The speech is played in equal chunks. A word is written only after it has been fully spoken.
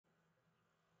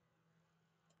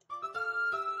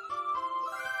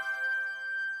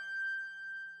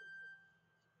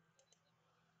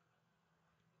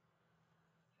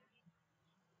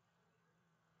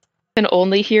can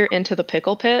only hear into the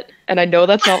pickle pit, and I know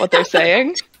that's not what they're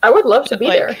saying. I would love to be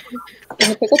Like- there. In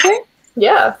the pickle pit?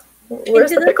 Yeah. Where's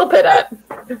the pickle pit at?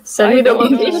 Send I me the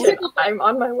don't know. location. I'm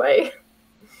on my way.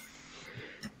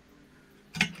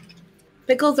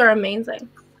 Pickles are amazing.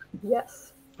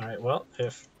 Yes. All right. Well,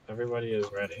 if everybody is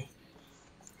ready,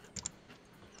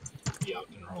 y'all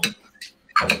can roll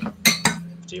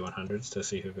D100s to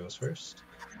see who goes first.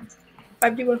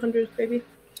 5D100s, baby.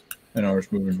 And I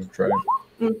was moving to try.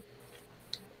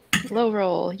 Low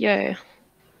roll, yay.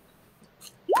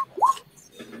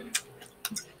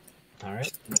 All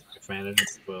right. Advantage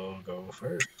will go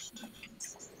first.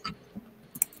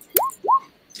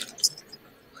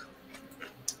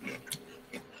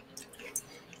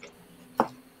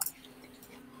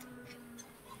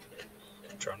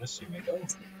 PatrOWNus, you may go.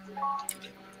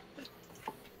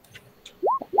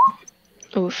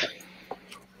 Oof.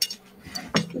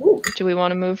 Do we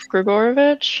want to move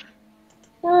Grigorovich?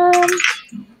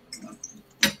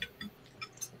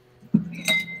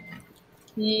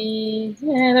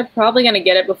 Yeah, they're probably gonna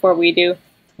get it before we do.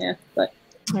 Yeah, but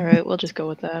Alright, we'll just go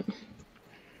with that.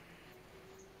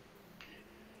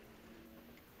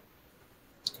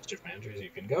 Mr. Managers, you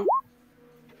can go.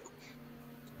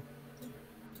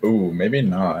 Ooh, maybe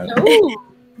not. Which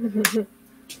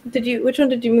one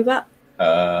did you move up?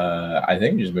 I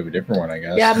think you just move a different one, I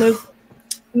guess. Yeah, move.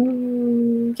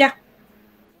 Yeah,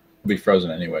 It'll be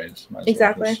frozen anyways. Might as well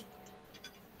exactly. just-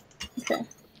 okay.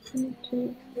 1,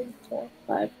 2, 3, 4,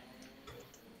 5.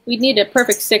 We'd need a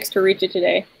perfect 6 to reach it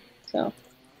today. So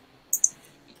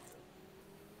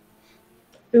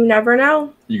You never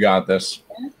know. You got this.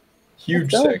 Yeah.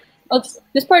 Huge Let's go. sick. oh,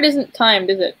 this part isn't timed,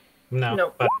 is it? No.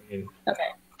 Nope. But I mean, Okay.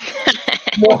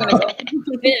 We're gonna go.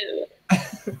 Ew.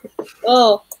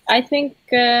 Oh, I think.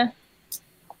 I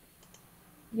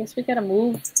guess we gotta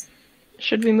move.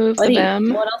 Should we move Buddy,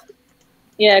 them? what else?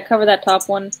 Yeah, cover that top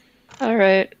one.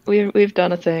 Alright, we've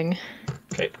done a thing.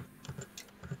 okay.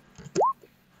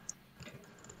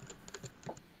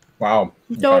 Wow.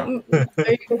 Don't are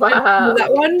you Wow. move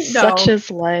that one. No, Such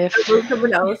is life. move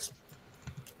someone else.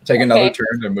 Take another Okay.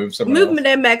 turn to move someone Move else.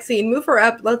 Madame Maxine. Move her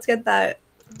up. Let's get that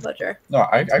ledger. No,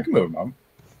 I can move him up.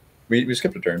 We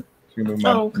skipped a turn. So you can move him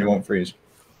up Oh, and he won't freeze.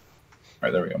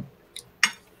 Alright, there we go.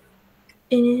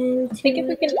 I think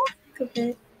if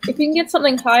we can get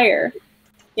something higher.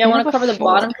 Yeah, I You want have to a cover the 4.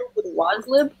 bottom with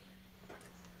Waslib.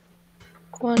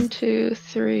 1, 2,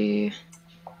 3,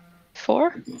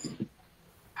 4.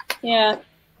 Yeah,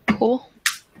 Cool.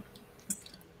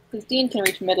 because Dean can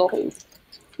reach middle.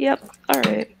 Yep,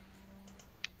 alright.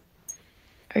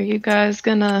 Are you guys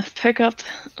gonna pick up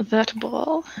that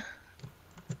ball?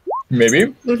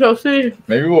 Maybe. We shall see.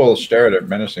 Maybe we'll stare at it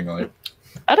menacingly.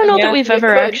 I don't know Yeah, that we've we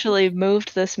ever could. actually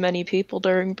moved this many people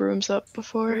during Brooms Up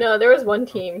before. No, there was one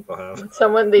team. We'll have.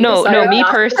 Someone they No, decided me not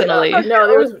to- personally. No,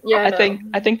 there was yeah.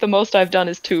 I think the most I've done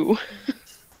is 2.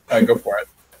 Go for it.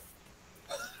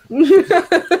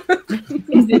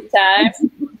 Is it time?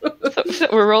 So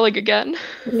we're rolling again.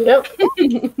 Yep.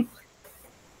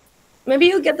 Maybe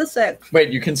you'll get the 6. Wait,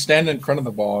 you can stand in front of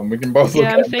the ball and we can both look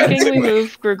Yeah, at I'm it thinking we menacingly.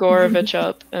 move Grigorovich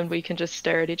up and we can just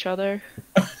stare at each other.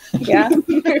 Yeah.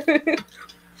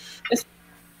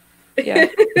 Yeah,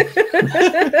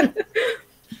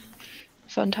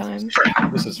 fun times.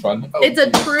 This is fun. Oh, It's a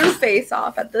true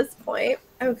face-off at this point.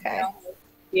 Okay.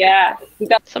 Yeah. We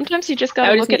got. Sometimes you just I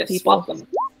gotta just look need at to people. swap them.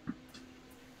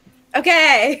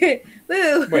 Okay.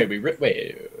 Woo. Wait, we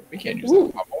can't use Ooh.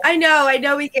 that bubble. I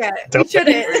know we can't. We Don't-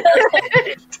 shouldn't.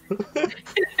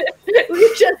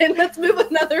 We shouldn't. Let's move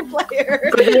another player.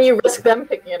 But then you risk them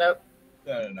picking it up.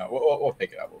 No. We'll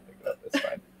pick it up. We'll pick it up. It's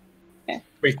fine. Okay.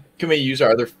 Wait, can we use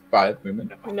our other 5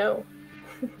 movement? No.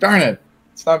 Darn it!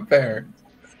 It's not fair.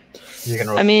 You can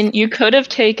roll. I mean, you could have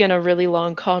taken a really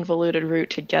long, convoluted route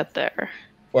to get there.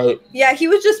 Well, Yeah, he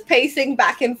was just pacing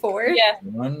back and forth. Yeah.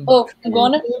 1, Oh, I'm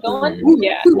going. 2, Going. 3,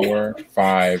 Yeah. 4,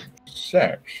 5,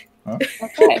 6. Huh?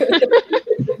 Okay.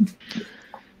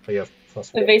 But you have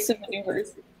 +1 Evasive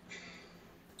maneuvers.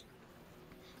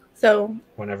 So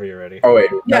whenever you're ready. Oh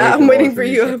wait. now we yeah, have to I'm roll waiting it for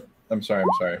you. you. I'm sorry.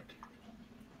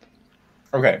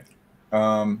 Okay.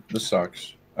 This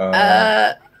sucks.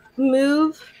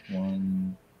 Move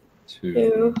 1, 2.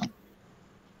 to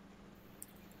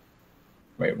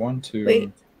Wait, 1, 2.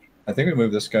 Wait. I think we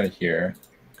move this guy here.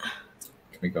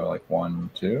 Can we go like 1,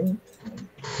 2?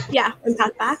 yeah, and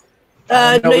pass back.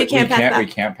 No, you can't pass back. We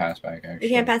can't pass back. Actually,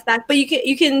 You can't pass back, but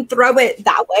you can throw it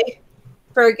that way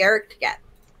for Garrick to get.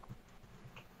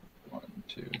 1,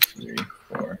 2, 3,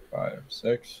 4, 5,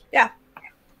 6. Yeah.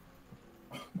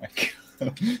 Oh my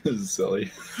god, this is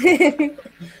silly.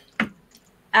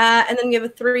 And then you have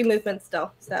a 3 movement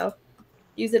still. So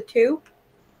use it too.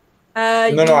 No,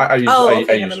 you- no, I Oh, used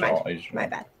okay, I never used it mind. all. I used it My all.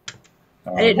 bad.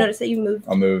 I didn't notice that you moved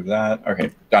I'll move that. Okay,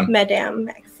 done. Madame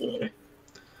Maxine.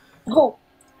 Oh,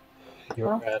 You're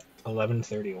Well. at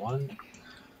 11:31.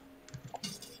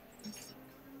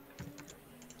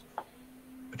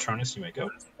 PatrOWNus, you may go.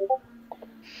 all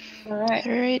right.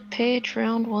 Alright, Paige,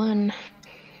 round one.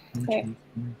 Okay.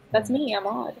 That's me. I'm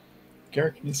odd.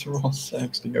 Garrett needs to roll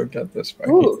 6 to go get this fight.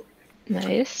 Ooh,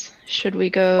 Nice. Should we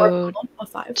go a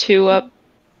 5. 2 up?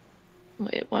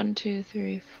 Wait, 1, 2,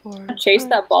 3, 4. Chase 5.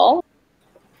 that ball.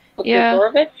 With Yeah.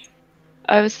 Grigorovich.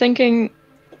 I was thinking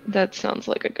that sounds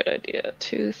like a good idea.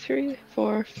 2, 3,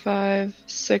 4, 5,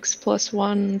 6 plus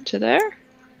 1 to there.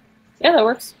 Yeah, that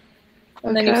works.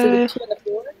 And then you see the Okay. 2 and the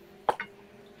 4.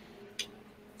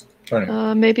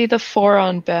 Turning. Maybe the 4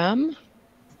 on Bam,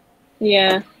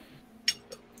 Yeah.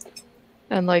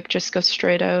 and like just go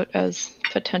straight out as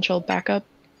potential backup.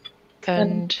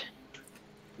 And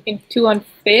I think 2 on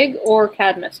Fig or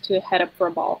Cadmus to head up for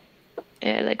a ball.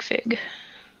 yeah, like Fig.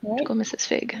 All right. Go Mrs.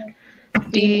 Fig.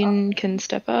 Dean can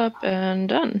step up and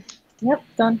done. Yep,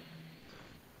 done.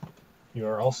 You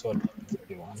are also at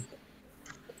 11:31.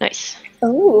 Nice.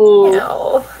 Ooh.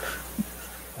 No.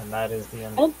 And that is the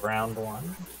end of round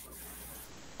one.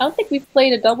 I don't think we've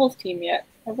played a doubles team yet,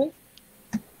 have we?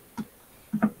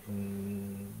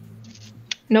 Mm,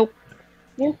 Nope.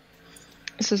 Yeah.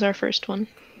 This is our first one.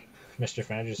 Mischief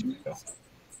Managers, you may go.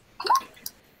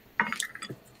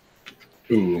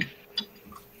 Ooh.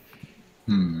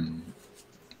 Hmm.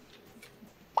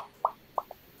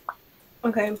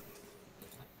 Okay.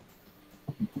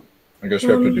 I guess we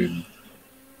have to do.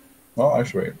 Well,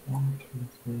 actually, wait. 1, 2,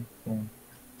 3, 4.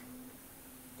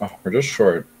 Oh, we're just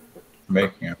short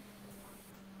making it.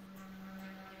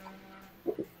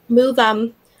 Move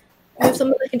someone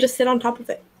that can just sit on top of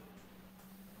it.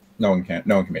 No one can.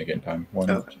 No one can make it in time. 1,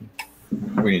 Oh.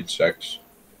 2. We need 6.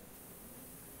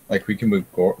 Like we can move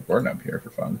Gordon up here for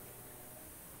fun.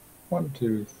 1,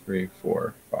 2, 3,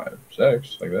 4, 5,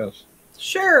 6, like this.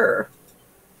 Sure.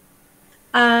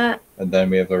 And then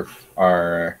we have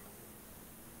our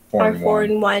 4 Our and 4 1.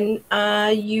 and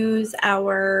 1. Use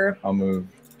our. I'll move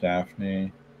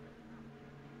Daphne.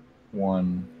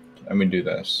 1. I'm gonna do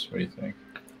this. What do you think?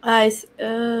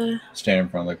 Stand in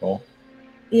front of the goal.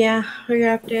 Yeah, we're gonna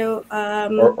have to.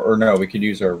 Or no, we could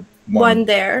use our 1 one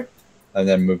there. and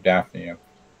then move Daphne up.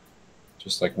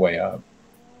 Just like way up.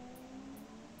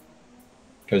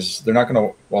 Because they're not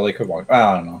gonna. Well, they could walk.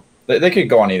 I don't know. They could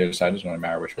go on either side. It doesn't really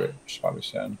matter which spot we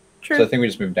stand. True. So I think we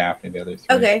just move Daphne the other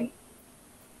 3. Okay.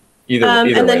 Either and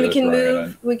way, then we they're can throwing it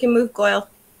move. We can move Goyle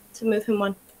to move him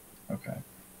 1. in. Okay.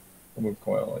 We'll move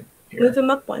Coil like here. Move him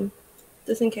up 1,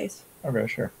 just in case. Okay,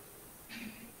 sure.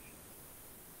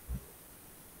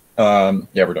 Yeah,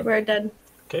 we're done. We're done.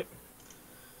 Okay.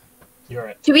 You're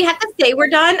at Do we have to say we're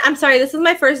done? I'm sorry. This is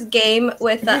my first game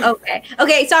with. Okay.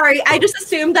 Okay. Sorry. I just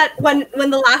assumed that when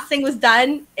the last thing was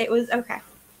done, it was okay.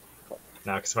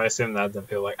 now, because if I assume that, then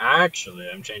people are like, actually,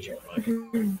 I'm changing my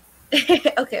mind.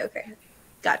 Okay. Okay.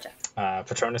 Gotcha.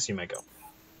 PatrOWNus, you may go.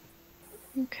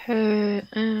 Okay,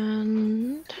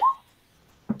 and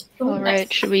Ooh, all right.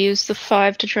 nice. Should we use the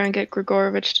 5 to try and get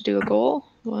Grigorovich to do a goal?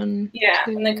 1, Yeah,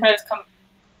 2, and then kind of just come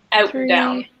out 3, and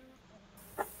down.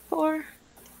 4,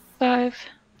 5,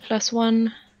 plus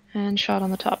 1, and shot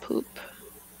on the top hoop.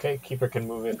 Okay, keeper can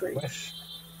move if you Agreed. wish.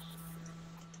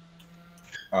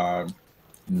 Nah.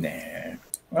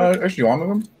 Actually, you want to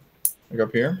move them? Like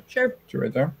up here? Sure. Two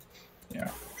right there?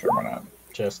 Yeah, sure, why not?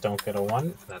 Just don't get a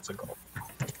 1. That's a goal.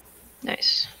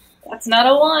 Nice. That's not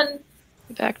a 1.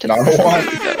 Back to Not the a 1.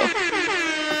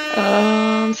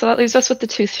 go. So that leaves us with the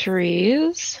 2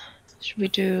 3s. Should we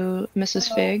do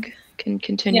Mrs. Fig? Can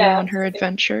continue Yeah. on her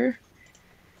adventure.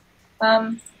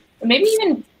 Maybe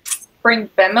even bring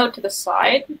Bem out to the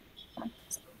side.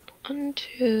 1,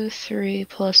 2, 3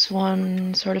 plus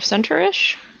 1, sort of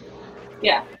center-ish.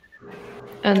 Yeah.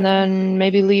 And then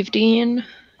maybe leave Dean.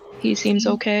 He seems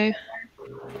okay.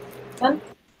 Done.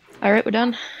 All right, we're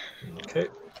done. Okay,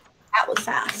 That was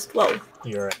fast. Whoa.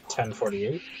 you're at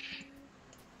 10:48.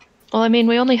 Well, I mean,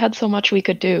 we only had so much we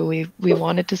could do. We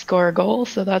wanted to score a goal,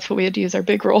 so that's what we had to use our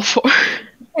big roll for.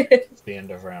 It's the end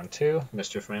of round 2.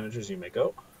 Mischief Managers, you may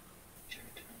go.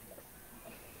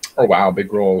 Oh, wow,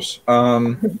 big rolls.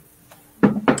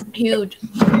 Huge.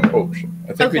 Oh, shit.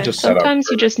 I think we Okay. just set up. Sometimes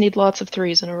you just need lots of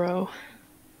 3s in a row.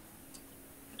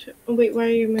 Wait, why are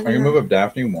you moving? I can that? move up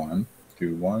Daphne 1.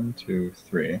 Do 1, 2,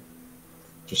 3.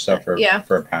 Just set for Yeah.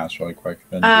 for a pass really quick.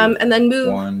 Then do And then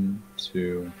move. 1,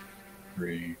 2,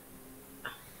 3,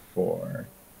 4.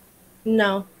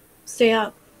 No. Stay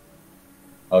up.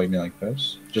 Oh, you mean like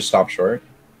this? Just stop short?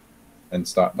 and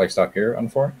stop here on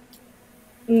 4?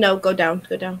 No, go down.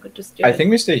 Just do it. I think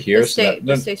we stay here. Just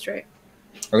stay straight.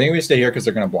 I think we stay here because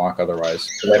they're going to block otherwise.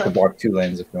 So they have to block 2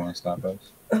 lanes if they want to stop us.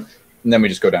 And then we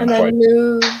just go down And twice.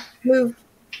 then move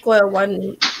Goyle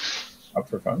 1. Up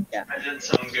for fun. Yeah. That didn't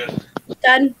sound good.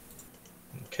 Done.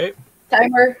 Okay,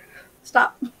 Timer.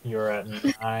 Stop. you're at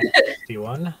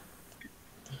 9:51.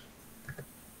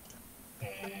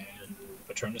 And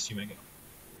PatrOWNus, you may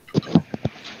go.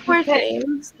 Poor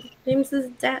James. James is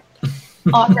dead.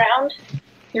 Off round.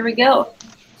 Here we go.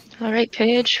 All right,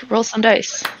 Paige, roll some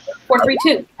dice. 4, 3,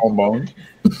 2. Almost.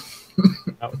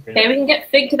 Oh, Okay, we can get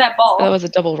Fig to that ball. That was a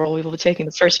double roll. We will be taking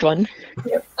the first one.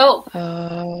 Oh,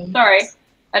 Um, sorry.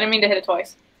 I didn't mean to hit it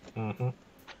twice. Mm-hmm.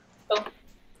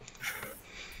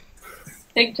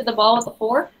 Fig to the ball with a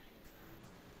 4.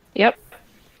 Yep.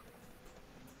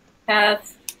 Have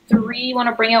 3. Want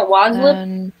to bring out Waslip?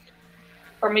 And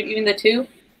Or maybe even the 2?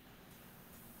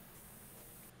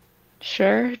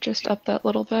 sure, just up that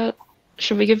little bit.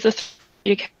 Should we give the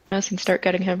 3 to Camus and start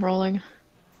getting him rolling?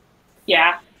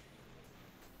 Yeah.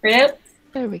 Right out?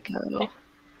 There we go.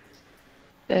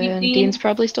 And Dean. Dean's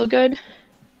probably still good.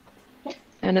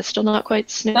 And it's still not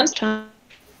quite snooze time.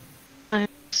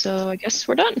 So I guess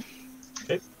we're done.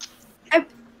 Okay.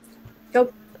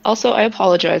 Go. Also, I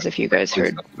apologize if you guys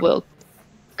heard Will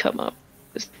come up.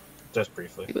 Just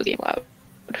briefly. He was being loud.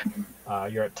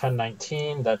 You're at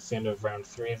 10:19. That's the end of round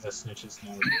 3. The snitch is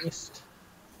now released.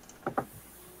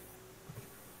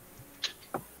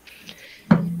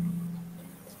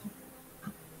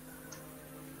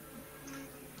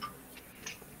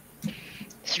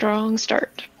 Strong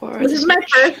start. For This the is my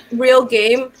Snitch. first real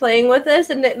game playing with this,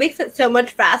 and it makes it so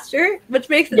much faster, which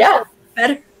makes it Yeah. so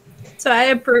better. So I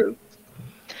approve.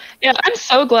 Yeah, I'm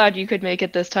so glad you could make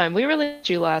it this time. We really did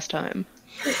you last time.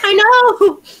 I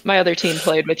know. My other team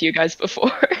played with you guys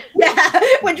before. Yeah,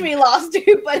 which we lost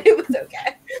to, but it was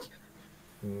okay.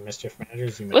 Mischief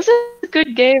managers, you It may. was a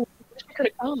good game. I wish I could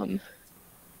have come.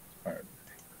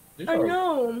 These I are-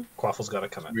 know. Quaffle's got to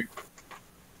come in.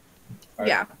 Alright,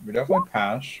 Yeah. We definitely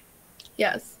pass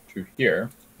Yes. to here.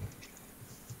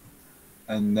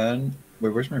 And then,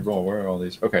 wait, where's my roll? Where are all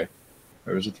these? Okay.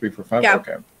 There was a 3, 4, 5. Yeah.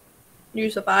 Okay.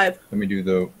 Use a 5. Let me do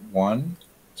the 1,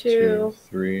 2, 2.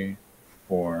 3,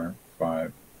 4,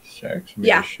 5, 6. Let me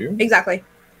Yeah. just shoot. Exactly.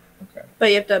 Okay. But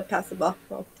you have to pass the ball.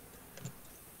 Well.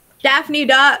 Daphne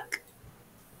Duck.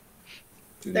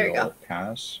 Do There the you go. old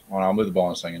pass. Well, I'll move the ball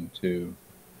in a second. 2.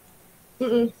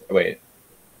 Mm-mm. Wait.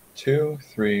 2,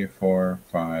 3, 4,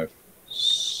 5,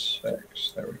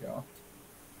 6. There we go.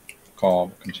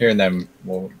 Call. Continue, and then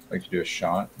we'll like to do a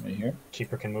shot right here.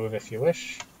 Keeper can move if you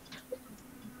wish.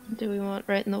 Do we want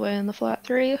right in the way in the flat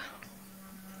 3?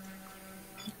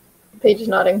 Paige is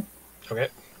nodding. Okay.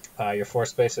 Your 4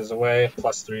 space is away.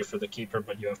 +3 for the keeper,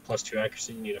 but you have +2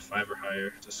 accuracy. You need a 5 or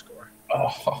higher to score.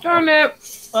 Oh, Darn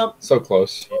it. Well, so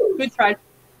close. good try.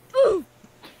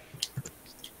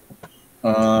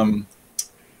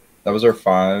 That was our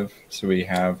 5. So we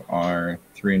have our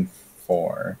 3 and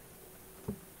 4.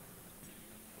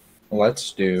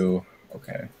 Let's do.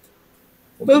 Okay.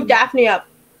 We'll Move do- Daphne up.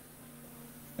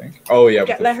 I think. Oh yeah, with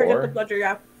Get, the let her 4. get the bludger,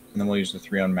 yeah. And then we'll use the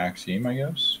 3 on Maxime, I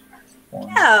guess. 1,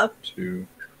 Yeah. 2,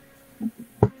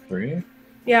 3.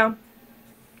 Yeah.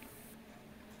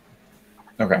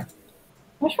 Okay.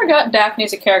 I just forgot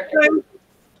Daphne's a character. I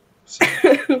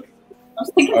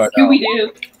was thinking Oh, no.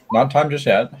 Scooby-Doo. Not time just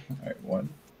yet. Alright, 1,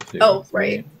 2, Oh,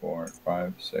 3, right. 4,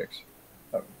 5, 6.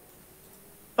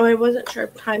 Oh, I wasn't sure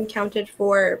if time counted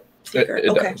for It, Seeker. it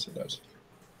Okay. does. It does.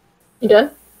 You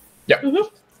done?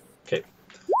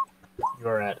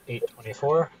 You're at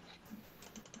 8:24.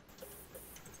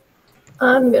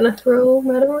 I'm gonna throw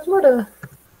Madame Rosmerta.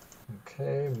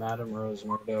 Okay, Madame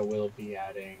Rosmerta will be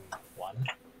adding 1.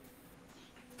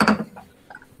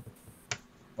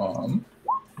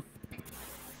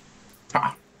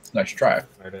 Nice try.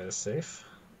 Rosmerta is safe.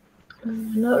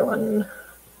 Another one.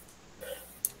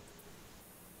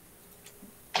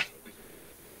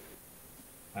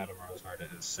 Madame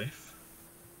Rosmerta is safe.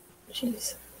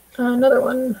 Jeez. Another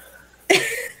one.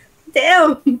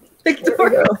 Damn. There we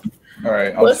Victoria. go.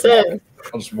 Alright, Listen,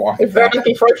 I'll just walk it's it very back.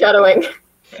 happy foreshadowing.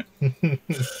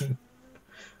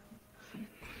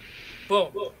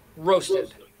 Boom.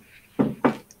 Roasted.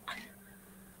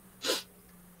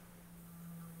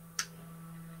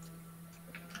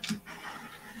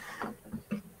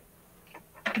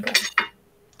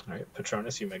 Alright,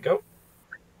 PatrOWNus, you may go.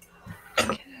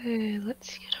 Okay,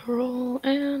 let's get a roll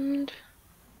and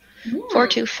 4,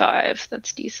 2, 5.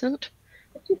 That's decent.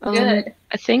 Good.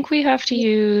 I think we have to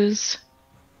use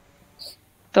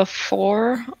the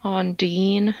 4 on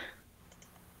Dean.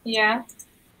 Yeah.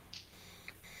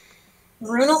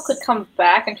 Runel could come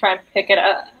back and try and pick it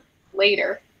up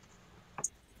later.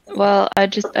 Well, I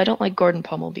don't like Gordon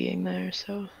Pummel being there,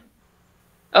 so.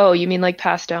 Oh, you mean like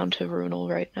pass down to Runel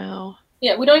right now?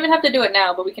 Yeah, we don't even have to do it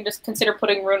now, but we can just consider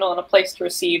putting Runel in a place to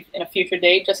receive in a future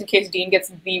date, just in case Dean gets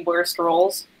the worst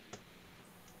rolls.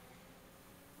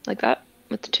 Like that?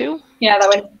 With the 2? Yeah, that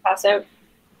way he can pass out.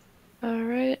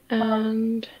 Alright,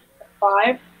 and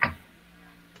 5.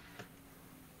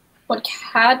 Want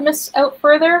Cadmus out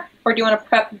further, or do you want to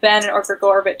prep Ben or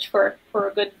Grigorovich for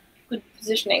a good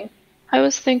positioning? I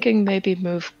was thinking maybe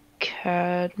move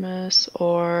Cadmus,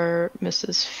 or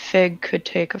Mrs. Fig could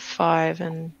take a 5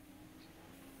 and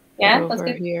Yeah, over let's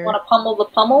get, here. Want to pummel the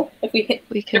pummel? If we hit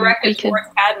direct it towards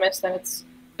Cadmus, then it's...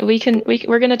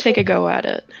 We're gonna take a go at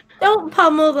it. Don't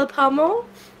pummel the pummel.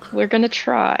 We're gonna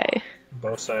try.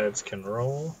 Both sides can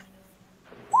roll.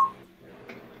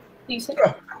 Decent.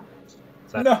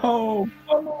 No.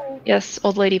 Yes,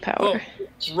 old lady power.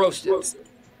 Roasted.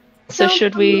 So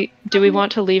do we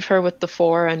want to leave her with the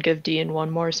 4 and give Dean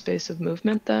 1 more space of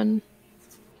movement then?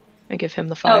 And give him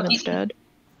the 5 instead?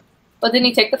 But didn't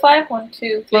he take the 5? 1,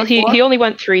 2, 3, Well, 4? he only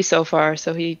went 3 so far,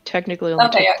 so he technically only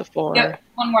took the 4. Yep,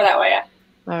 1 more that way, yeah.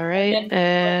 Alright,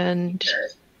 and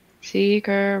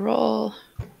seeker roll.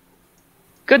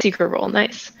 Good seeker roll,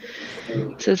 nice.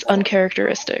 This is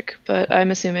uncharacteristic, but I'm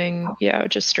assuming, yeah,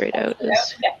 just straight out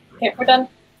is... Yeah, okay, we're done.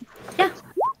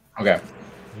 Okay.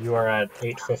 You are at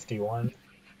 8:51.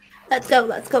 Let's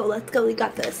go. We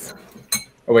got this.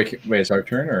 Oh wait, it's our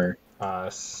turn or? Oh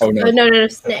no. No,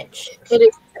 snitch. It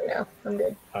is now. I'm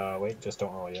good. Wait, just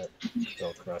don't roll yet.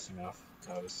 Still crossing off.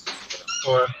 That was...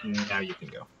 Or now you can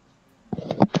go.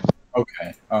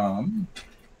 Okay.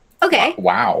 Okay.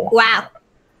 Wow.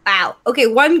 Okay,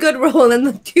 1 good roll and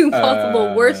then the 2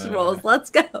 possible worst rolls. Let's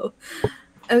go.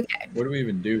 Okay. What do we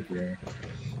even do here?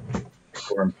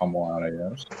 Gordon Pummel out, I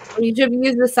guess. You should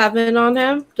use the 7 on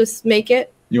him. Just make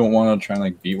it. You don't want to try and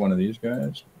like beat one of these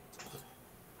guys?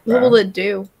 What will it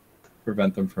do?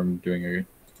 Prevent them from doing a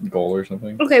goal or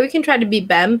something? Okay, we can try to beat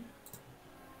Bem.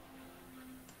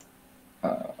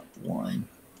 1,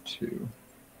 2,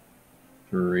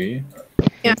 3.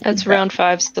 Yeah. That's round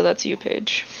 5, so that's you,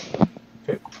 Paige.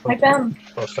 Okay. Hi, Ben.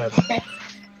 Both sides. Okay.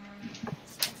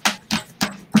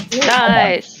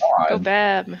 Nice! God. Go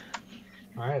Bam!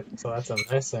 Alright, so that's a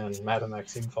miss, and Madam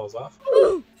Maxine falls off.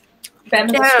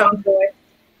 Ben is a strong boy.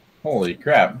 Holy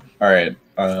crap. Alright,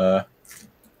 guess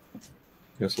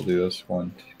we'll do this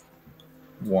 1,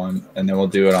 and then we'll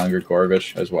do it on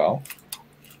Grigorovich as well.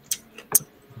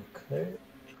 Okay.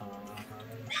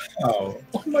 Oh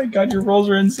my god, your rolls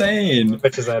are insane!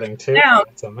 Which is adding 2. Down.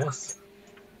 That's a miss.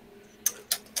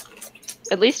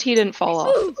 At least he didn't fall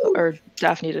off, or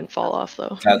Daphne didn't fall off,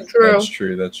 though. That's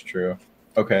true.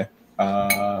 Okay.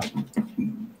 Let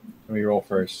me roll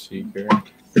for a seeker.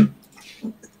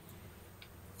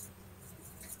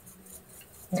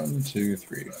 1, 2,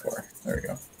 3, 4. There we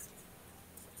go.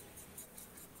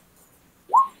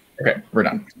 Okay, we're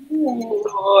done.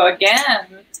 Ooh,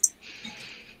 again.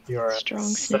 You are at Strong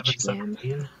snitch,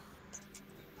 7:17.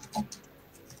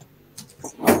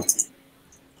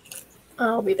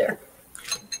 I'll be there.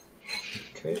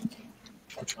 Okay.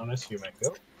 PatrOWNus, you may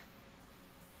go.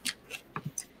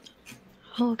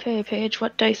 Okay, Paige,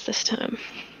 what dice this time?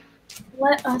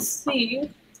 Let us see.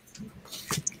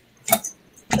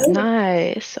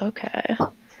 Nice, okay.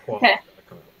 Okay.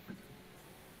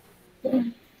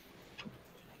 I'm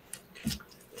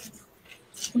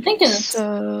thinking.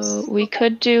 So we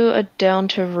could do a down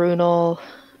to Runel,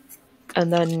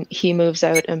 and then he moves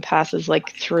out and passes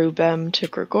like through Bem to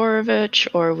Grigorovich,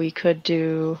 or we could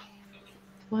do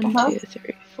 1, 2,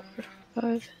 3, 4,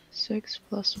 5, 6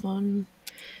 plus 1.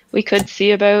 We could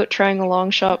see about trying a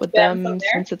long shot with them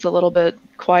since it's a little bit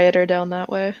quieter down that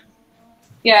way.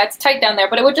 Yeah, it's tight down there,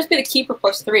 but it would just be the keeper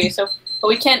plus 3. So, but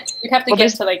we can't. We'd have to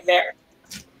get to like there.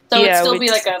 So it'd still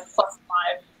be like a plus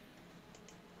 5.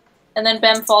 And then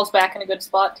Bem falls back in a good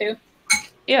spot too.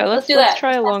 Yeah, let's do that.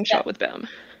 try a long shot with Bem.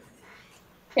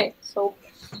 Okay, so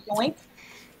yoink.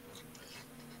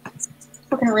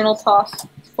 We're gonna renal toss.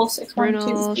 Full 6. 1, 2,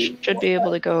 Runel 3, should be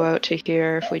able to go out to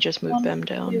here if we just move Bem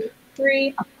down. 2,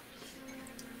 3,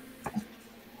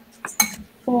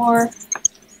 4,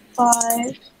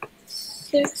 5,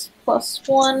 6 plus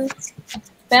 1.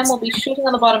 Bem will be shooting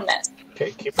on the bottom net.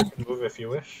 Okay, keeper can move if you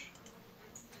wish.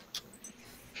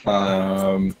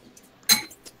 Nah,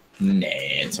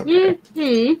 it's okay.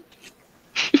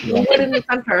 We'll put in the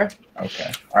center.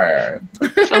 Okay. Alright.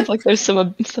 Sounds like there's some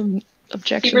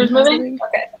objection. Keeper's moving?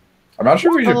 Okay. I'm not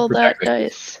sure we should Roll that protect it.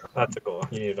 dice. That's a goal.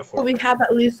 You need a 4. Well, we have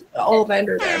at least all of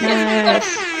Ender there. Yes,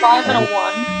 we've got a 5 and a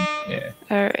 1. Yeah.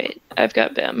 Alright, I've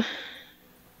got Bem.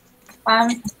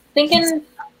 I'm thinking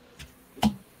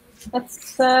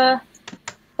let's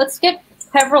get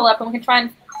Peveril up, and we can try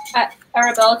and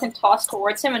Arabella can toss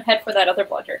towards him and head for that other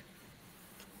bludger.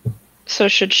 So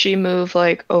should she move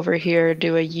like over here,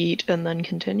 do a yeet, and then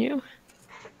continue?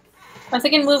 I was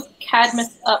thinking move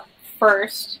Cadmus up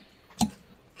first,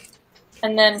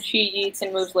 and then she yeets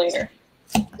and moves later.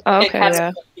 Oh, okay, Cadmus yeah.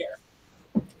 up here.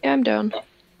 Yeah, I'm down.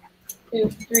 2,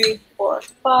 3, 4,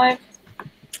 5.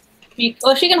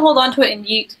 Well, she can hold on to it and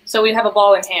yeet, so we have a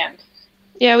ball in hand.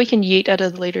 Yeah, we can yeet at a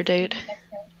later date.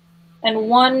 And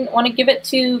one, want to give it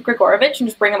to Grigorovich and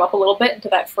just bring him up a little bit into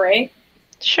that fray?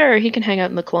 Sure, he can hang out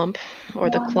in the clump,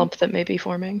 or the clump that may be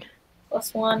forming.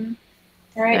 +1.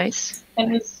 All right. Nice.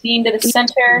 And move Dean to the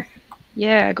center.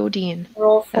 Yeah, go Dean.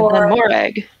 Roll for... And then more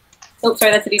egg. Oh,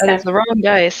 sorry, that's a D10. That is the wrong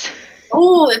dice.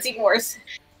 Oh, that's even worse.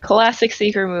 Classic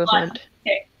seeker movement.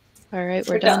 Okay. All right,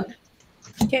 we're done.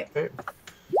 Okay.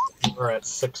 We're at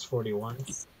 641.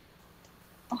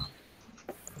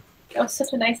 That was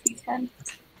such a nice D10.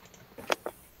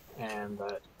 And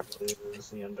that is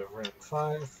the end of round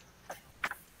 5.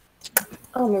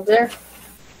 I'll move there.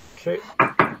 Okay.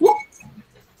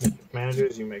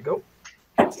 Managers, you may go.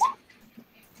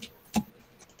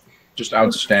 Just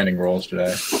outstanding rolls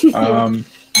today.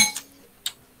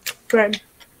 Good.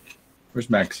 Where's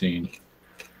Maxine?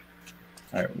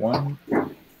 All right, 1,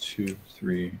 2,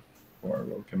 3, 4.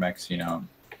 We'll get Maxine out.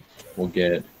 We'll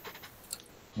get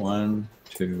 1,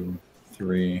 2,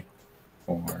 3,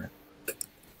 4,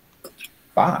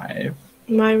 5.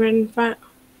 Myron, 5.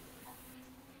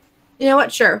 You know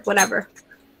what? Sure, whatever.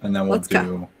 And then we'll Let's do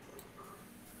go.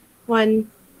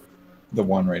 1. the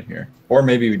one right here. Or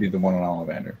maybe we do the one on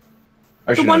Ollivander.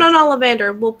 The one on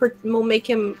Ollivander. We'll make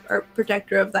him our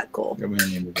protector of that goal. Yeah, we don't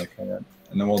need to move that guy yet.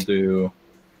 And then we'll do...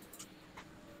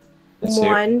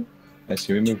 1. Let's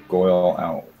see, we move Goyle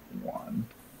out 1.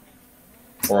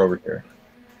 Or over here.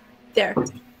 There.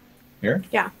 Here?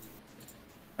 Yeah.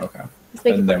 Okay. Let's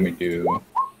make And it then fun. we do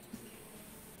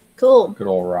Cool. good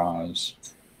old Roz.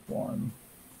 1,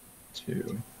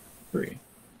 2, 3.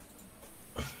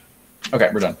 Okay,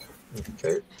 we're done.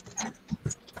 Okay.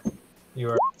 You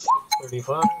are at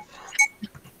 35.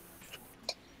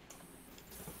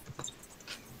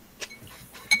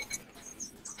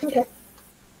 Okay.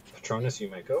 PatrOWNus, you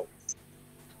may go.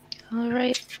 All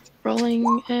right,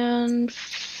 rolling and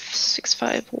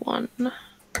 651. Okay.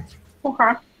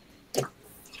 Want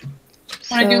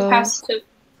to do pass to...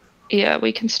 Yeah,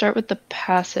 we can start with the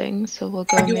passing, so we'll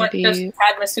go Or do you want maybe just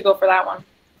Cadmus to go for that one?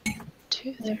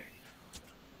 2, 3.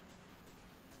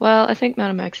 Well, I think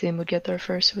Madame Maxime would get there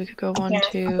first, so we could go 1, Yeah.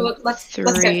 2, Let's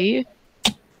 3.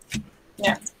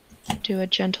 Yeah. Do a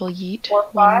gentle yeet. 4,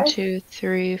 1, 5. 2,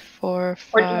 3, 4, Or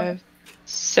do you 5,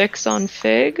 6 on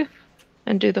Fig,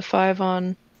 and do the 5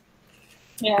 on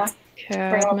Yeah. Bring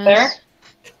him up Cadmus. there.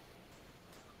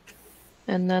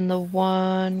 And then the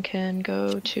 1 can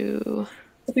go to...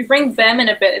 If we bring Bem in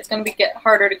a bit, it's going to get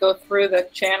harder to go through the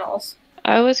channels.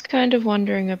 I was kind of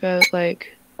wondering about,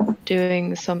 like,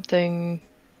 doing something...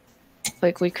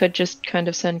 Like, we could just kind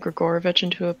of send Grigorovich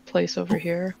into a place over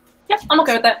here. Yeah, I'm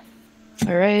okay with that.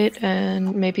 Alright,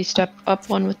 and maybe step up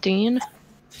 1 with Dean.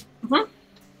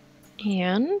 Mm-hmm.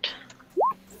 And...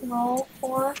 Roll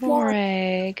for more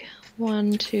egg.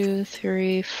 1, 2,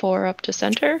 3, 4 up to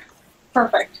center.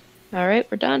 Perfect. Alright,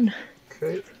 we're done.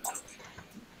 Okay.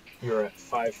 You're at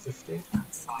 550.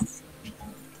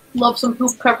 Love some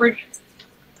poop coverage.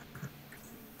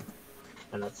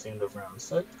 And that's the end of round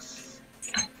 6.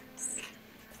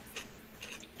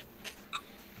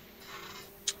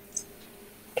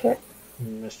 Okay.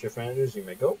 Mischief Managers, you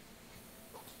may go.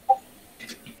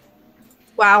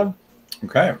 Wow.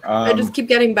 Okay. I just keep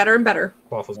getting better and better.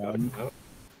 Waffle's got it out.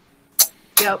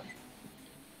 Yep.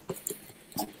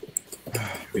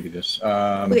 We do this.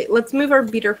 Okay, let's move our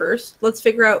beater first. Let's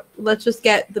just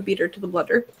get the beater to the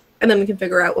bludger, and then we can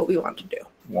figure out what we want to do.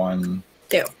 1.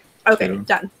 2. Okay, 2.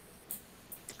 done.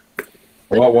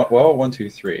 Well, 1, 2,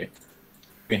 3.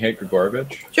 We hit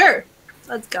Grigorovich. Sure.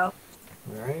 Let's go.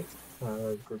 Alright. I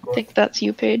Grigorovich think that's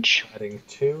you, Paige. adding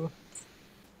 2.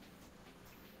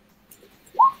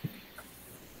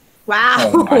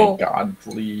 Wow. Oh my god,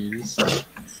 please.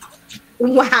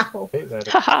 Wow. Okay, that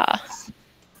is Haha.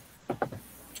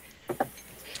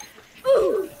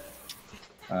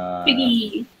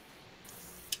 Piggy.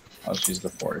 I'll choose the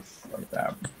 4th, like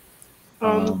that.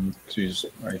 Choose,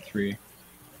 right, 3.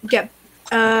 Yeah.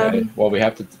 Okay. Well, we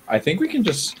have to, I think we can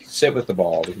just sit with the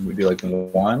ball. We can do like the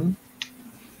 1,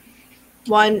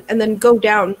 1, and then go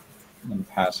down. and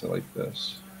pass it like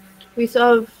this. We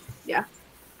still have, yeah.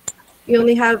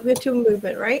 We have 2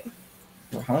 movement, right?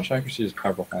 Well, how much accuracy does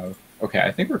Pebble have? Okay,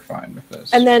 I think we're fine with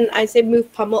this. And then I say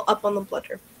move Pummel up on the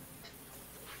bludger.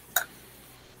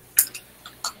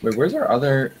 Wait, where's our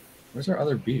other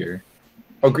beater?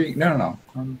 Oh, green. No.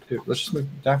 1, 2. Let's just move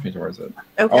Daphne towards it.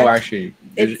 Okay. Oh, actually,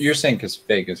 you're saying because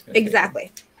Fake is gonna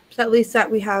exactly. So at least that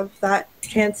we have that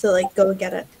chance to like go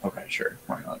get it. Okay, sure.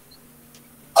 Why not?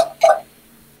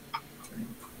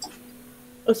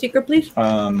 Oh, secret, please.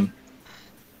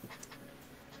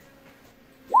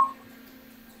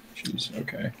 Jeez.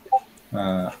 Okay.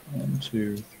 1,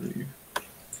 2, 3. 4.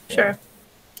 Sure.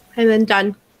 And then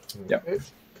done. Yep.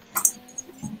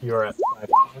 You're at 5.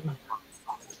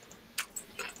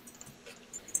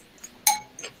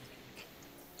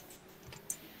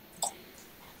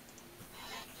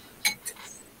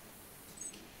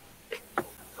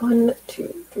 One,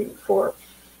 2, 3, 4,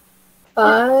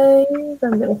 5. I'm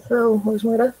gonna throw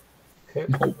Rosmerta. Okay.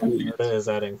 Rosmerta is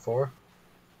adding 4.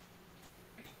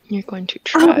 You're going to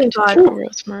try to kill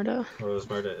Rosmerta.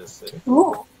 Rosmerta is 6.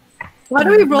 Ooh. Why do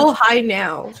we roll high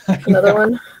now? Another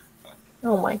one.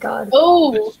 Oh my god. Oh.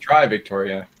 Let's try,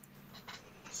 Victoria.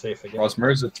 Safe again.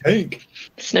 Rosmer's a tank.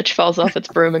 Snitch falls off its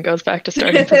broom and goes back to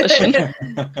starting position.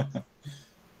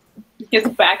 Gets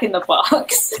back in the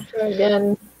box. Try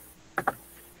again.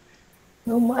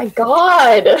 Oh my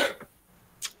god.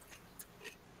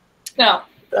 No.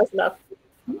 That's enough.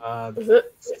 Is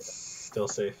it? Still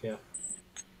safe, yeah.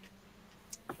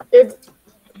 It's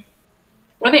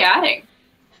What are they adding?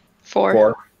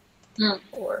 4.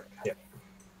 4. Yeah.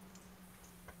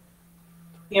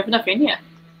 You have enough in you.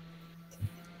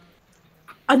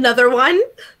 Another one?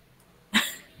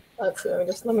 Let's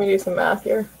just let me do some math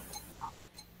here.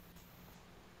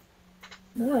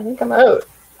 Yeah, I think I'm out.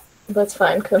 That's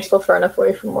fine, because I'm still far enough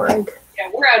away from Morag.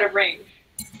 Yeah, we're out of range.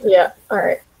 Yeah,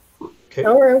 alright. Okay.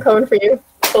 Don't worry, I'm coming for you.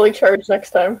 Fully charged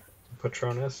next time.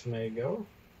 PatrOWNus may go.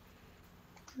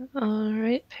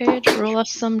 Alright, Paige, roll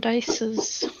us some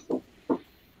dices.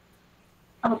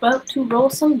 I'm about to roll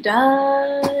some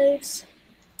dice.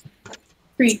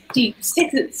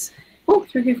 3d6s. Oh,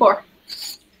 3, 3, 4.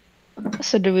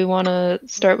 So do we want to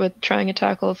start with trying a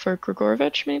tackle for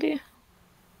Grigorovich, maybe?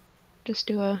 Just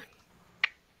do a...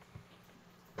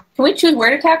 Can we choose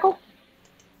where to tackle? Or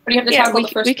do you have to Yeah, tackle the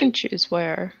first we can choose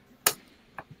where.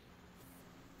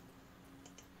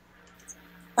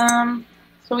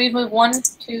 So we move 1,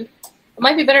 2. It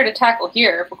might be better to tackle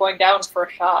here if we're going down for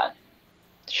a shot.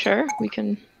 Sure, we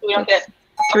can... We don't get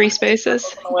 3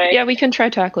 spaces. away. Yeah, we can try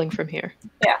tackling from here.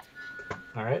 Yeah.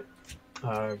 Alright.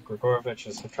 Grigorovich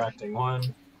is subtracting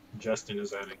 1. Justin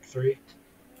is adding 3.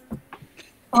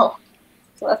 Oh,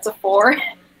 so that's a 4.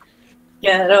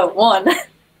 Yeah, no, 1.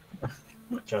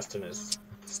 Justin is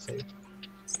safe.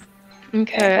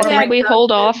 Okay, I think we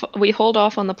hold off on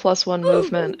the +1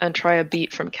 movement and try a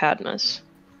beat from Cadmus.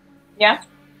 Yeah?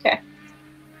 Okay.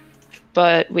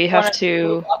 But we have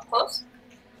to... Move up close?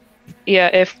 Yeah,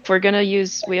 if we're gonna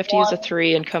use... We have to use a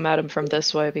 3 and come at him from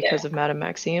this way because of Madame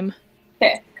Maxime.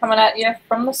 Okay, coming at you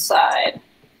from the side.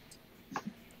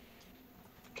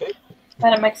 Okay.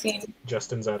 Madame Maxine.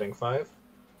 Justin's adding 5.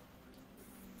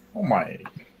 Oh my.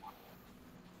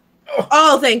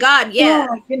 Oh, thank God, yeah.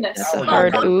 Oh, my goodness. That's a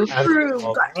hard oof.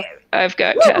 I've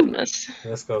got Cadmus.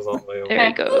 This goes all the way over. There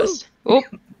he goes. Oh,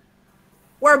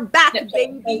 We're back, Yep.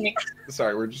 baby.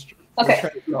 Sorry, we're just Okay.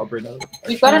 trying to calibrate out.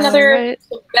 We've got another. Alright.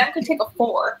 So that could take a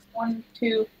 4. 1,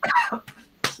 2. 1,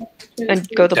 2, and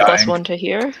 3, go the Dying. +1 to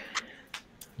here.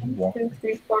 2,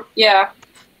 3, 4. Yeah.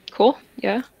 Cool,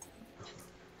 yeah.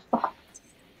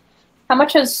 How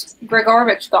much has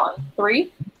Grigorovich gone?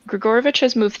 3? Grigorovich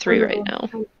has moved 3 right now.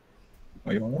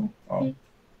 Oh, you want to know? Oh.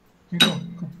 You go.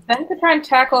 Then to try and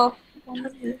tackle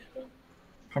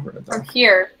Covered it from though.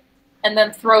 here, and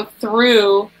then throw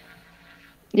through.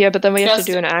 Yeah, but then we have to Just-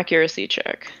 do an accuracy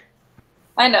check.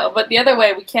 I know, but the other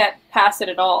way we can't pass it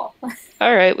at all.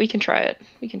 Alright, we can try it.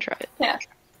 Yeah.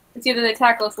 It's either they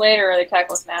tackle us later or they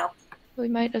tackle us now. We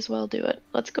might as well do it.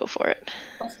 Let's go for it.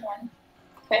 +1.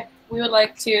 Okay. We would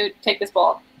like to take this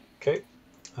ball. Okay.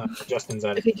 Justin's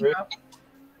adding 3.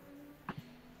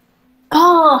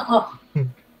 Oh!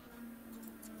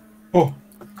 Oh.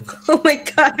 Oh my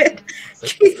God.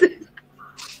 Jesus.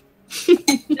 So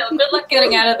good luck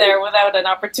getting out of there without an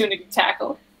opportunity to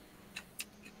tackle.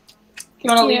 You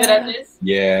want to leave it as is?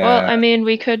 Yeah. Well, I mean,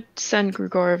 we could send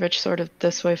Grigorovich sort of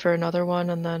this way for another one,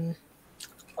 and then...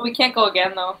 We can't go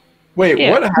again, though. Wait,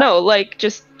 Yeah, what? no, like,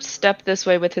 just step this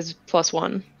way with his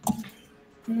 +1.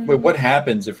 Wait, what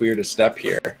happens if we were to step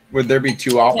here? Would there be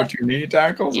 2 opportunity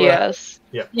tackles? Yes.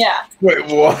 Yeah. Wait,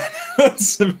 what?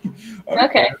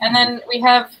 Okay. And then we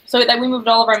have... So that we moved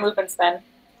all of our movements then.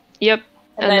 Yep.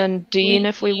 And then Dean,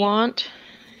 if we want.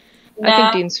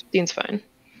 I think Dean's fine.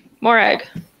 Morag.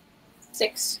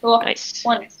 6. Oh, Nice.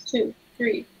 1, 2,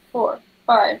 3, 4,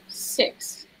 5,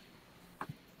 6.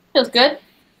 Feels good.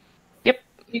 Yep.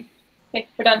 Okay,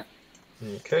 we're done.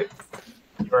 Okay.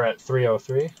 You're at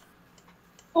 303.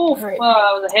 Oh, Right.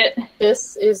 wow, that was a hit.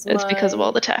 This is It's my because of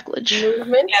all the tacklage.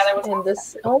 movement. Yeah, there was and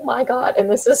this. Oh my god! And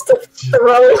this is to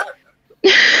throw.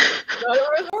 So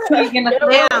you're gonna Get a throw.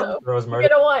 one, though. Rose You Murder.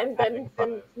 get a 1, then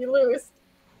you lose.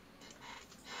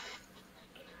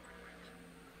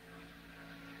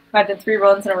 Imagine 3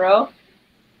 runs in a row.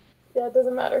 Yeah, it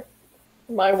doesn't matter.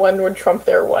 My 1 would trump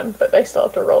their 1, but I still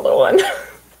have to roll the 1.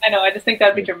 I know, I just think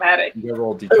that'd be dramatic. You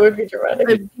roll D10. It would be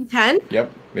dramatic. 10?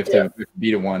 Yep. We have to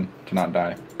beat a 1 to not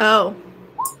die. Oh.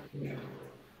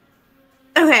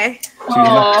 Okay.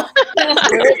 Oh.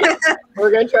 We're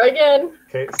gonna try again.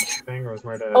 Okay, same thing. Rose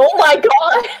Murder. Oh my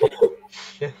god!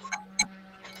 Shit.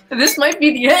 This might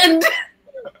be the end.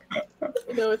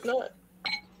 No, it's not.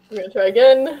 We're gonna try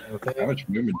again. How Okay. much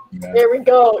movement do you have? There we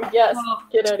go. Yes. Oh.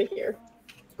 Get out of here.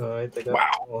 I think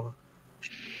Wow.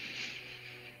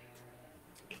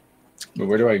 But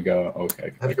where do I go?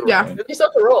 Okay. Have you Yeah. You still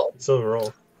have to roll. Still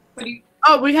roll. What do you,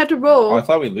 Oh, we had to Oh, roll. I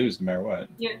thought we lose no matter what.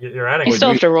 You're adding. You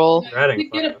still have to roll. You're adding you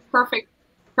get a 5.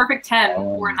 perfect 10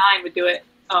 or a 9 would do it.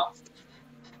 Oh.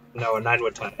 No, a 9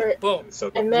 would time. Alright. Boom. So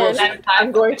And then Roll.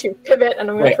 I'm going to pivot and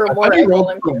I'm going Wait, for I more thought you angle.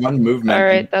 rolled for 1 movement. All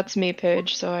right, that's me,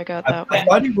 Paige. So I got that I one.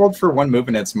 thought you rolled for 1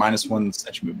 movement. It's -1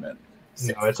 stitch movement.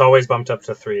 no, it's always bumped up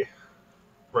to 3,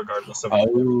 regardless of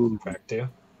Oh. fact too.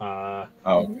 Oh.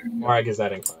 Morag is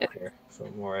adding 5 here, so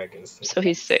Morag is. So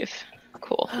he's safe.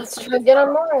 Cool. Let's try to get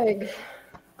on more egg.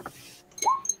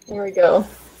 There we go.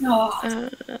 Oh,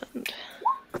 And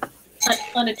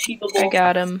unachievable. I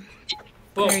got him.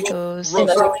 Boom. There he goes. And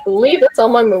I believe that's all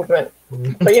my movement.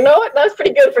 But you know what? That's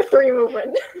pretty good for 3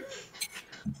 movement.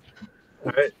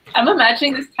 All right. I'm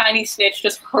imagining this tiny snitch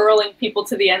just hurling people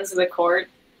to the ends of the court.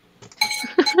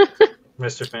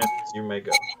 Mr. Fancies, you may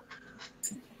go.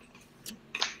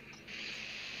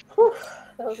 Whew,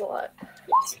 that was a lot.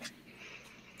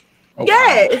 Oh,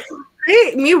 Yay!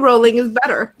 Hey, me rolling is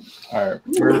better. Wow.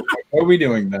 All right. What are we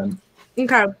doing then?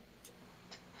 Okay.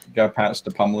 Got past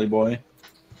the Pumley boy,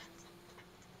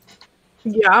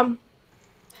 Yeah.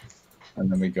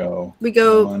 and then we go. We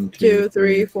go 1, 2,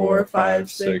 3, 4, 5,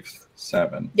 6.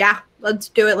 7. Yeah, let's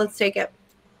do it. Let's take it.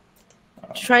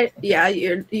 Try. Yeah,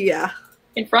 yeah.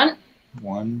 In front?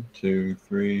 1, 2,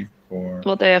 3, 4.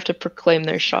 Well, they have to proclaim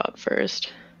their shot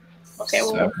first. Okay,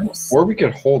 well, 7. Or we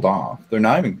could hold off. They're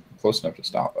not even close enough to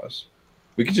stop us.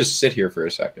 We could just sit here for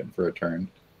a second for a turn,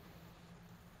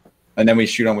 and then we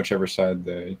shoot on whichever side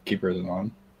the keeper is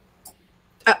on.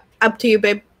 Up to you,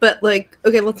 babe. But like,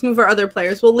 okay, let's move our other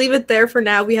players. We'll leave it there for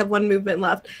now. We have 1 movement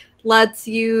left. Let's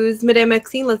use Madame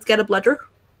Maxine. Let's get a bludger.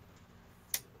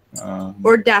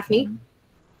 Or Daphne.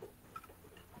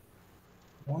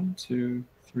 1, 2,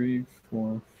 3,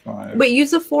 4, 5. Wait,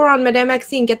 use the 4 on Madame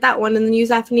Maxine. Get that one, and then use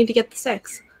Daphne to get the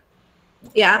 6.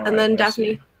 Yeah, All and right, then I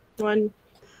Daphne. see. 1.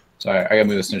 Sorry, I gotta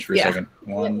move the snitch for a Yeah. second.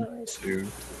 1, 2,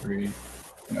 3.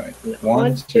 No, wait. 1,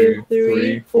 1, 2,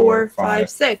 3, 4, 5,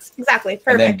 6. Exactly.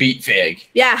 And then Perfect. beat Fig.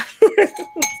 Yeah. Move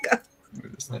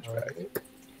the snitch back.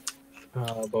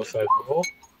 Both sides roll.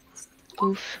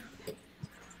 Oof.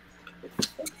 is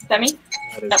that me?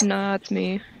 That is Nah, it's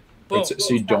me. Boom. Wait,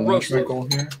 so you don't want to try Roasted. goal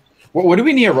here? What do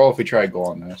we need to roll if we try goal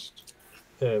on this?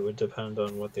 it would depend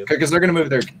on what the Because they're going to move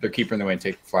their keeper in the way and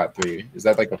take flat 3. Is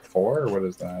that like a 4 or what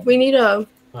is that? We need a.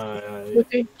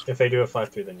 if they do a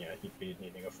 5-3, then yeah, he'd be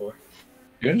needing a 4.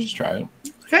 You can just try it.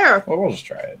 Fair. Well, we'll just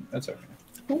try it. That's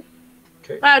okay.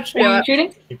 Okay. Let's do Are you it.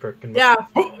 shooting? Keeper can Yeah.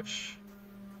 push.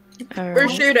 All We're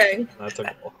right. shooting. That's a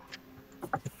goal.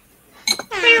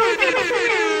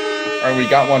 All right, we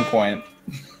got 1 point.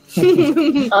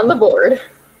 On the board.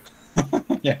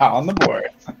 Yeah, on the board.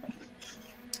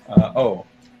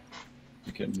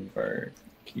 We can move our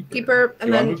keeper. Keeper, Do and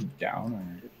you want then to move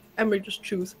down and we just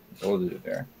choose. or we'll do it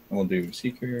there? And we'll do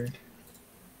seeker.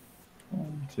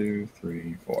 1, 2,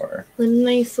 3, 4. A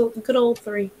nice, good old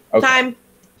 3. Okay. Time.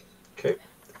 Okay.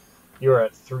 You're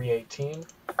at 318.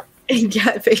 Yeah,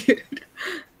 I figured.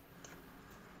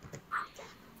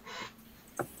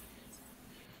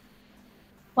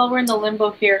 While we're in the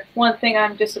limbo here, one thing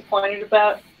I'm disappointed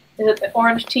about is that the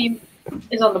orange team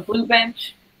is on the blue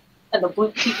bench and the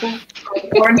blue people are on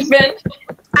the orange bench.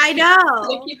 I I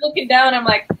know. keep looking down, I'm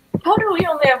like, how do we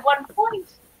only have 1 point?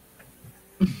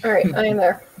 Alright, I am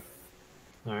there.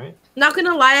 All right. Not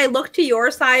gonna lie, I looked to your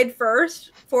side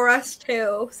first for us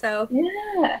too. So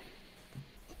Yeah.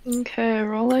 Okay,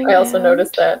 rolling. I also in.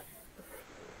 noticed that.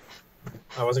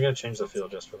 I wasn't gonna change the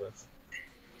field just for this.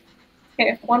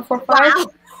 Okay, 1, 4, 5.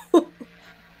 wow.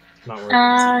 Not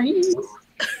working.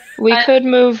 We could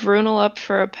move Runel up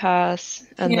for a pass,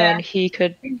 and then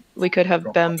we could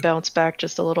have Bem bounce back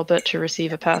just a little bit to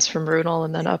receive a pass from Runel,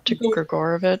 and then up to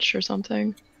Grigorovich or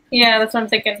something. Yeah, that's what I'm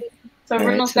thinking. So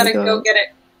Runel's got to go get it.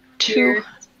 2.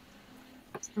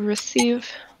 Receive.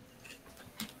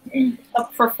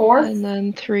 Up for 4. And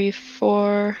then 3,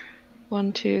 4.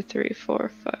 1, 2, 3, 4,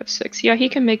 5, 6. Yeah, he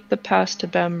can make the pass to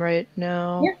Bem right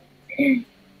now. Yeah.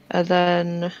 And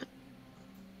then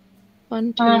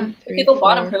 1, 2, 3, people 4,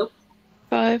 bottom hoop.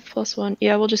 5 plus 1.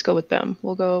 Yeah, we'll just go with Bem.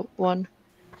 We'll go 1,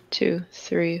 2,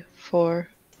 3, 4,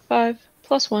 5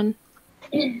 plus 1.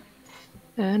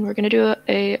 And we're gonna do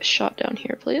a shot down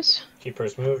here, please.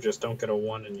 Keeper's move, just don't get a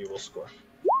 1 and you will score.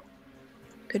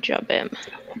 Good job, Bem.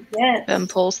 Yes. Bem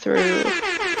pulls through.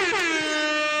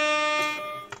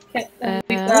 Okay, and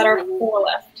we've got our 4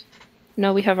 left.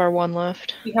 No, we have our 1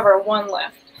 left. We have our 1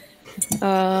 left.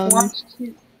 1,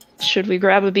 2. Should we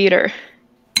grab a beater?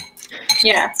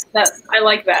 Yeah, I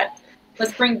like that.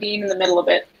 Let's bring Dean in the middle a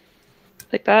bit.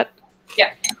 Like that?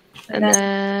 Yeah. And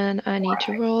then I need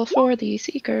to roll for the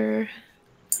Seeker.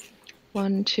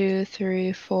 1, 2,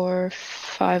 3, 4,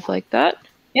 5, like that.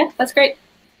 Yeah, that's great.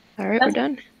 All right, we're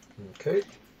done. Okay.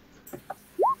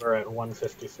 We're at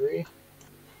 153.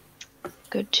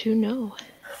 Good to know.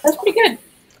 That's pretty good.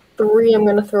 3, I'm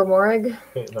gonna throw Morag.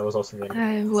 Okay, that was also the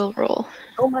I will roll.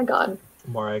 Oh my god.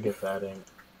 Morag is adding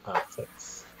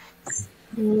 6.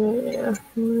 Yeah.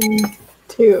 1,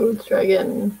 2, let's try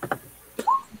again.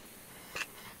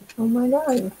 Oh my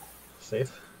god.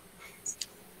 Safe.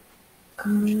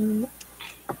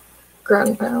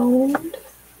 Ground pound.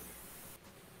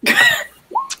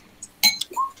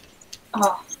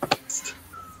 Oh.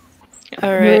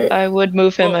 All right, I would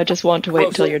move him. I just want to wait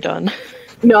until you're done.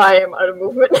 No, I am out of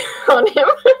movement on him.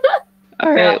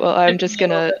 All right, well, I'm just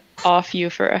gonna off you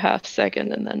for a half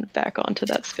second and then back onto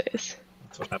that space.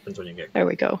 That's what happens when you get There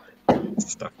we go.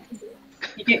 stuck.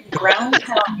 You get ground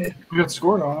pound. We got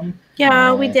scored on.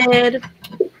 Yeah, we did.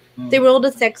 They rolled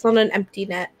a 6 on an empty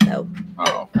net, though.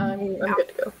 Oh. I'm good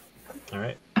to go.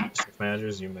 Alright. District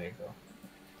managers, you may go.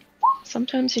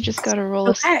 Sometimes you just gotta roll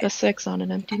a 6 on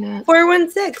an empty net.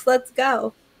 416, let's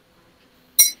go.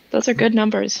 Those are good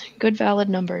numbers. Good, valid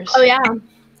numbers. Oh, yeah.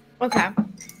 Okay.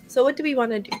 So what do we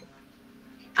want to do?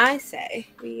 I say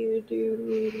we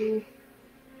do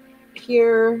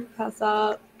here, pass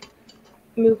up,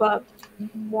 move up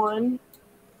 1.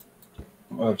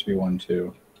 Well, have to be 1,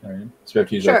 2. Right? So we have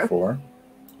to use Sure. our 4. And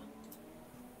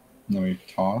then we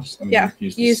toss. And then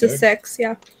we Use the the 6,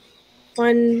 yeah.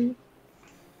 1,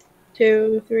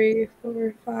 2, 3,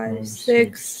 4, 5,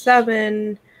 6,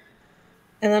 7.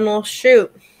 And then we'll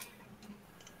shoot.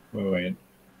 Wait.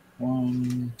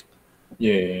 1.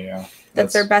 Yeah.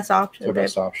 That's our best option. Our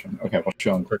best option. Okay, we'll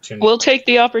show them. We'll take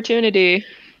the opportunity.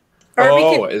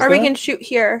 Or is we that? can shoot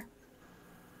here.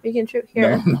 We can shoot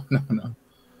here. No.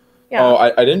 Yeah. Oh,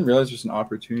 I didn't realize there's an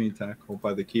opportunity tackle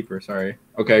by the keeper. Sorry.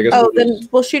 Okay, I guess.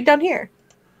 We'll shoot down here.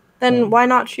 Then why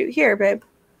not shoot here, babe?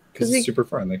 Because it's super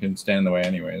fun. They can stand in the way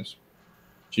anyways.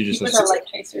 She just These are light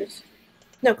chasers.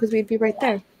 No, because we'd be right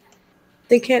there.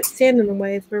 They can't stand in the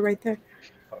way if we're right there.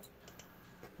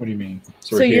 What do you mean?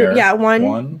 So you're 1,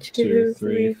 1, 2,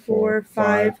 3, 4,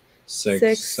 5,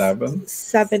 6, 7.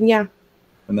 7, yeah.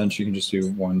 And then she can just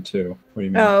do 1, 2. What do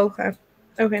you mean? Oh, okay.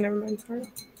 Okay, never mind. Sorry.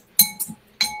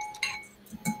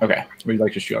 Okay, we'd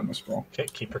like to shoot on this roll. Okay,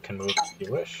 keeper can move if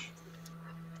you wish.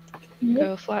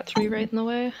 Go flat 3 right in the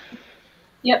way.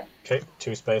 Yep. Okay,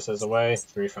 2 spaces away,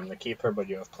 3 from the keeper, but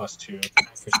you have +2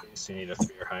 accuracy, so you need a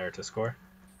 3 or higher to score.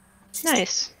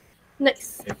 Nice.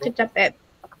 Nice. Good job, babe.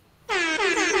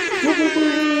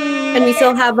 And we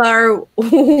still have our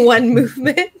 1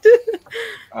 movement.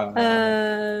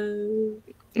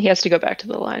 He has to go back to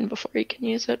the line before he can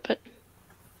use it, but...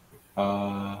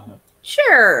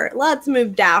 Sure. Let's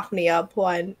move Daphne up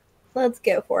 1. Let's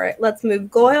go for it. Let's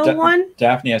move Goyle 1.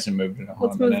 Daphne hasn't moved in a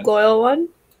Let's minute. move Goyle 1.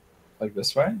 Like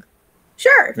this way?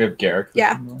 Sure. We have Garrick.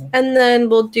 Yeah. And then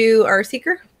we'll do our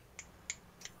Seeker.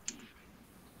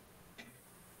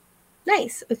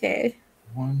 Nice. Okay.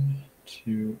 1,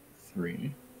 2,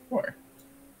 3, 4.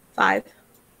 5.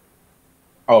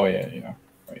 Oh, yeah.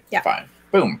 Wait, Yeah. 5.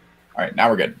 Boom. All right, now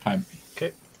we're good. Time.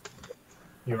 Okay.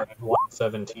 You're at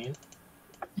 117.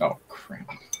 Oh, crap.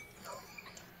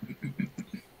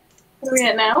 What are we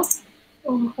at now?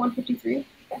 Oh, 153.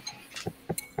 Okay.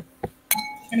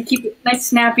 Gonna keep it nice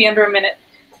snappy under a minute.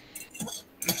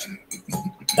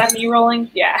 Is that me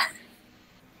rolling? Yeah.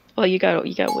 Well, you gotta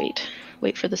wait.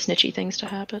 Wait for the snitchy things to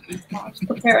happen. I was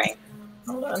preparing.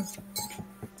 Hold on.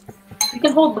 You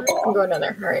can hold the I'm ball. going down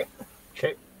there. All right.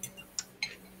 Okay.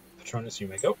 PatrOWNus, you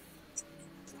may go.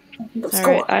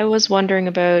 Alright, I was wondering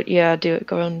about,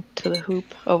 going to the hoop.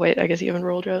 Oh wait, I guess you haven't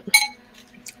rolled yet.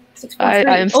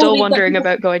 I am still wondering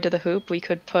about going to the hoop. We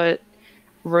could put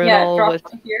Runel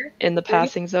in the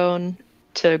passing zone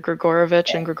to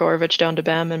Grigorovich, and Grigorovich down to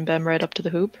Bem, and Bem right up to the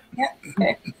hoop. Yeah,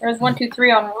 okay. There's 1, 2,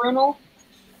 3 on Runel.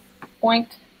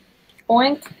 Boink.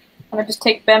 Boink. I'm gonna just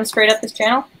take Bem straight up this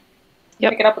channel.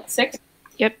 Yep. Pick it up with 6.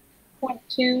 Yep. 1,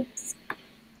 2.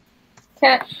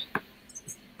 Catch.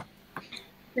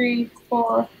 3,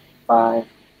 4, 5,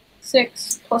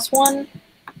 6, +1.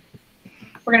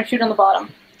 We're gonna shoot on the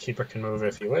bottom. Keeper can move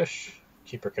if you wish.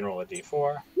 Keeper can roll a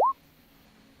d4.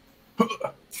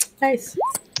 Nice.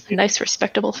 Nice,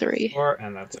 respectable 3. 4,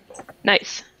 and that's it.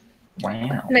 Nice.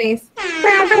 Wow. Nice.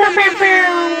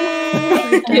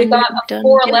 We've got a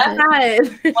 4 left.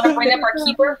 Five. Want to bring up our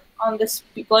keeper on this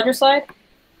bludger side?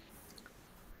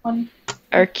 One.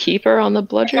 Our keeper on the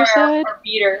bludger side? Our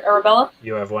beater, Arabella?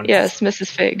 You have 1. Yes, Mrs.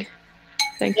 Fig.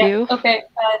 Thank you. Okay,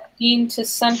 Dean to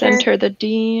center. Center the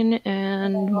Dean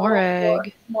and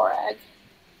Morag. Morag.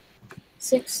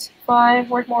 6, 5.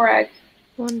 Where's Morag?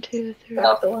 1, 2, 3.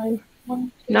 Off the line.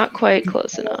 1, 2, Not quite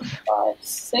close enough. 5,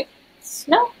 6.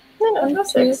 No. No, not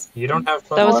 6. You don't have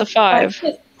That was a 5.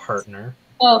 partner.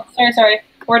 Oh, sorry.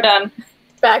 We're done.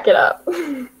 Back it up.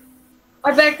 I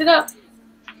backed it up.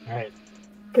 Alright.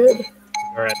 Good.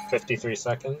 We're at 53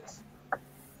 seconds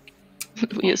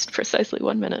We used precisely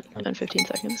 1 minute and 15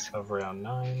 seconds. of round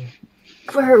 9.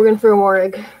 Alright, we're gonna throw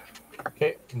Morag.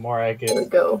 Okay, Morag There we is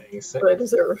go. getting 6. What I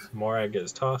deserve. Morag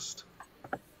is tossed.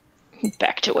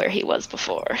 Back to where he was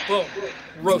before. Whoa,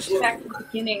 roasted. Back to the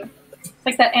beginning. It's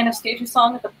like that Anastasia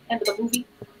song at the end of the movie.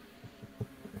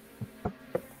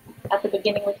 At the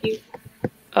beginning with you.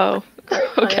 Oh,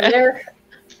 I'm okay. there.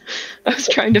 I was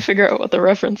trying to figure out what the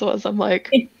reference was. I'm like,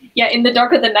 Yeah, In the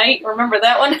Dark of the Night. Remember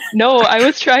that one? no, I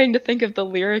was trying to think of the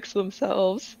lyrics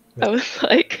themselves. I was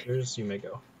like, Here's you may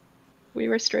go. we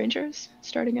were strangers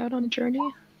starting out on a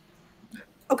journey.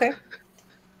 Okay.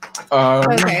 Um,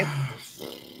 Okay.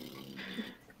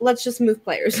 Let's just move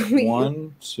players.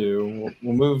 1, 2.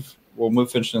 We'll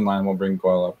move Finch in line. We'll bring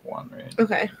Goyle up 1, right?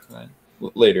 Okay.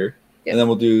 Later. Yep. And then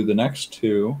we'll do the next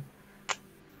 2.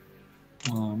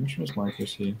 Which one's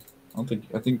Marcus? I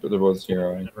think they're both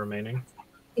 0. Right? Remaining.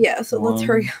 Yeah, so let's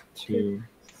hurry up. 2,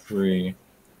 3,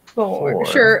 4. 4.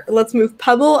 Sure, let's move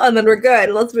Pebble and then we're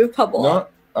good. Let's move Pebble. No,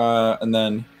 and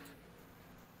then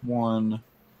 1,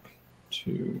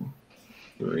 2,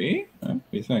 3. What do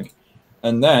you think?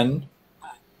 And then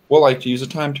we'll like to use a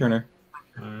time turner.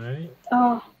 Alright.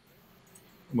 Oh.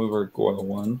 Move our Goyle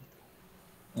 1.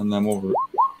 And then we'll roll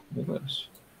this.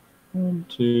 1,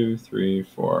 2, 3,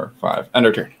 4, 5. End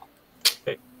our turn.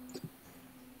 Okay.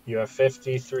 You have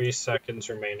 53 seconds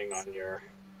remaining on your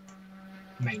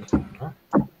main timer.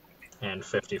 And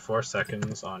 54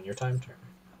 seconds on your time turn.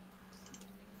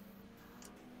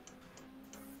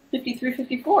 53,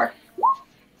 54.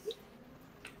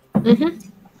 Mm-hmm.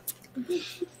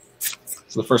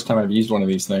 It's the first time I've used one of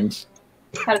these things.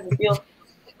 How does it feel?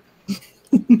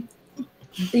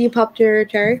 You popped your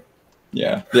cherry?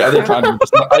 Yeah. The other time, I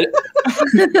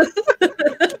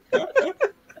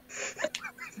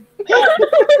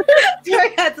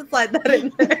had to slide that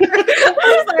in there.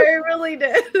 I'm sorry, I really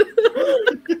did.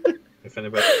 If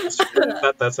anybody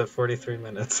that's at 43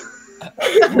 minutes.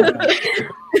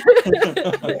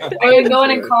 Are you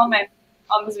going and comment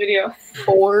on this video?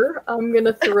 4. I'm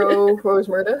gonna throw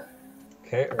Rosemurda.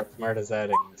 Okay, Marta's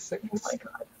adding 6. Oh my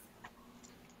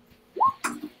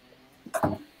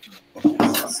god.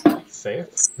 Safe.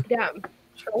 Damn.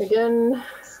 Try again.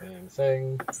 Same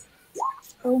thing.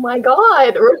 Oh my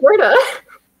god, Rosemurda.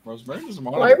 Rosemary is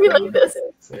Why are we like this?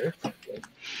 Safe.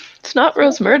 It's not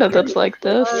Rosemurda that's like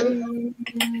this.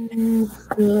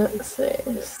 Let's see.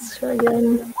 Let's try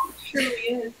again. Surely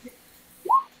is.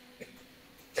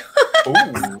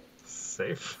 Ooh.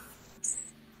 Safe.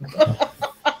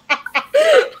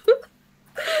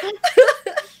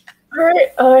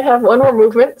 Alright, I have 1 more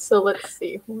movement, so let's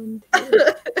see. 1, 2.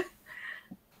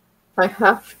 I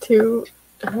have to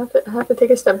take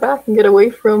a step back and get away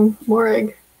from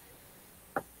Morag.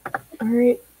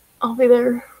 Alright, I'll be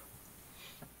there.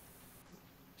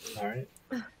 Alright.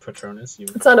 PatrOWNus, you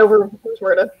It's not over,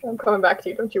 Rosemurda. I'm coming back to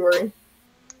you, don't you worry.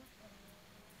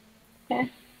 Okay.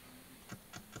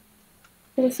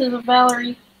 This is a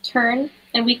Valerie turn,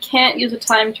 and we can't use a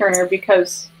time turner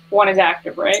because 1 is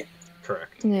active, right?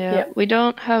 correct. Yeah, we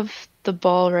don't have the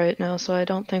ball right now, so I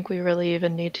don't think we really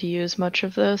even need to use much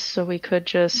of this. So we could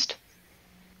just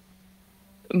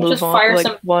move just on, fire like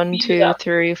some 1, bees 2, up.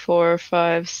 3, 4,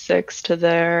 5, 6 to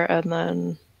there, and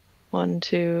then 1,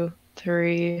 2,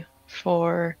 3,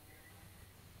 4,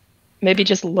 maybe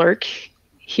just lurk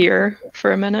here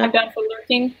for a minute. I'm down for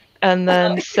lurking. And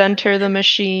then center the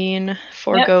machine,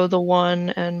 forego the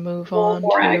 1, and move on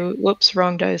to... Whoops,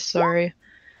 wrong dice, sorry.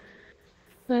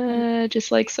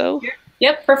 Just like so.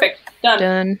 Yep, perfect. Done.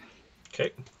 Done.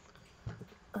 Okay.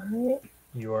 Alright.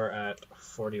 You are at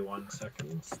 41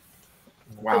 seconds.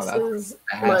 Wow, This is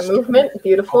that's my fast. movement.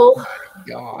 Beautiful. Oh my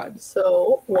god.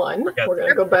 So 1. Forget We're gonna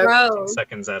that. go back. Bro.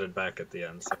 Seconds added back at the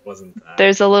end, so it wasn't that.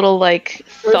 There's a little, like,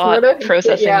 Where's thought Murda?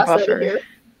 processing Get your ass out of buffer. here.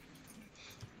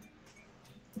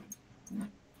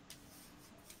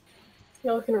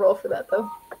 Y'all can roll for that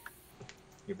though.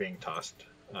 You're being tossed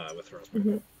with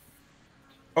Rosemary.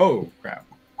 Oh crap.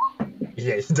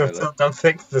 Yeah, don't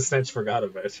think the snitch forgot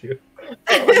about you. Oh,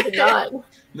 I did not.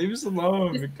 Leave us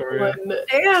alone, Victoria. 1,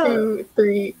 Damn. 2,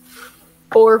 3,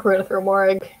 4. We're gonna throw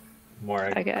Morag.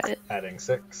 More I got it. adding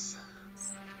 6.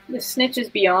 The snitch is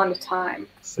beyond time.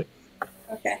 6.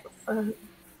 Okay. There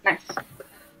Nice.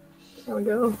 we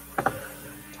go.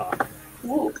 Top.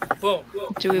 Ooh. Boom.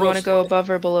 Do we want to go above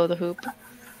or below the hoop?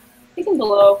 You can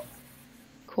below.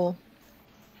 Cool.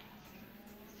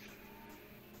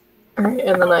 Alright,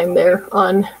 and then I'm there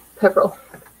on Pepperell.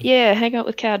 Yeah, hang out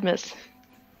with Cadmus.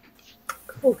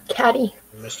 Oh, Caddy.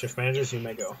 Mischief managers, you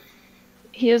may go.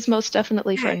 He is most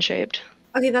definitely friend-shaped.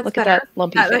 Okay, that's Look better. at that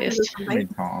lumpy That face. is We fine.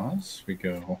 toss. We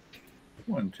go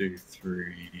 1, 2,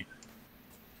 3.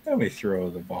 Then we throw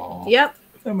the ball. Yep.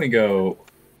 Then we go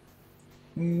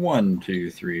 1, 2,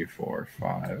 3, 4,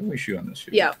 5. And we shoot on this.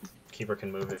 Yep. Keeper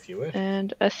can move if you wish.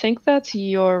 And I think that's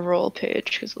your roll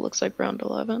page, because it looks like round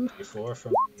 11. 4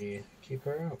 from the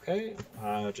keeper. Okay.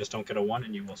 Just don't get a 1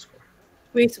 and you will score.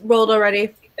 We rolled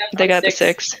already. They got the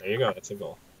 6. There you go. That's a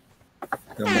goal.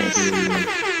 Then we'll do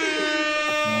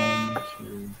 1,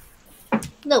 2,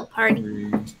 No party.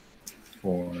 3,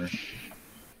 4. And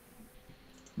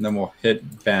then we'll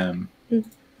hit Bam. We're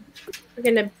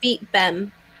gonna beat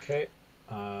Bem. Okay.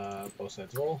 Both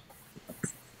sides roll.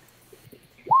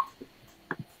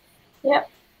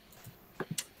 Yep.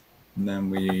 And then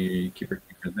we keep her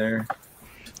there.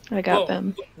 I got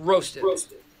them. Roasted.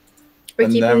 We're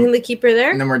And keeping then- the keeper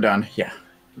there. And then we're done. Yeah.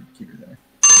 Keep her there.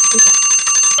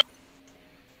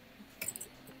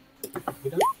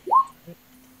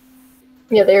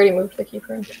 Yeah, they already moved the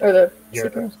keeper. Or the Your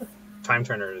keeper and stuff. time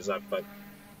turner is up, but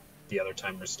the other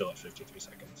timer is still at 53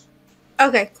 seconds.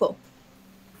 Okay, cool.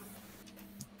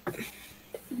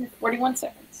 41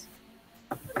 seconds.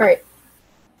 Alright.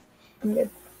 I'm good.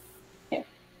 All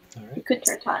You right. could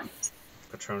turn time.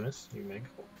 PatrOWNus, you may go.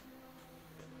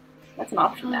 That's an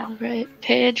option now. Alright,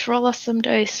 Paige, roll us some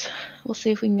dice. We'll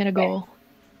see if we can get a goal.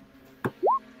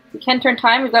 We can turn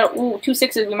time. We've got 2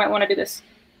 6s. We might want to do this.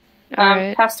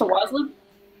 Alright. Pass to Waslib.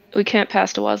 We can't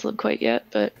pass to Waslib quite yet,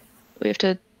 but we have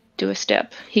to do a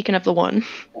step. He can have the 1,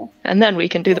 and then we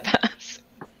can do the pass.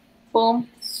 Boom.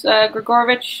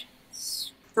 Grigorovich.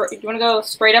 Do you want to go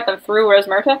straight up and through? Where's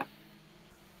Murta?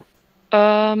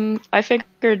 I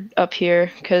figured up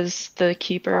here, because the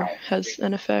keeper has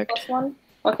an effect. +1.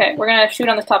 Okay, we're gonna shoot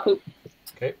on the top hoop.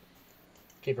 Okay.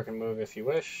 Keeper can move if you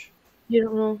wish. You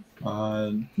don't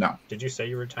know. No. Did you say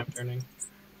you were time turning?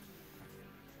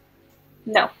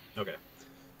 No. Okay.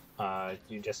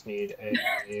 You just need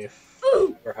a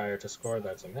 4 or higher to score.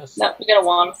 That's a miss. No, you got a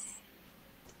 1.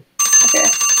 Okay.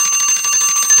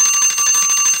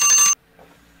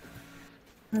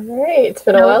 Alright, it's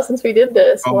been a while since we did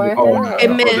this. Why It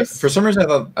missed. For some reason,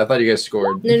 I thought you guys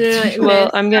scored. No, it Well,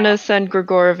 missed. I'm gonna send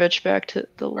Grigorovich back to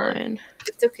the line.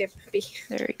 It's okay, puppy.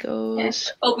 There he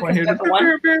goes. Oh, because you got the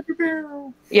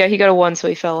 1? Yeah, he got a 1, so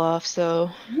he fell off,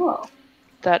 so Whoa.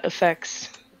 that affects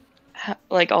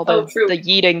like all the true.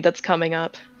 yeeting that's coming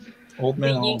up. Old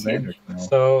man Me too. Ollivander.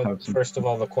 So, first of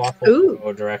all, the quaff will Ooh.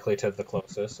 go directly to the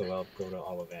closest, so I'll go to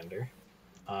Ollivander.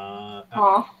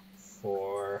 Aw.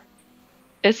 For...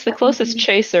 It's the closest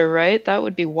chaser, right? That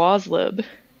would be Waslib.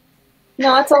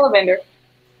 No, that's Ollivander.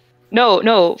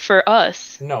 No, for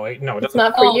us. No, it It's doesn't.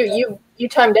 not for you. You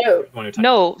timed out. One who time-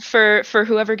 No, for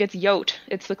whoever gets Yote.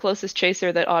 It's the closest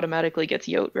chaser that automatically gets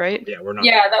Yote, right? Yeah, we're not.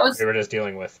 Yeah, that was. We were just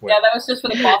dealing with. Yeah, that was just for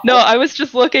the quaff. No, I was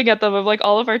just looking at them. I'm like,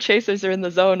 all of our chasers are in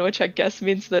the zone, which I guess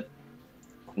means that...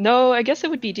 No, I guess it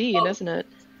would be Dean, isn't it?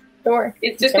 Don't worry.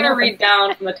 It's just gonna read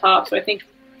down from the top, so I think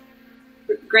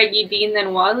Greggy, Dean, then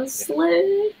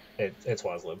Waslib. It's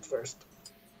Waslib first.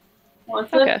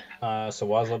 Okay. So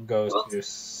Waslib goes to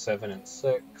 7 and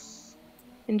 6.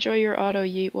 Enjoy your auto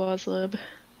yeet, Waslib.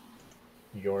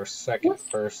 Your second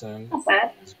person Not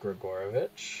bad. is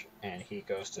Grigorovich, and he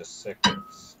goes to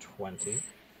 6, 20.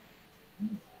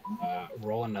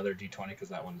 Roll another d20 because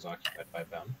that one's occupied by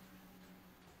Bem.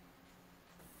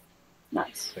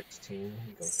 Nice. 16,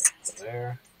 he goes up to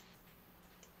there.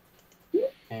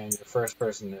 And your first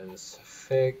person is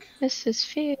Fig. Mrs.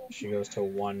 Fig. She goes to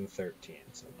 113,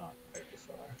 so not very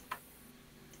far.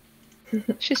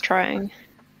 She's trying.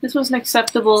 This was an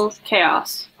acceptable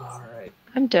chaos. Alright.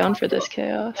 I'm down for this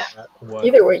chaos.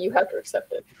 Either way, you have to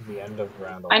accept it. The end of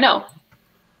round 11. I know.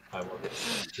 I will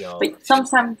yell. But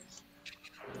sometimes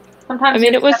I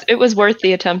mean, it was worth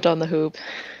the attempt on the hoop.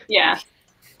 Yeah.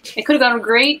 It could have gone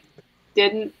great.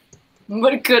 Didn't.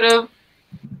 But it could have.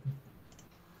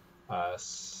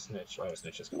 Snitch. Oh,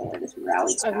 Snitch is gone.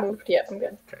 I've moved. Yeah, I'm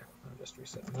good. Okay, I'll just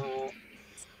reset that.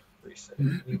 Reset.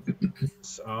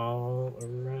 So,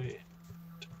 alright.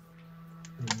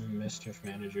 Mischief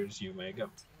managers, you may go.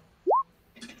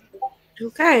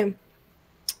 Okay.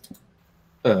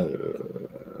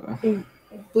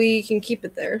 We can keep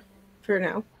it there for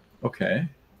now. Okay.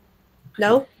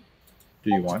 No?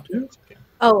 Do you want to?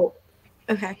 Oh,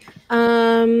 okay.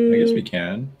 I guess we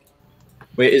can.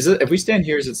 Wait, is it if we stand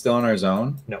here, is it still in our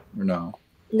zone? No. Or no?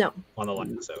 No. On the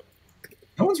line, so.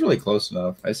 No one's really close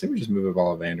enough. I say we just move a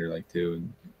ball of Vander like two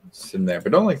and sit in there,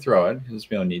 but don't like throw it because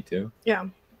we don't need to. Yeah.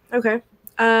 Okay.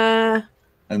 And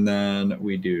then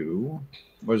we do.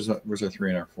 Where's our 3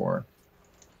 and our 4?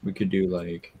 We could do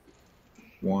like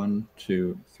 1,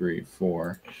 2, 3,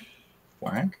 4.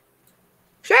 Whack.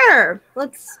 Sure.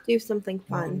 Let's do something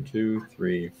 1, fun. 2,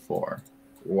 3, 4.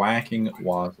 Whacking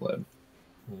Waslib.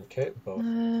 Okay,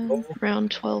 both. Round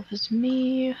 12 is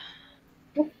me.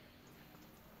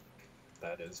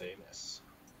 That is a miss.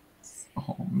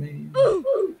 Oh man.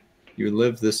 You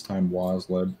live this time,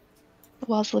 Waslib.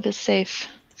 Waslib is safe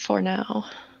for now.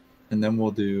 And then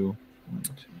we'll do 1,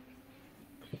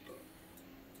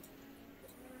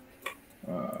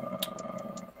 2.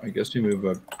 I guess we move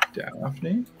up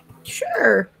Daphne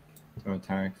Sure. to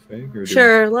attack Fig. Or do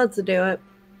Sure. Let's do it.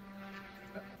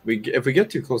 if we get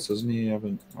too close, doesn't he have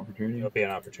an opportunity? It'll be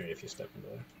an opportunity if you step into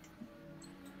there.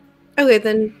 Okay,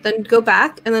 then go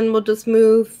back, and then we'll just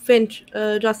move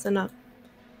Justin up.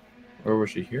 Or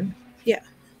was she here?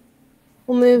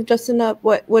 We'll move Justin up.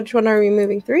 Which one are we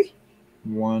moving? 3?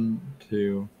 1,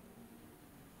 2.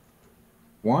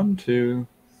 1, 2,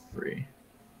 3.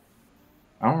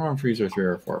 I don't remember if these are 3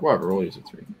 or 4. Whatever, we'll use a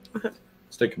 3. Okay.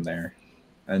 Stick him there.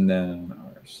 And then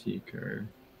our Seeker.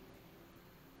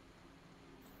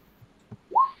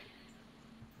 1,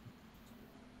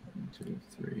 2,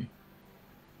 3.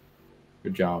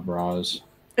 Good job, Roz.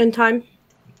 In time.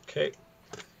 Okay,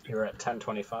 you're at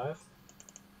 10:25.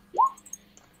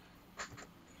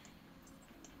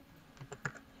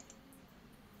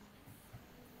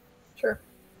 Sure.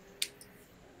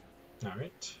 All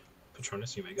right,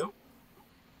 PatrOWNus, you may go.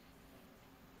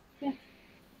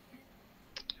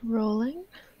 Rolling.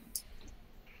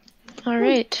 All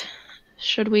right.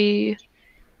 Should we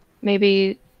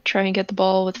maybe try and get the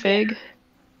ball with Fig?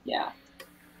 Yeah.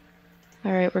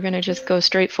 All right, we're gonna just go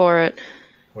straight for it.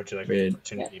 Would you like Wait. an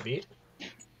opportunity beat?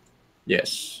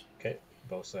 Yes. Okay,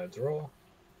 both sides roll.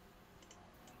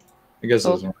 I guess it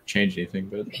doesn't change anything,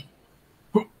 but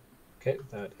Okay,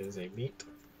 that is a beat.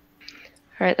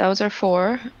 All right, that was our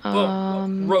 4.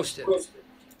 Roasted.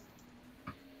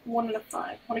 1 and a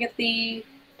 5. Want to get the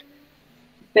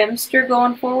Bemster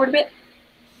going forward a bit?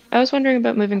 I was wondering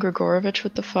about moving Grigorovich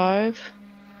with the 5.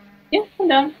 Yeah, I'm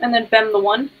done. And then Bem the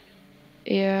 1.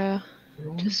 Yeah,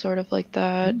 just sort of like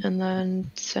that, and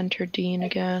then center Dean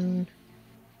again,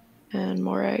 and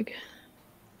Morag.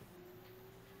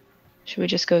 Should we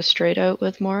just go straight out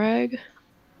with Morag?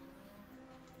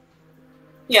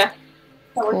 Yeah.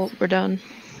 That Cool, works. we're done.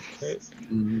 Okay,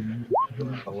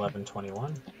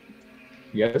 11:21.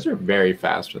 you guys are very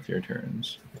fast with your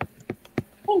turns.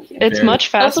 Thank you. It's Very- much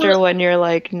faster Also- when you're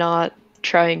like not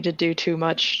trying to do too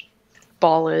much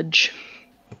ballage.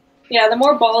 Yeah, the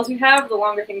more balls you have, the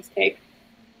longer things take.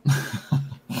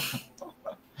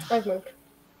 I've moved.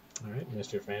 All right,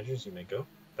 Mischief managers, you may go.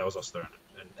 That was us there,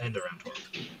 and end around 12.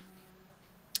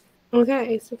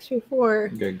 Okay,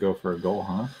 634. You gotta go for a goal,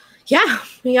 huh? Yeah,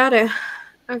 we got it.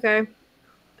 Okay.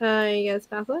 You guys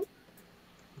pass it?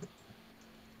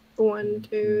 1,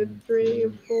 2, 3,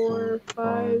 4,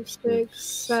 5, 6,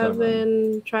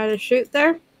 7. Try to shoot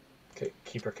there. Okay,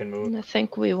 keeper can And move. I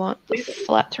think we want the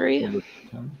flat 3.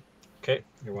 Okay,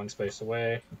 you're 1 space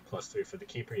away. +3 for the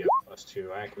keeper. You have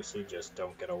 +2 accuracy. Just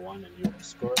don't get a 1 and you will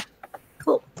score.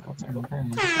 Cool. Alright, then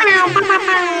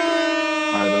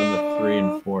the 3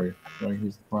 and 4. You want to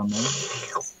use the 4 on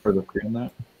that? Or the 3 on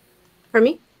that? For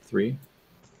me? 3.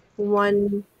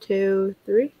 1, 2,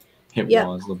 3. Hit Yeah.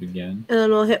 Waslib again. And then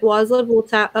we'll hit Waslib.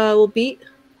 We'll beat. I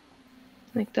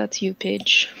think that's you,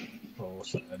 Paige. Roll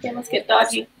sides. Okay, let's get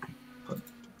dodgy.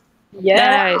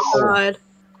 Yeah. Nice. God.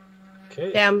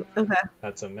 Okay. Damn. Okay.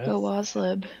 That's a myth. Go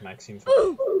Waslib. Maxime.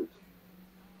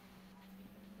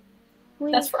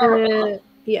 That's for Armabella.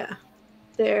 Yeah.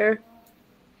 There.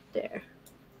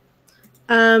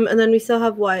 And then we still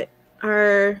have what?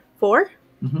 Our 4?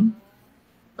 Mm-hmm.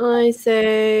 I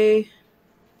say.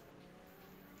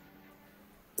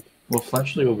 Well,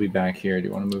 Fletchley will be back here. Do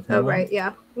you want to move him Oh, up? right.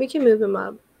 Yeah. We can move him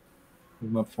up.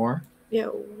 Move him up 4? Yeah.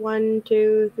 1,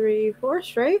 2, 3, 4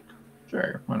 straight.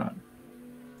 Sure. Why not?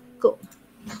 Cool.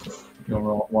 You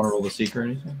want to roll the seeker or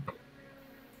anything?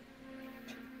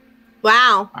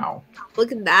 Wow. Wow.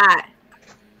 Look at that.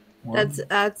 1.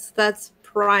 That's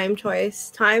prime choice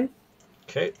time.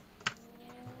 Okay.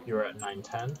 You're at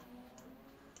 9-10.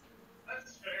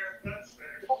 That's fair.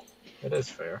 It is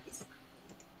fair.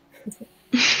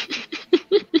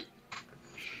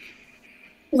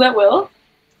 Was that Will?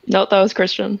 Nope, that was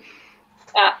Christian.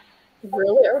 Ah.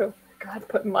 Really? I would have God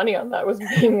put money on that was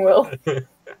being Will.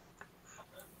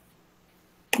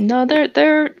 No,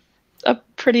 they're a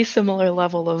pretty similar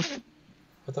level of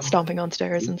stomping on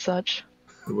stairs and such.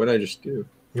 What did I just do?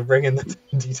 You're bringing the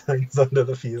D10s onto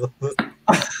the field.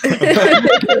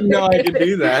 I didn't know I could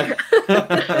do that.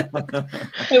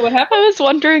 Wait, what happened? I was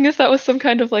wondering if that was some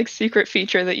kind of like secret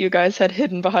feature that you guys had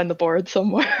hidden behind the board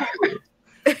somewhere.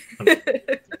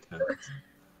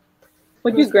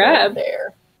 What'd you grab?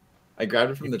 There. I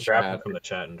grabbed it from the Grabbed them chat. from the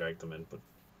chat and dragged them in, but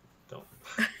don't.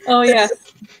 Oh, yeah.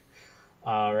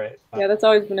 All right. Yeah, that's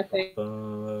always been a thing.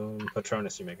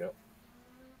 PatrOWNus, you may go.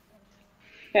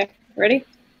 Okay, ready?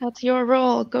 That's your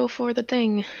roll. Go for the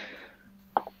thing.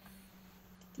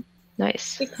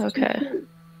 Nice. Okay.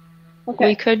 Okay.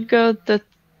 We could go the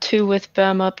 2 with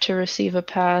Bem up to receive a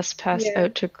pass Yeah.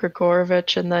 out to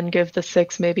Grigorovich, and then give the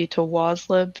 6 maybe to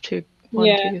Waslib to 1,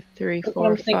 Yeah, 2, 3, that's what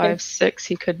I'm 4, thinking. 5, 6.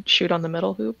 He could shoot on the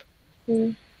middle hoop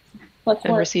Let's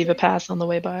and work. receive a pass on the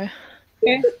way by.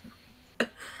 Okay.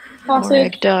 More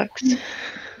Sausage. egg ducks.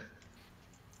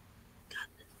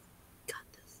 Got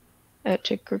this. Out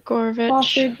to Grigorovich.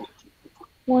 Sausage.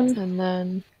 1, And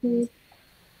then 2,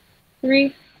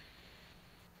 3,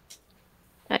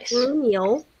 nice.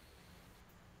 Neil.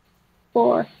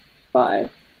 4,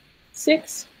 5,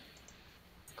 6.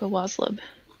 Go Waslib.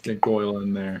 Get Goyle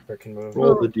in there. Freaking move.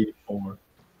 Roll the d4.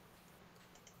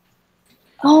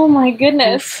 Oh my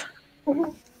goodness.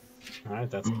 All right,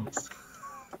 that's nice.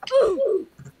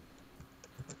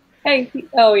 Hey.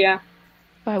 Oh yeah.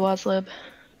 By Waslib.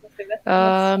 Okay,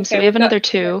 that's- So okay, we have got- another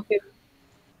 2.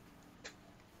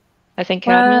 I think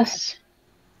Cadmus.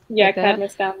 Yeah, Like that?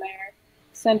 Cadmus down there.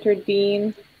 Center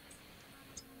Dean.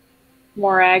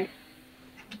 Morag.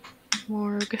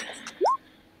 Morg.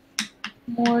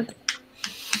 Morg.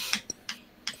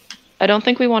 I don't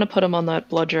think we want to put him on that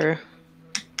bludger.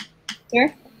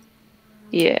 Here.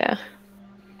 Yeah.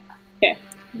 Okay,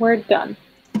 we're done.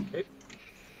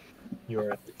 You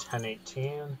are at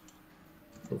 10-18.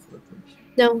 Go for it first.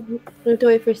 No, we have to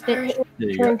wait for Snitch. Alright, There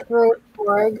you turn go. throat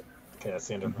Morag. Okay, that's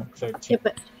the end of 13. Yeah,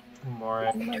 but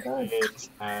Morag Oh my God. is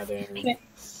adding Okay.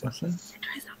 6.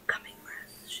 Try's not coming for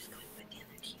us. She's going with the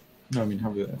other team. No, I mean,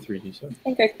 how about that 3d7? I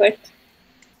think I clicked.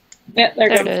 Yeah, there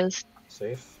There it it goes. is.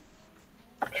 Safe.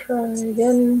 Try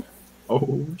again.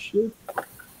 Oh, shit.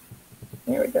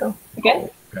 There we go. Again?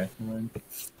 Okay. never mind.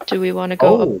 Do we want to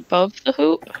go Oh. above the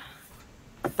hoop?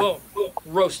 Boom.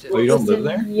 Roasted. Oh, you don't live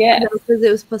there? Yeah. No, because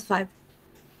it was +5.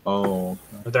 Oh.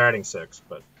 They're adding 6,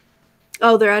 but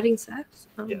Oh, they're adding 6?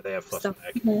 Oh, yeah, they have plus stuff.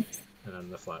 mag. Mhm. And then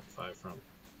the flat 5 from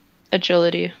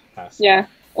Agility. pass. Yeah.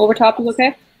 Over top is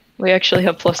okay? We actually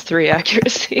have +3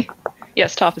 accuracy.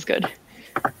 Yes, top is good.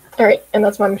 Alright, and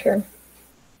that's my turn.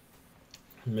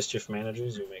 Mischief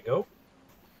managers, you may go.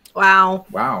 Wow,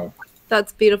 Wow.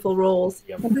 that's beautiful rolls.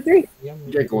 Yum. Number 3. Yum.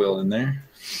 Get Goyle in there.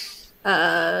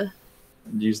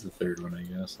 Use the third one, I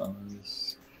guess.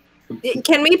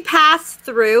 Can we pass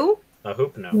through? A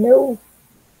hoop, no. No.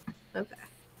 Okay.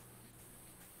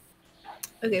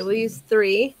 Okay, we'll use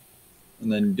 3.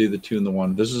 And then do the 2 and the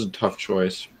 1. This is a tough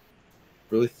choice.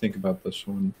 Really think about this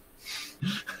one.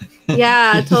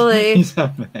 Yeah, totally. He's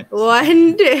not mad.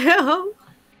 1, 2.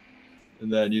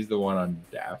 And then use the 1 on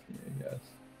Daphne, I guess.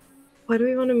 Why do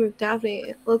we want to move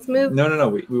Daphne? Let's move. No.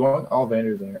 We want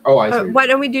Ollivander there. Oh, I see. Why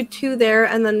don't we do 2 there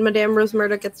and then Madame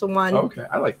Rosemerta gets a 1? Okay,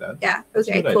 I like that. Yeah. That's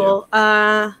a Okay. good Cool.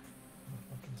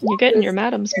 You're getting your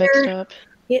madams mixed up.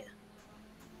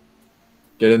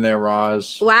 Get in there,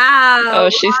 Roz. Wow. Oh,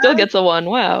 she still gets a 1.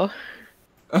 Wow.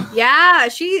 Yeah,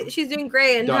 she's doing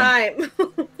great in Done.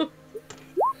 time.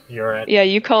 You're at Yeah,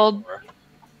 you called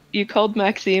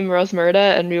Maxime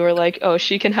Rosemerta, and we were like, oh,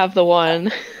 she can have the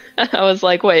 1. And I was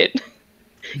like, wait,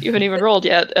 you haven't even rolled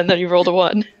yet, and then you rolled a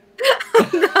 1.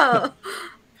 No.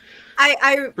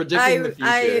 Predicting the future.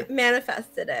 I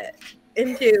manifested it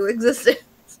into existence.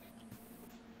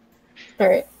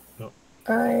 Alright. Nope.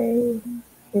 I'm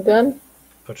done.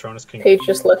 PatrOWNus can. Paige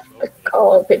just left the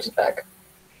call and Paige is back.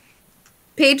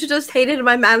 Paige just hated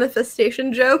my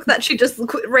manifestation joke that she just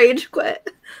rage quit.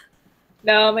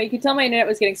 No, but you could tell my internet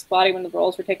was getting spotty when the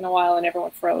rolls were taking a while and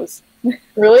everyone froze.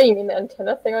 Really? You mean the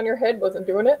antenna thing on your head wasn't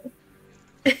doing it?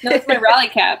 No, it's my rally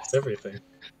caps. Everything.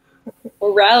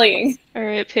 We're rallying. All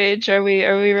right, Paige, are we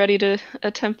ready to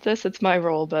attempt this? It's my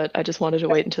roll, but I just wanted to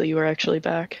wait until you were actually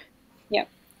back. Yep.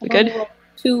 We good?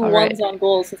 Two All ones right. on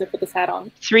goals since I put this hat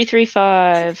on. 3, 3,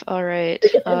 5. All right.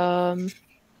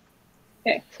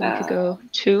 Okay. So we could go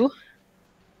 2,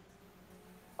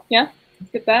 Yeah,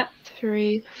 get that.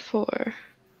 3, 4, We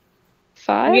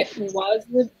 5, get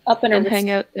Wazlib up and and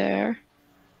hang out there.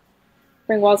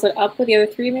 Bring Wazlib up with the other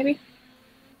 3, maybe?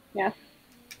 Yeah.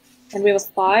 And we have a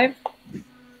 5.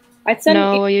 I'd send.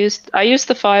 No, I used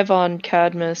the 5 on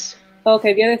Cadmus,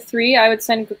 Okay, the other 3, I would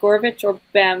send Grigorovich or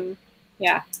Bem.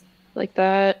 Yeah. like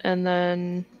that, and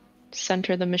then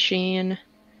center the machine.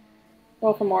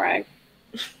 Roll for Morag.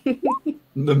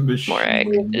 The machine.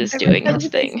 Morag is doing its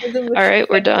thing. All right,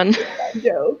 we're done.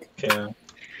 Joke. Okay.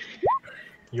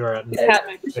 You are at Hat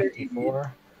might be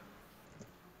 54.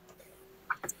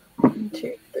 1,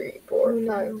 2, 3, 4,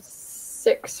 5,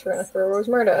 6. We're gonna throw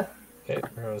Rosemarta. Okay,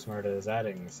 Rosemarta is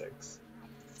adding 6.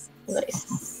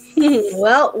 Nice.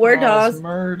 Well, we're dogs.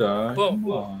 Murder.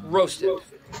 Boom. Roasted.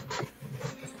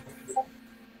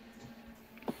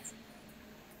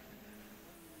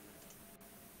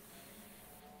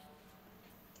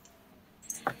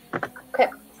 Okay.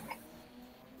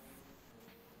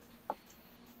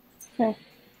 Okay.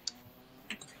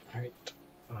 Alright.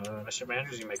 Mischief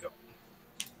Managers, you may go.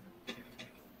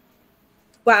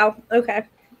 Wow. Okay.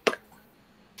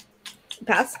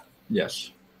 Pass.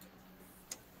 Yes.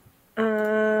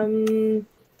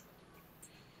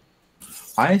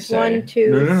 I say 1,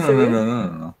 2,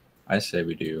 no. I say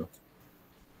we do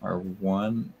our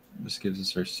 1. This gives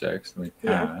us our 6, and we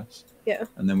pass. Yeah.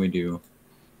 And then we do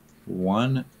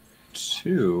 1,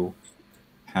 2,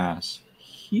 pass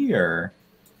here.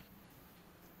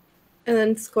 And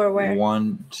then score where?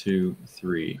 1, 2,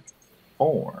 3,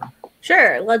 4.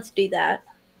 Sure, let's do that.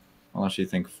 Unless you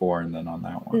think 4 and then on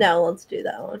that one. No, let's do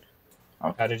that one.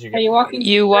 How did you Are get you walking?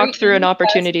 You walked through an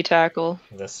opportunity tackle.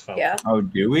 this fella? Yeah. Oh,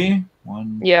 do we?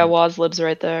 1. Yeah, Wazlib's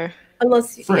right there.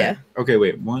 Unless, Frick. yeah. Okay,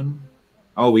 wait. 1.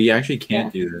 Oh, we actually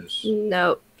can't do this.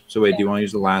 No. So wait, do you want to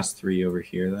use the last 3 over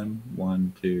here then?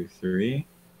 1, 2, 3.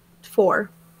 4.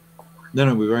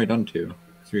 No, we've already done 2.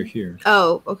 3 here.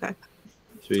 Oh, okay.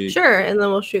 So Sure, and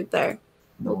then we'll shoot there.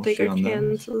 then We'll take shoot our on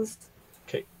those. chances.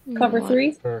 Cover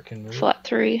 3. Can move. Flat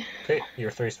 3. Okay,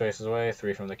 you're 3 spaces away,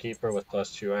 3 from the keeper with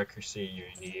 +2 accuracy. You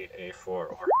need a 4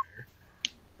 or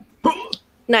higher.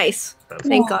 Nice. That's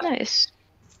Thank God. Nice.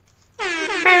 Do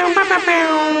you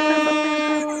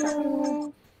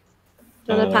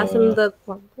want to pass him the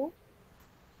quantum?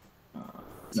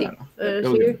 See, No.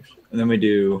 Go here? get- And then we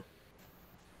do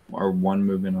our 1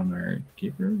 movement on our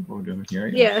keeper. We'll do it here. I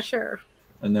guess. Yeah, sure.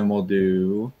 And then we'll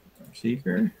do our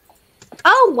seeker.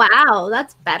 Oh, wow.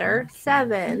 That's better.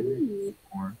 7,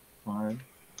 4, 5.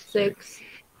 6,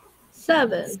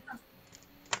 7.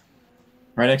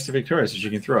 Right next to Victoria, so she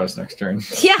can throw us next turn.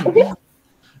 Yeah. All right,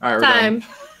 we're Time. done.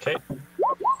 okay.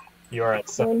 You are at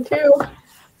 7. 1, 2. All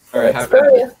right, Let's have go. at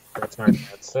it. Yeah.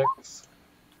 Rosemarta at 6.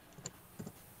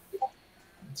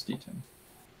 It's D10.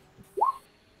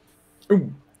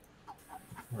 Ooh.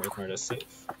 Rosemarta is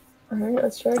safe. Alright,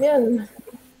 let's try again.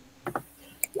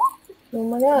 Oh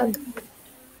my god.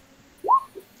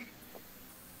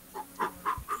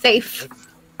 Safe.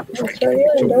 Let's try again.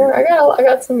 Don't worry. I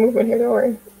got some movement here, don't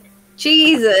worry.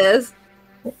 Jesus.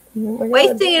 Oh my god.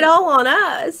 Wasting it all on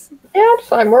us. Yeah, it's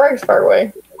fine. Morag's far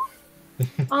away.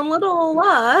 On little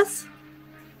us.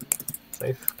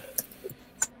 Safe.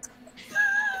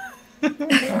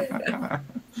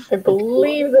 I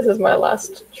believe this is my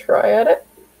last try at it.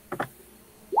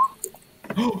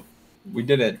 We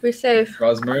did it. We're safe.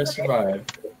 Rosemary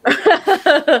survived.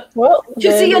 Well,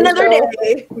 You see then another we shall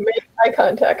day. Make eye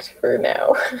contact for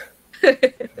now.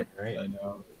 Alright. I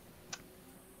know.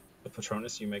 The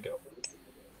PatrOWNus, you may go.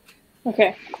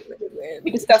 Okay. We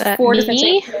discussed that 4 different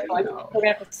me? things. So we're gonna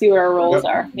have to see what our rolls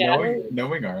are. Yeah.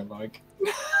 Knowing our luck.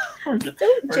 Don't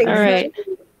jinx All right.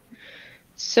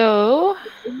 So,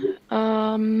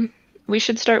 we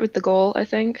should start with the goal, I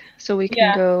think. So we can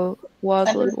Yeah. go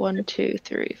Wazlib 1, 2,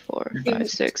 3, 4, 5,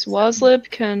 6. Wazlib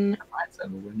can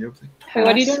Wait,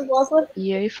 what are you pass doing, Wazlib?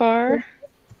 yay far.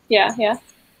 Yeah, yeah.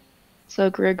 So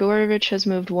Grigorovich has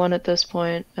moved 1 at this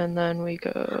point, and then we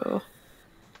go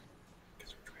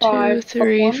 2,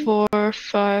 3, 1. 4,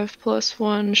 5 plus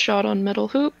 1 shot on middle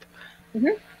hoop.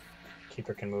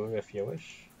 Keeper can move if you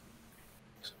wish.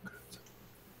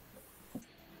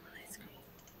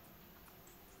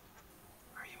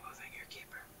 Are you moving your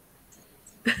keeper?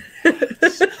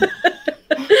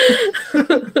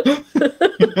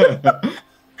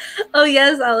 Oh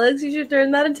yes, Alex, you should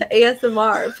turn that into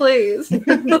ASMR, please. Or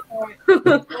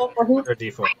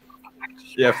D4.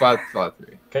 Yeah, 5, 3.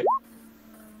 Okay.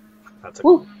 That's it.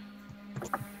 Woo.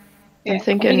 I'm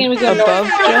thinking we go above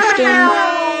north. Justin,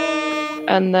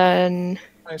 and then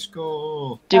Nice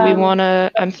goal. do we want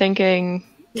to? I'm thinking.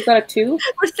 We've got a 2.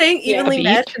 We're staying Yeah. evenly A beat?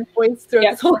 matched in points throughout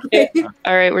Yeah, this whole okay. thing.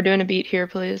 All right, we're doing a beat here,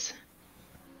 please.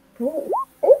 Ooh.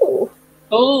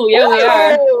 Oh, yeah, we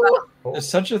are. Ooh. Is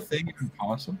such a thing even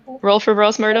possible? Roll for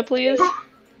Rosmerta, please.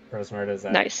 Rosemary is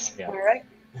that. Nice. Yeah. Alright.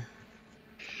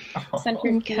 Center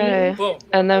Okay, Whoa.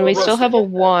 and then we still have a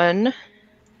 1.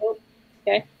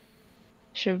 Okay.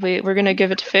 Should we? We're gonna give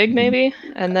it to Fig maybe,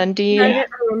 and then D, I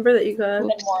didn't remember that you could.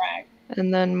 And Morag.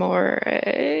 and then more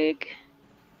egg.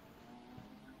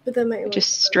 But then might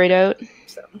Just straight out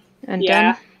so. and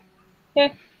Yeah. done.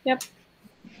 Okay, yep.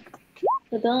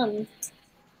 We're done.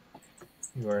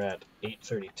 You are at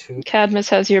 832. Cadmus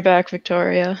has your back,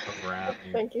 Victoria. Around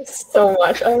you. Thank you so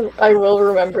much. I will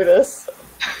remember this.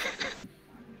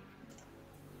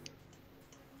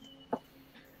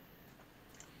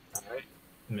 Alright.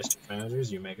 Mischief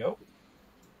managers, you may go.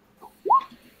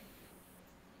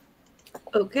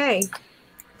 Okay.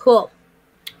 Cool.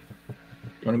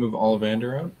 You want to move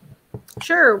Ollivander out?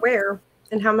 Sure, where?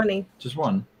 And how many? Just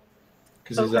one.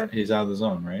 Because Okay. he's out of the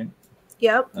zone, right?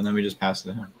 Yep. And then we just pass it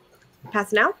to him.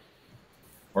 Pass now?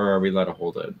 Or are we allowed to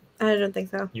hold it? I don't think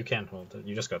so. You can hold it.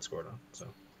 You just got scored on, so.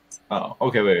 Oh,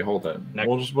 okay, wait, hold it.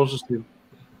 Next. We'll just do.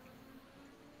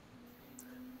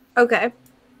 Okay.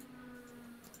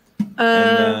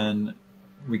 And then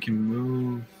we can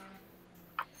move.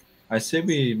 I say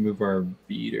we move our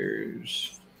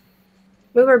beaters.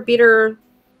 Move our beater.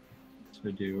 So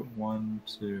we do 1,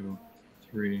 2,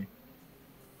 3,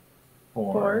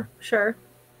 4. 4. Sure.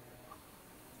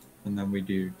 And then we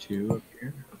do 2 up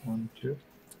here. 1, 2.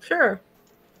 Sure.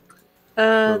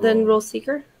 Then roll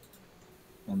Seeker.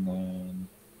 And then.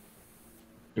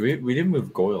 We didn't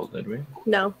move Goyle, did we?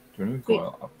 No. Do we move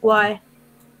Goyle up? Why?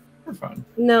 We're fine.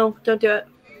 No, don't do it.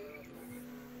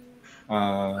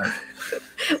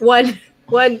 Wait,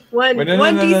 One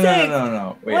D6.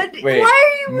 no. What? Wait.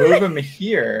 Why are you Move him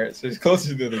here so he's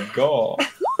closer to the goal.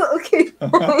 Okay.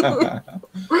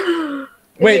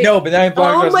 Wait, no, but then I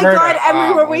blocked Oh us my murder. god,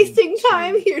 Emily, we're Ah, wasting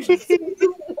time here. Just one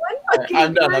fucking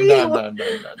I'm done. three.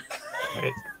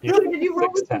 Wait, Did you roll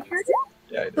with the 6 trigger?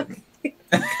 Yeah, I did.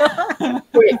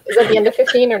 Wait, is that the end of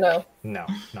 15 or no? No,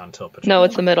 not until Patrol. No,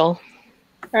 it's the middle.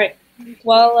 Alright.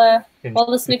 While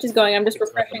the snitch is going, I'm just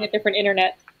refreshing a different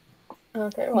internet.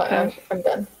 Okay, well, Okay. I'm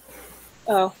done.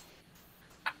 Oh.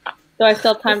 Do I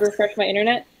still have time to refresh my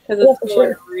internet? Because Yeah, it's for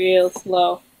going real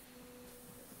slow.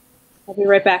 I'll be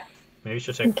right back. Maybe you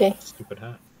should take Okay. the stupid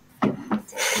hat.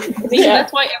 Maybe Yeah.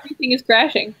 that's why everything is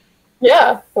crashing.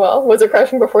 Yeah, well, was it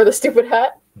crashing before the stupid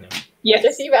hat? No. Yes.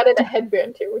 I see you've added a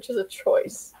headband too, which is a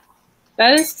choice.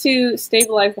 That is to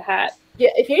stabilize the hat. Yeah,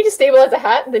 if you need to stabilize the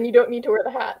hat, then you don't need to wear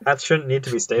the hat. Hats shouldn't need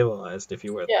to be stabilized if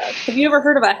you wear them. Yeah. Have you ever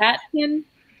heard of a hat pin?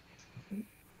 I think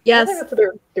Yes. that's what they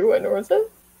were doing, or was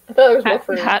it? I thought it was more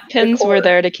for Hat pins the were core.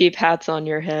 there to keep hats on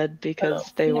your head because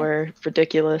Oh. they Yeah. were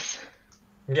ridiculous.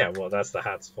 Yeah, well, that's the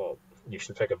hat's fault. You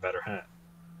should pick a better hat.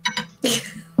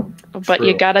 But True.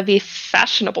 you gotta be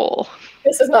fashionable.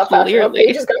 This is not fashion. What Clearly.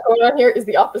 Paige has got going on here is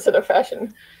the opposite of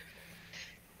fashion.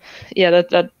 Yeah,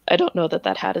 that I don't know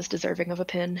that hat is deserving of a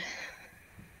pin.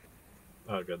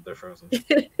 Oh, good, they're frozen.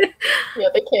 Yeah,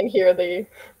 they can't hear the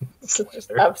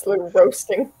just absolute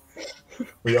roasting.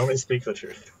 We only speak the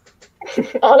truth.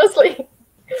 Honestly.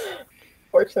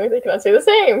 Fortunately, they cannot say the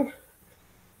same.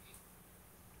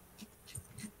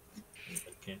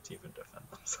 They can't even defend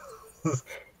themselves.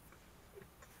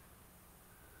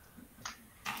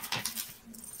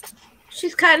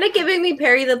 She's kind of giving me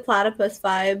Perry the Platypus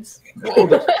vibes. Oh,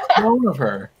 that's wrong of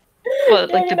her.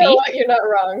 What, like you the know beak? what? You're not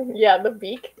wrong. Yeah, the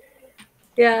beak.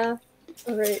 Yeah.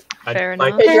 All right. Fair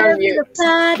like- enough. Paige, you're on mute.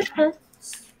 Platypus.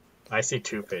 I see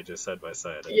 2 pages side by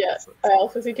side. Yeah, So I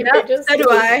also see 2 Yep, pages. so do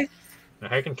I.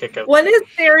 I can kick out. One is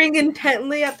staring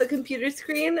intently at the computer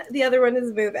screen, the other one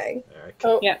is moving. There, I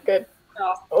Oh, Yeah. good.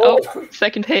 Oh. Oh.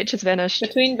 Second page has vanished.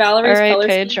 Between All Valerie's right, color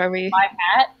Paige, scheme are we? and my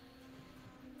hat,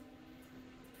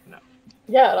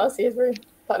 Yeah, and I'll see is very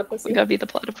platypus. We gotta be the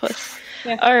platypus.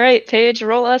 Yeah. All right, Paige,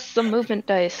 roll us some movement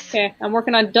dice. okay, I'm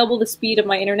working on double the speed of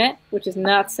my internet, which is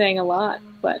not saying a lot,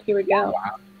 but here we go.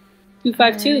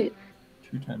 252.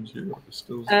 2 times 0 is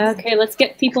still 0. Okay, let's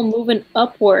get people moving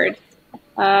upward.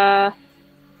 Want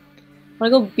to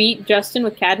go beat Justin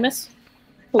with Cadmus?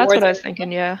 That's what I was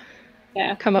thinking, yeah.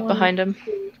 Yeah. Come up 1, behind him,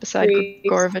 2, beside 3.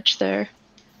 Grigorovich there.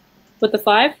 With the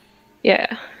 5?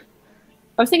 Yeah.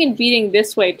 I was thinking beating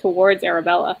this way towards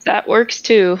Arabella. That works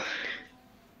too.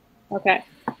 Okay.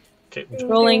 Okay.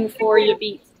 Rolling for your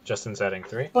beat. Justin's adding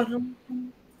 3.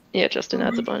 Yeah, Justin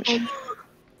adds a bunch.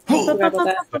 Forgot about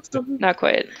that. Not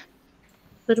quite.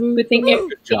 Good thing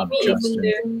Good job, Justin.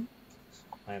 there.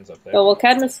 Lands up there. Oh, well,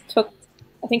 Cadmus took...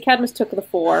 I think Cadmus took the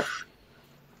 4.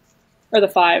 Or the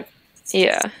 5.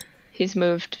 Yeah. He's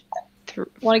moved through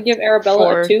Want to give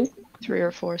Arabella a 2? 3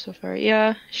 or 4 so far.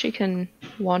 Yeah, she can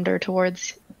wander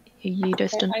towards ye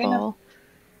distant I'm ball.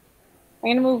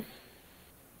 gonna move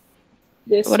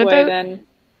this What way about- then.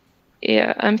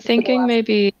 Yeah, I'm thinking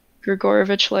maybe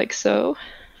Grigorovich like so.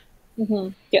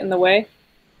 Get in the way.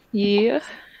 Yeah.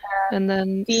 And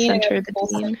then Dean, center the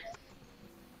Olsen. Dean.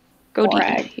 Go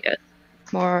Morag. Dean. Yes.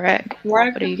 Morag.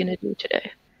 Morag. What are you gonna do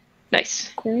today?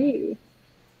 Nice. 3.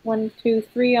 1, 2,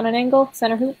 3 on an angle.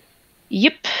 Center hoop.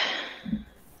 Yep.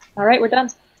 All right, we're done.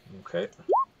 Okay.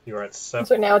 You are at 7.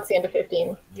 So now it's the end of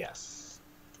 15. Yes.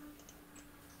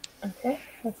 Okay,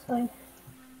 that's fine.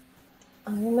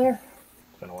 I'm in there.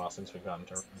 It's been a while since we've gotten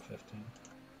to round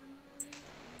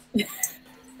 15.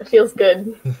 It feels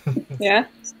good. Yeah.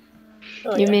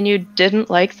 Oh, You yeah. mean you didn't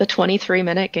like the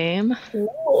 23-minute game?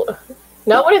 No,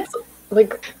 not when it's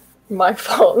like my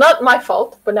fault. Not my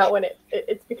fault, but not when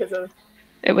it's because of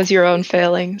It was your own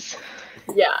failings.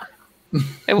 yeah.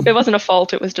 It wasn't a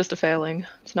fault, it was just a failing.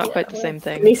 It's not quite the well, same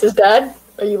thing. Niece's dad,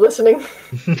 are you listening?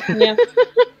 Yeah.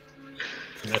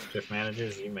 Mischief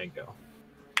managers, you may go.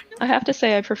 I have to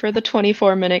say I prefer the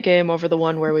 24-minute game over the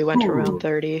one where we went to Ooh. round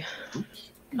 30. That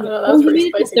Oh, was you pretty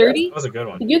made it to spicy, 30? That was a good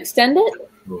one. Did you extend it?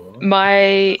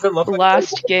 My Does it look like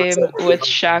last game with 1,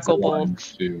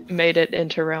 Shacklebolts 2, made it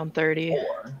into round 30. 4,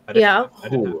 I didn't Yeah. have, I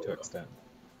didn't have to extend.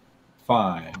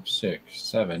 5, 6,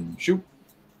 7. Shoot.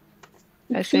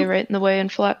 I say right in the way in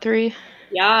flat 3.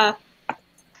 Yeah.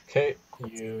 Okay,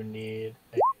 you need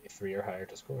a 3 or higher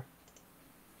to score.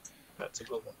 That's a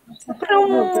good one.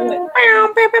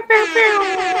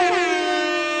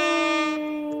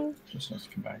 Just let's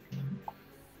come back.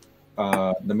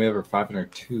 Then we have our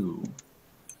 502.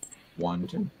 1,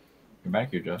 2. Come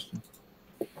back here, Justin.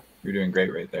 You're doing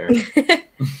great right there.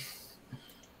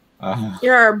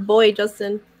 You're our boy,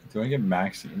 Justin. Do I get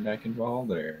Maxine back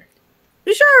involved or?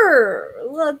 Sure.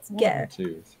 Let's 1, get.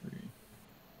 2,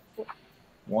 3.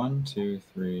 1, 2,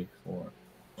 3, 4.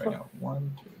 Right now.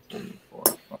 1, 2, 3, 4,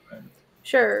 5.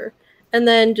 Sure. And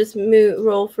then just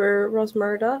roll for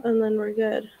Rosmerda, and then we're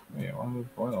good. Wait, one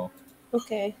foil.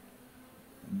 Okay.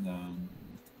 And then.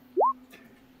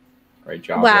 Great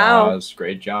job, Wow. Roz.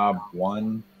 Great job.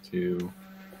 1, 2,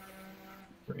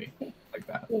 3. Like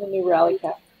that. A new rally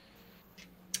cap.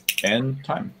 And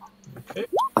time. Okay.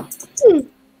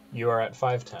 You are at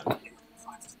 510.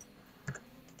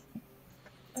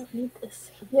 I need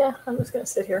this. Yeah, I'm just gonna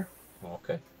sit here.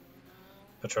 Okay.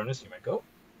 PatrOWNus, you may go.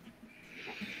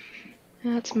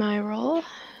 That's my roll.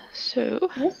 So,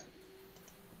 Yes.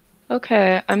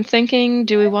 okay, I'm thinking,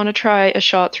 do we want to try a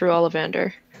shot through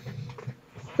Ollivander?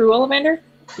 Through Ollivander?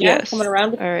 Yeah, Yes. coming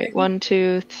around. All right, 1,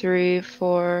 2, 3,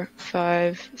 4,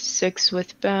 5, 6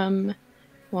 with Bem.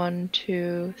 1,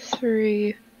 2,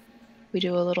 3. We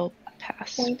do a little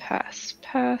pass, pass,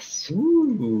 pass.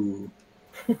 Ooh.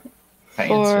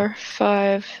 4,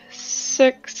 5,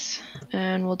 6,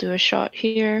 and we'll do a shot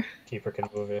here. Keeper can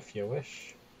move if you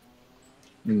wish.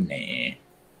 Nah.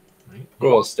 Right.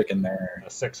 Goal stick in there. A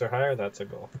 6 or higher, that's a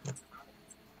goal.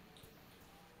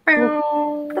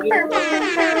 All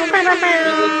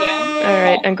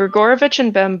right, and Grigorovich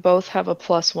and Bem both have a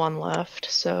 +1 left,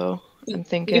 so I'm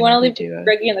thinking. Do you want to we leave do a-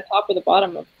 Greggy on the top or the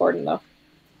bottom of Gordon, though?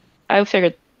 I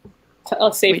figured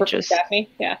I'll save We for just- Daphne.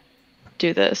 Yeah.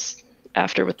 do this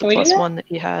after with the Can we do that? +1 that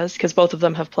he has, because both of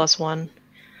them have +1.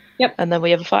 Yep. And then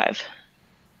we have a 5.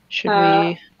 Should we?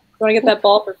 You want to get that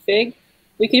ball for Fig?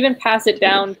 We could even pass it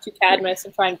down to Cadmus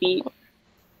and try and beat.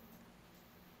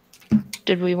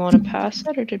 Did we want to pass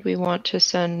it, or did we want to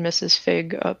send Mrs.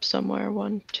 Fig up somewhere?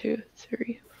 1, 2,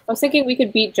 3. I was thinking we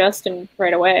could beat Justin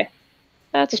right away.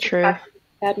 That's Just true. pass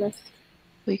Cadmus.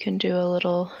 We can do a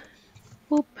little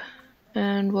whoop,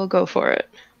 and we'll go for it.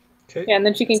 Okay. Yeah, and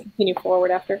then she can continue forward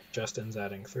after. Justin's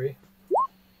adding 3.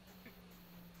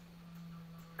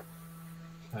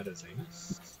 That is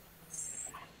Anus.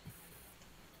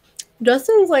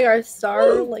 Justin's like our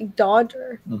star, like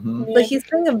dodger. Mm-hmm. Like he's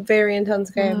playing a very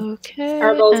intense game. Okay.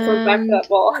 Our goal is going back to that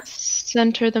ball.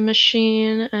 Center the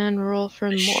machine and roll for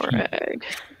Morag.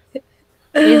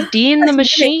 Is Dean the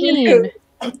machine?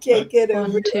 I can't get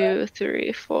over 1, 2,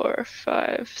 3, 4,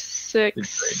 5,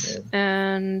 6,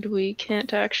 and we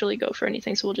can't actually go for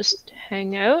anything, so we'll just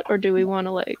hang out, or do we want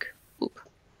to like whoop?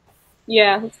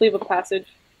 Yeah, let's leave a passage.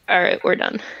 All right, we're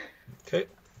done. Okay.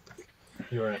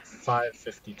 You are at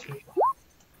 552,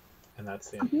 and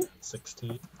that's the end.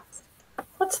 16.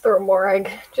 Let's throw Morag,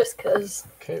 just cause.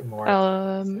 Okay, more.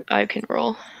 I can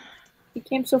roll. You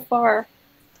came so far.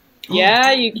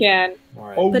 Yeah, you can.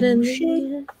 More. Oh, But in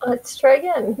shit. Let's try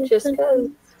again, just cause.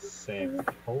 Same.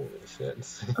 Holy shit.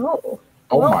 Oh.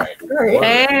 Oh well, my.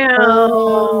 Alright.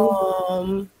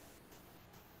 Damn.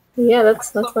 Yeah, that's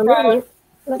fine. That's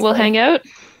We'll fine. hang out.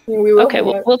 Yeah, we will. Okay, hang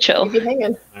we'll out. we'll chill. We'll be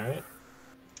hanging. Alright.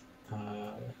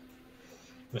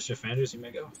 Mischief Andrews, you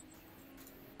may go.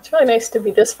 It's really nice to be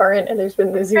this far in, and there's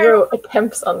been 0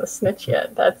 attempts on the snitch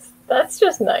yet. That's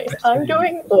just nice. I'm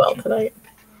doing well tonight.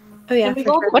 Oh yeah. Can we for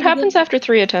go- sure. What happens after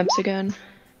 3 attempts again?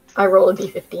 I roll a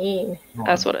d15,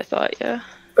 That's what I thought. Yeah.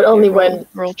 but only Roll- when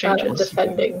roll changes.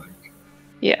 defending.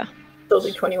 Yeah. Still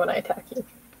do 20 when I attack you.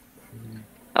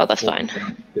 Oh, that's fine.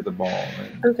 Get the ball.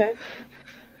 Right? Okay.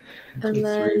 2, And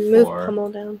then 3, move 4.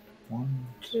 Pummel down. 1,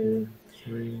 2,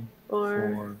 3,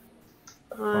 4, 4,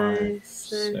 5, 5,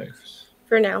 6. 6.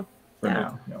 For now. For Yeah.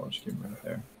 now. Yeah, we'll just keep it right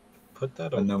there. Put that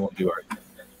And over. then we'll do our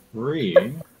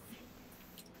 3.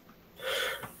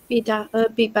 Beat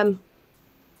them.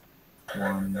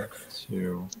 1,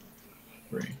 2,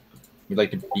 3. We'd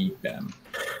like to beat them.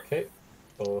 Okay.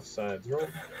 Both sides roll.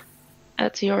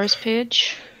 That's yours,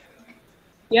 Paige.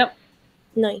 Yep.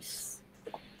 Nice.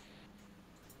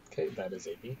 Okay, that is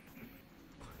a beat.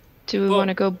 Do we Whoa. want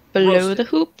to go below Roasted. the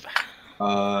hoop?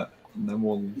 And then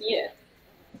we'll. Yeah.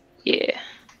 Yeah.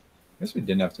 I guess we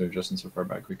didn't have to move Justin so far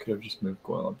back. We could have just moved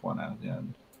Goyle up 1 at the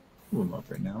end. Move him up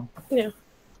right now. Yeah.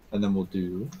 And then we'll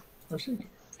do our sync.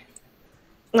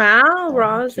 Wow, 1,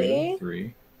 Rosie. 2,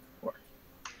 3, 4.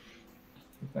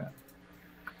 Like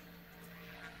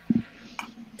that.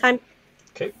 Time.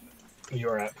 Okay. You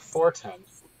are at 410.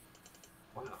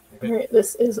 Wow. Okay. Alright,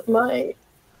 this is my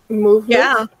movement.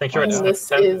 Yeah. I think you're at And this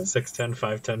 610, is- 610,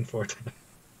 510, 410.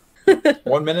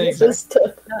 1 minute This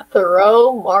exactly. is to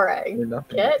throw Morag.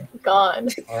 Nothing. Get gone.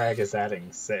 Orag is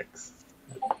adding 6.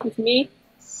 With me.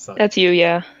 So, That's you,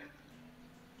 yeah.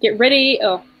 Get ready.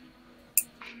 Oh.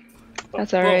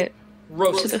 That's alright. To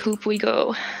Roast. the hoop we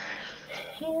go.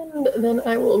 And then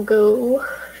I will go.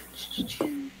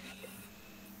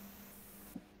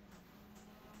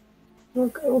 We'll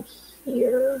go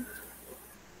here.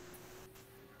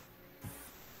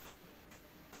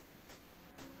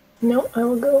 No, I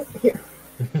will go here.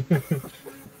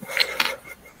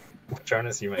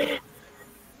 PatrOWNus, you may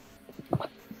go.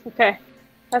 Okay.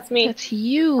 That's me. That's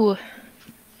you.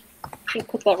 I'll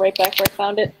put that right back where I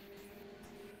found it.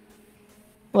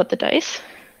 What, the dice?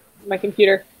 My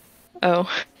computer. Oh.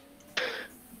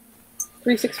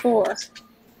 364.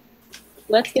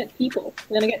 Let's get people.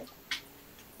 We're gonna get.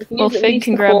 we can Well, use at Fig least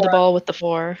can the grab the 4. ball with the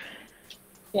 4.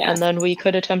 Yeah. And then we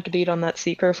could attempt to beat on that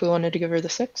Seeker if we wanted to give her the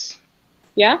 6.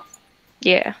 Yeah.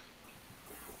 Yeah.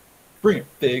 Bring it,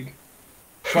 Big.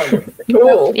 Try it.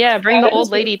 Cool. Yeah, bring the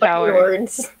old lady Fucking power.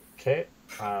 words. Okay.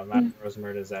 Matt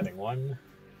Rosemerd is adding 1.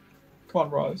 Come on,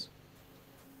 Roz.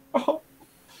 Oh,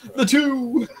 the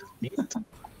 2.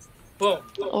 Boom.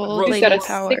 Old Roast. We've got lady a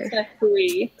power. 6 and a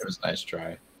 3. It was a nice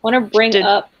try. Want to bring Did-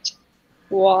 up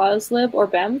Waslib or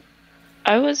Bem?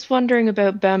 I was wondering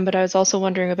about Bem, but I was also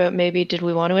wondering about maybe did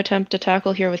we want to attempt to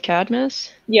tackle here with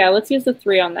Cadmus? Yeah, let's use the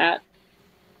 3 on that.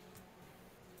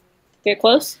 Get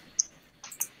close.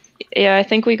 Yeah, I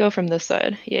think we go from this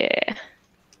side. Yeah.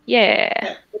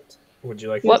 Yeah. Would you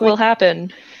like What will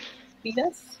happen? Beat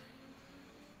us.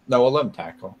 No, we'll let him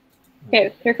tackle.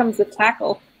 Okay, here comes the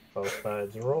tackle. both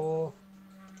sides roll?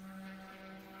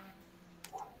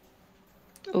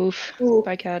 Oof. Ooh.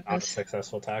 By Not a Cadmus.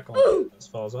 successful tackle. This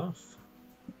falls off.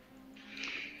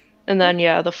 And then,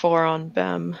 yeah, the 4 on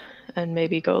Bem. And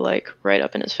maybe go, like, right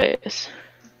up in his face.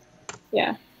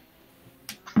 Yeah.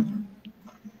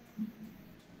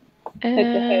 Head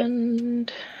to head.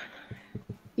 And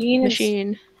Dean is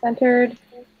machine. centered.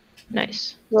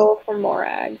 Nice. Roll for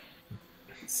Morag.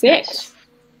 6.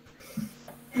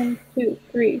 1, 2,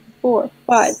 3, 4,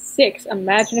 5, 6.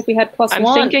 Imagine if we had +1.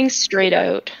 I'm thinking straight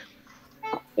out.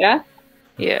 Yeah?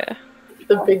 Yeah.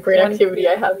 The big brain 1, activity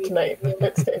I have tonight.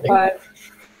 Outstanding. 5.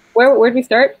 Where'd we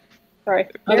start? Sorry.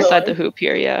 Outside the hoop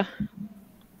here, yeah.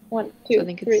 1, So 2, I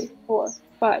think 3, it's- 4,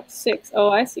 5, 6. Oh,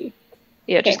 I see.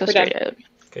 Yeah, Okay, just go we're done. straight out.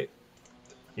 Okay.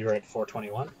 You were at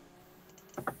 421.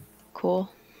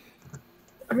 Cool.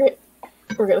 Alright,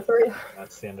 we're gonna throw you.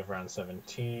 That's the end of round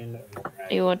 17.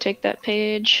 You want to take that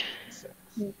page?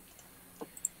 Oof.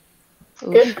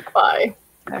 Goodbye.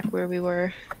 Back where we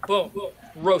were. Boom.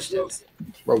 Roasted.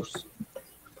 Roast.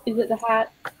 Is it the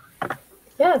hat?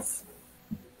 Yes.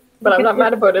 But I'm not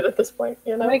mad about it at this point,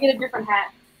 you I'm know? gonna get a different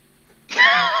hat.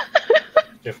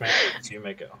 Different, so you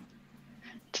may go.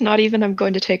 It's not even I'm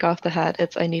going to take off the hat,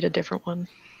 it's I need a different one.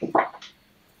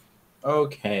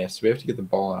 Okay, so we have to get the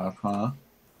ball out, huh?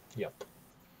 Yep.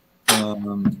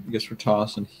 I guess we're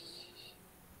tossing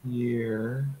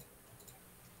here.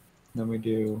 Then we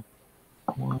do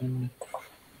one.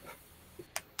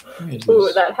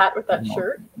 Ooh, that hat with that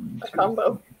shirt. A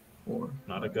combo. Four,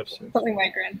 Not a good one. Something my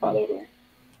grandfather wore.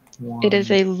 one, It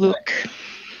is a look.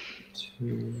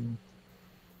 2,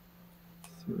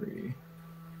 3.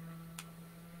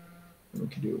 We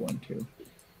can do 1, 2.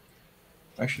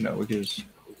 Actually, no. We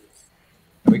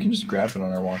can just grab it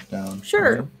on our walk down.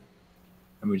 Sure. Right?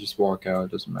 And we just walk out.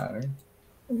 It doesn't matter.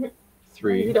 Mm-hmm.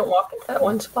 3. You don't walk into that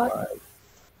one spot. 5,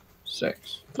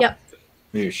 6. Yep.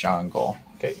 We do Sean goal.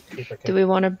 Okay. Do we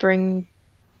want to bring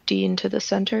Dean to the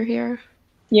center here?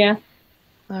 Yeah.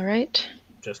 All right.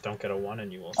 Just don't get a 1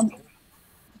 and you will stop.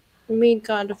 We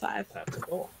gone to 5. That's a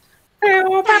goal. I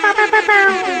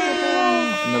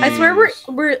swear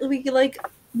we like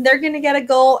they're gonna get a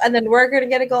goal and then we're gonna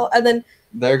get a goal and then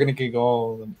they're gonna get a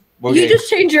goal. You just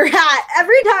change your hat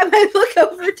every time I look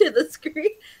over to the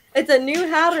screen. It's a new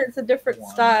hat or it's a different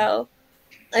style.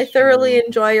 I thoroughly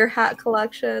enjoy your hat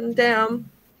collection. Damn.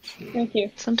 Thank you.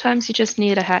 Sometimes you just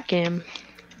need a hat game.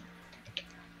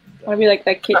 I want to be like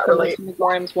that kid from the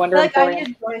Gorham's Wonder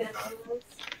Emporium.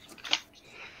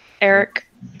 Eric.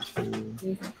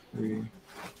 2, 3,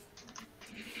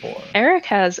 4. Eric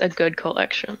has a good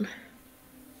collection.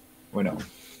 Wait, no.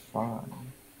 5.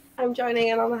 I'm joining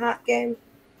in on the hat game.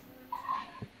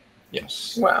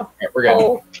 Yes. Wow. Yeah, we're good.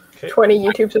 All 20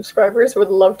 YouTube subscribers would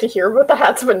love to hear about the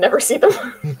hats but never see them.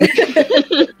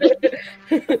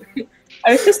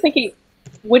 I was just thinking,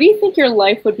 what do you think your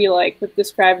life would be like with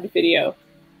described video?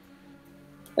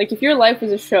 Like, if your life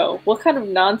was a show, what kind of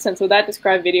nonsense would that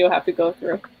described video have to go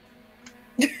through?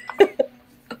 Is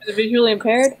it visually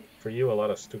impaired? For you, a lot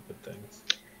of stupid things.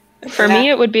 For me,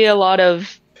 it would be a lot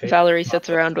of Valerie sits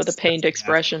around with a pained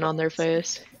expression on their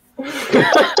face. I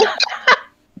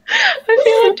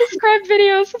feel like described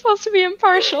video is supposed to be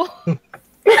impartial.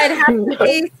 I'd have to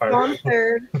be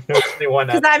sponsored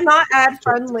because I'm not ad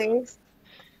friendly.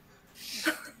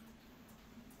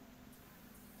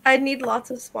 I'd need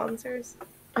lots of sponsors.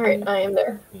 Alright, I am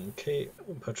there. Okay,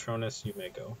 PatrOWNus, you may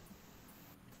go.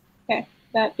 Okay,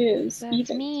 that is That's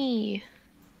even. me.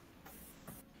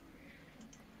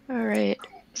 Alright,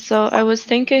 so I was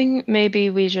thinking maybe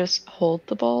we just hold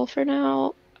the ball for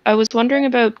now. I was wondering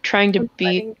about trying to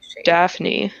beat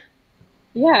Daphne.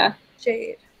 Yeah.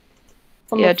 Jade.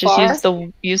 Yeah, just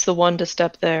use the 1 to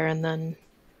step there and then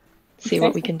see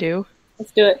what we can do.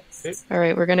 Let's do it. Okay.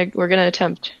 Alright, we're gonna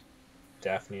attempt.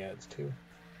 Daphne adds 2.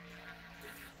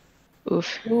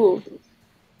 Oof. Ooh.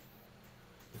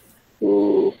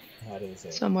 Ooh. That is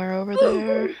it. Somewhere over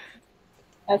there.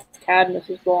 That's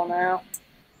Cadmus's goal now.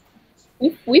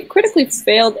 We've critically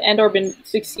failed and or been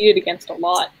succeeded against a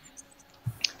lot.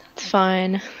 It's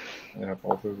fine. Yeah,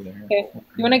 both over there. Okay.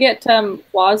 You want to get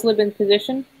Waslib in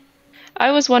position? I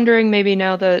was wondering maybe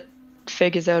now that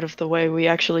Fig is out of the way, we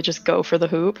actually just go for the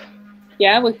hoop.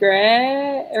 Yeah, with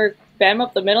Gray or Bam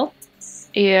up the middle?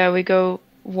 Yeah, we go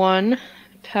 1,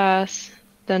 pass,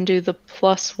 then do the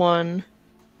 +1,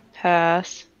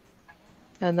 pass,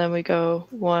 and then we go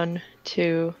 1,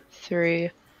 2, 3,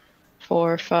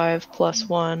 4, 5,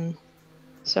 +1.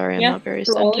 Sorry, I'm not very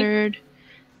centered.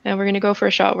 And we're going to go for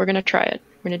a shot. We're going to try it.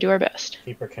 We're going to do our best.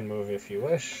 Keeper can move if you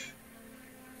wish.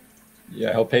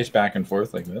 Yeah, he'll pace back and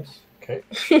forth like this. Okay.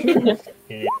 You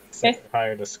need 6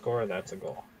 higher to score, that's a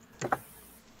goal.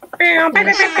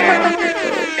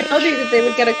 I told you that they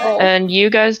would get a goal. And you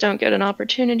guys don't get an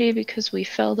opportunity because we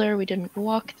fell there. We didn't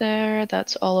walk there.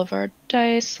 That's all of our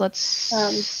dice.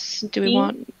 Let's... do we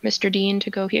want Mr. Dean to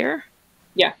go here?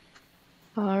 Yeah.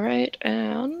 Alright,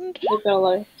 and... We've got a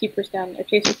lot of keepers down there,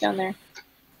 chasers down there.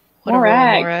 What a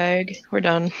Morag. We're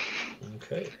done.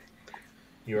 Okay.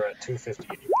 You're at 250.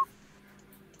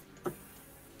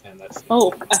 And that's...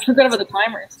 Oh, I forgot about the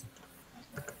timers.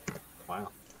 Wow.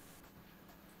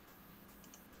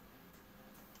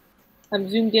 I'm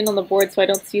zoomed in on the board so I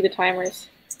don't see the timers.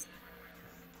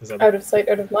 Is that out of sight,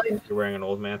 out of mind. You're wearing an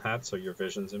old man hat, so your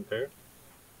vision's impaired?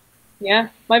 Yeah,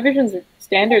 my vision's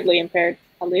standardly impaired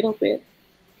a little bit.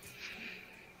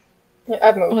 Yeah,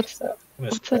 I've moved.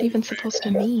 What's that even supposed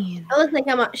to mean? I look like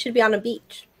I should be on a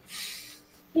beach.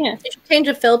 Yeah. You should change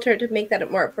a filter to make that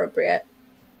more appropriate.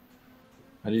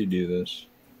 How do you do this?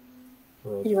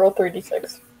 You roll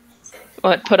 3d6.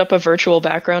 What, put up a virtual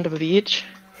background of a beach?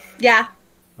 Yeah.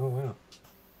 Oh wow.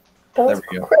 That was There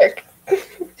we go. quick.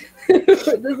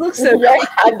 This looks so Y'all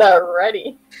had that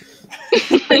ready.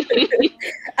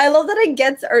 I love that it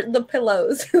gets the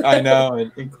pillows. I know,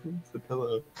 it includes the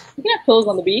pillow. You can have pillows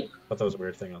on the beach. I thought that was a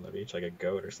weird thing on the beach, like a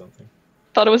goat or something.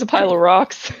 Thought it was a pile of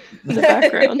rocks in the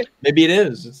background. Maybe it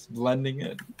is. It's blending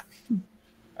in.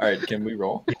 All right, can we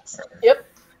roll? Yes. Yep.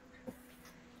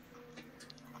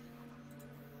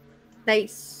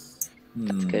 Nice.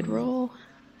 Good roll.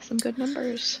 Some good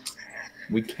numbers.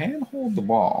 We can hold the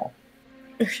ball.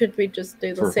 Or should we just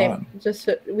do the For same?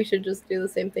 fun. We should just do the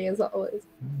same thing as always.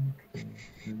 1, 2,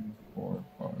 3, 4,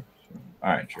 5, 6. All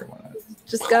right, sure, why not?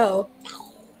 Just go.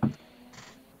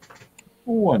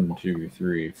 1, 2,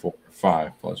 3, 4,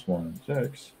 5 plus 1,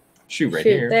 6. Shoot right Shoot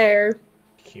here. there.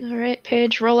 Keep All right,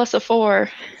 Paige, roll us a 4.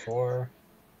 4.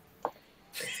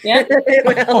 Yeah.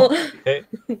 Well, Okay.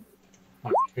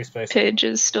 2 space. Paige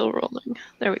is still rolling.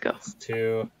 There we go.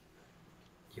 2.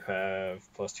 You have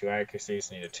 +2 accuracy,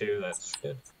 so you need a 2. That's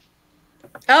good.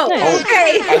 oh, Nice.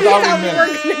 okay. I thought we We're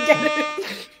meant- gonna get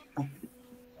it.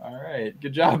 All right,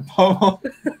 good job, Pomo.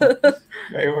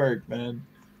 Great work, man.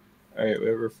 All right, we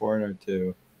have our 4 and our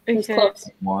 2. It was Okay. close.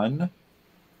 1.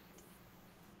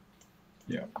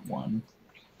 Yeah, 1,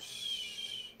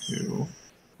 2,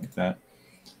 like that.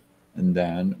 And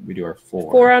then we do our 4.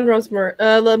 4 on Rosemary.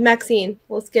 Maxine.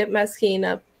 Let's get Maxine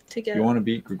up together. You want to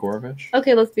beat Grigorovich?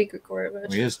 Okay, let's beat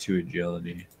Grigorovich. He has 2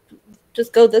 agility.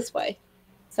 Just go this way,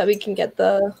 so we can get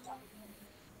the.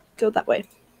 Go that way.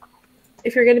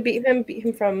 If you're gonna beat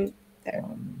him from there.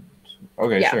 1, 2.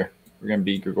 Okay, Yeah. sure. We're gonna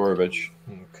beat Grigorovich.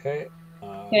 Okay.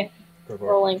 Okay. Grigor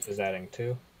Rolling. is adding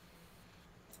 2.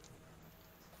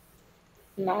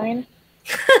 9.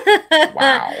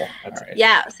 Wow. That's All right.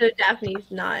 Yeah. So Daphne's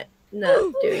not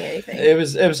doing anything. It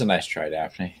was a nice try,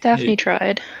 Daphne. Daphne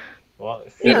tried. Well,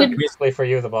 You could basically for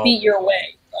you, the ball. beat your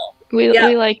way. So. We Yeah.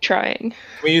 like trying. Can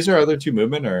we use our other 2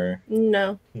 movement or?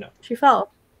 No. No. She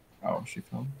fell. Oh, she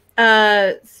fell.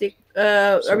 See,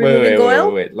 are we wait, moving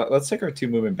Goyle? wait. Let's take our 2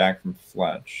 movement back from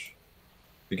Fletch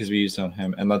because we used it on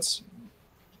him, and let's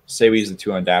say we use the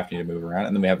 2 on Daphne to move around,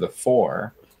 and then we have the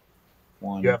 4.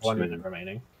 1. You have 1 2, minute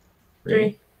remaining.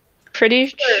 3.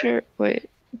 Pretty sure. Wait,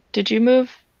 did you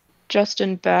move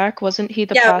Justin back? Wasn't he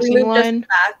the Yeah, we passing moved line? Justin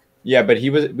back. Yeah, but he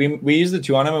was. We used the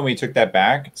 2 on him, and we took that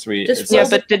back. So we. Just it's Yeah, less-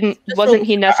 but wasn't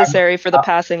he necessary for the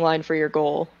passing line for your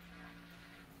goal?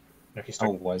 No, he's Oh,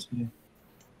 still. was he?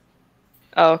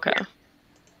 Oh, okay.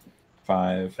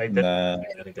 5. They And did. then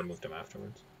I think they moved him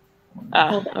afterwards. 1,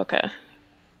 Ah, okay.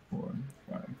 4,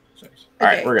 5, 6. All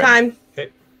right, Okay, we're good. time.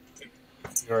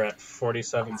 You're at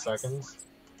 47 seconds.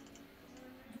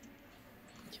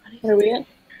 Where are we at?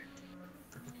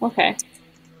 Okay.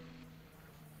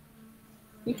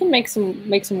 You can make some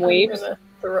I'm waves. gonna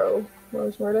throw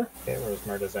Rosemurda Okay,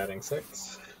 Rosemurda's adding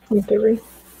 6. in theory.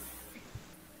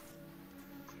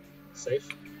 Safe.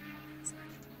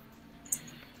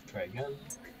 Try again.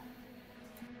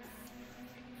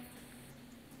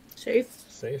 Safe.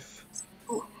 Safe.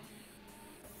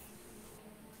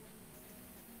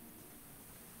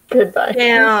 Goodbye.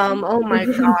 Damn. Oh my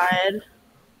god.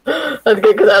 That's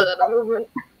good because I was out of movement.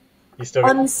 You still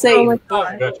got Unsafe. Oh my you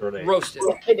god. got to relate. Roasted.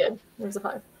 Yeah, I did. There's a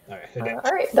 5. Alright, hit it.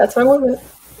 Alright, that's my movement.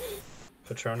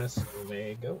 PatrOWNus, you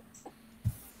may go.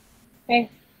 Okay.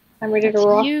 I'm ready to That's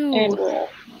rock you. and roll.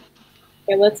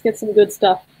 Okay, let's get some good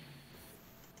stuff.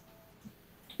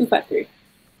 2, 5, 3.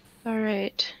 All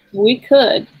right. We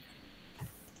could.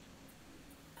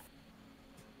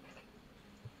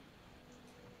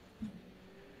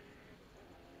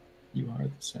 You are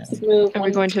the same. Move Are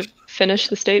we going to finish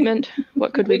the statement?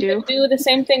 What could we do? could do the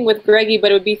same thing with Greggy,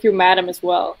 but it would be through Madam as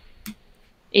well.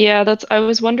 Yeah, I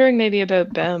was wondering maybe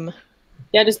about Bem.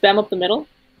 Yeah, just bam up the middle.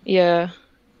 Yeah,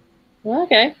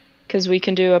 Okay. because we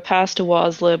can do a pass to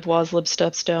Waslib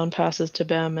steps down, passes to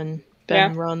Bem, and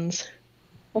Bem runs.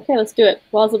 Okay, let's do it.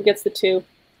 Waslib gets the 2.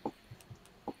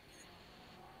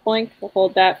 Boink. We'll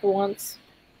hold that for once.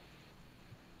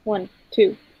 1,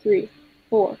 2, 3,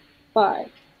 4, 5.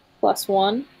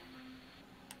 +1.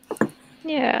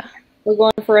 Yeah, We're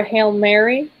going for a Hail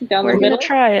Mary down we're the gonna middle.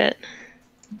 try it.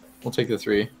 We'll take the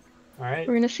 3. Alright.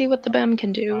 We're gonna see what the Bem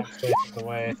can do. 5 spaces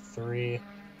away. 3.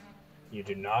 You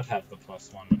do not have the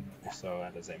 +1, so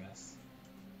that is a miss.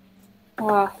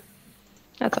 Ah,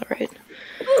 That's all right.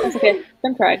 that's okay.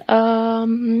 Been tried. No,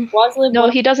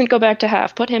 Waslib. he doesn't go back to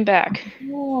half. Put him back.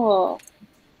 Oh.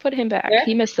 put him back. There?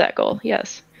 He missed that goal.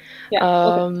 Yes. Yeah.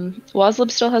 Okay.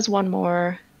 Waslib still has one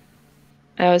more.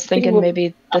 I was thinking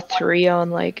maybe the 3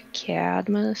 on like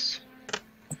Cadmus.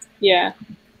 Yeah.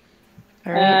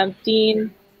 All right.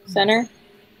 Dean, center.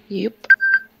 Yep.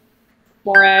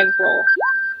 Morag, roll.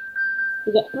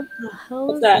 What the hell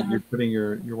What's is that? You're putting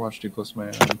your watch too close to my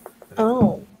eye.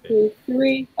 Oh. 2,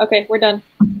 3. Okay, we're done.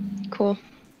 Cool.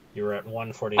 You were at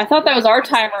 140. I thought that was our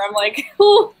timer. I'm like,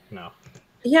 ooh. No.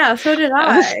 Yeah, so did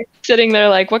I was I. sitting there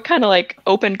like, what kind of like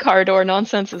open car door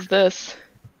nonsense is this?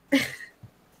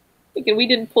 Thinking we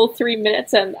didn't pull 3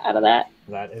 minutes out of that.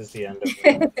 That is the end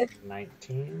of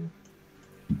 19.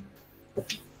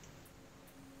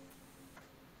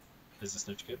 Is the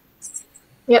snitch good?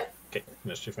 Yep. Okay,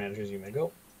 Mischief Managers, you may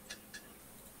go.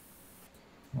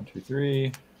 1, 2,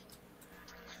 3,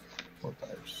 4, 5,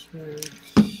 6.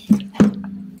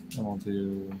 And we'll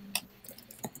do.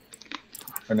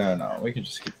 Or no, we can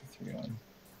just keep the 3 on.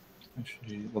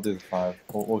 Actually, we'll do the 5.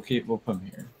 We'll put them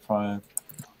here. 5.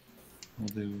 We'll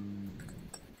do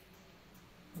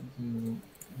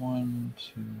 1,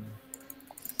 2,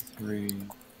 3,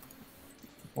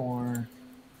 4.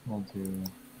 We'll do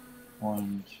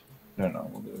 1. No,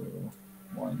 we'll do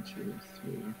 1, 2,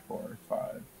 3, 4,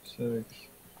 5, 6.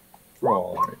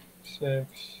 Roll right.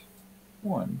 6.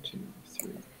 1, 2,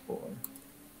 3, 4,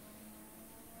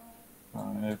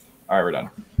 5. All right, we're done.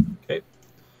 Okay.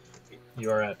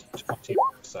 You are at 20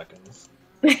 seconds.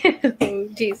 Oh,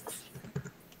 Jesus.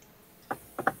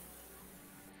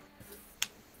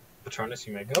 PatrOWNus,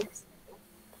 you may go.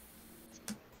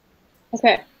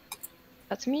 Okay.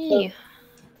 That's me.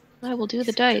 I will do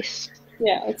the dice.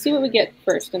 Yeah, let's see what we get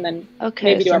first, and then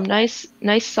Okay, maybe do some our... nice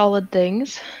solid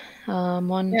things.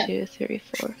 1, Yeah. 2, 3,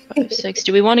 4, 5, 6.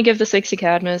 Do we want to give the 6 to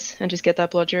Cadmus and just get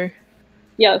that bludger?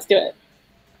 Yeah, let's do it.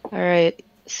 All right,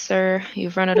 sir,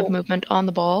 you've run out of movement on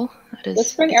the ball. That is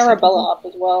Let's bring acceptable. Arabella up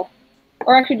as well.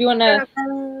 Or actually, do you want to...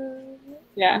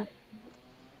 Yeah.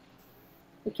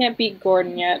 We can't beat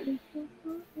Gordon yet.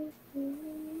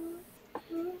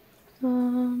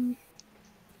 1,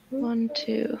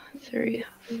 2, 3,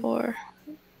 4,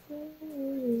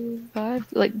 5.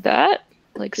 Like that?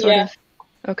 Like sort Yeah. of.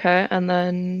 Okay, and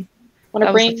then Want to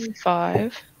that bring... was a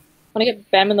 5. Want to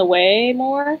get Bem in the way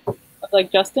more?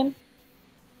 Like Justin?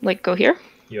 Like go here?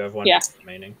 You have 1 Yeah.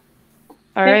 remaining.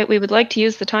 All right, we would like to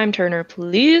use the time turner,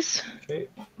 please. Okay.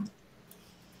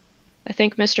 I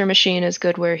think Mr. Machine is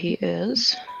good where he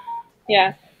is.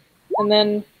 Yeah. And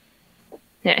then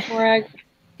Yeah, Morag.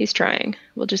 he's trying.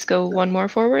 We'll just go 1 more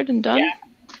forward and done. Yeah.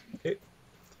 Okay.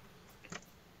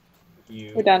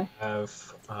 You We're done. have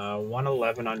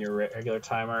 111 on your regular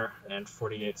timer and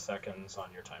 48 seconds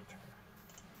on your time turner.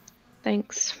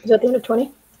 Thanks. Is that the end of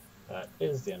 20? That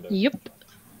is the end of Yep.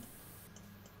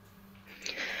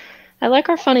 I like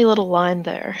our funny little line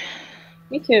there.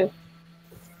 Me too.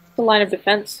 The line of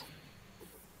defense.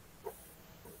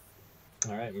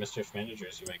 All right, Mischief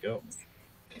Managers, you may go.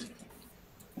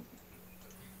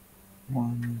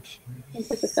 1, 2, It's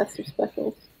like the festive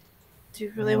specials. Do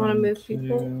you really want to move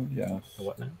people? 2, yes. The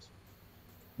what now?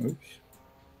 Oops.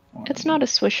 It's not a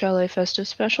Swiss Chalet festive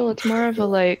special. It's more of a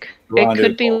like. It Rendezvous.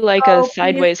 could be like Oh, a please.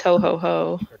 sideways ho ho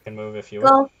ho. Or can move if you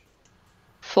Well, want.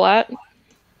 Flat.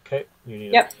 Okay, you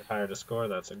need Yep. a higher to score.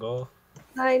 That's a goal.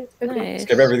 fine. Okay. Nice.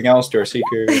 Give everything else to our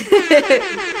seeker. 1,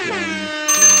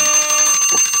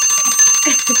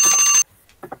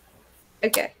 2.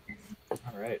 Okay.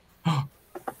 All right.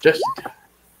 Just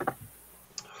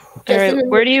All right.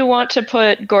 Where do you want to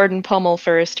put Gordon Pummel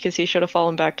first? Because he should have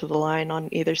fallen back to the line on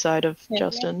either side of Yeah.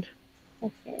 Justin.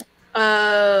 Okay.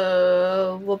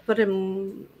 We'll put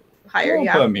him higher. we'll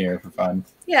Yeah. put him here for fun.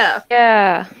 Yeah.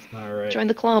 Yeah. All right. Join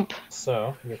the clump.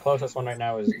 So your closest one right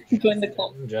now is Join the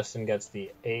club. Justin gets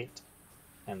the 8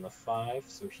 and the 5,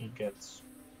 so he gets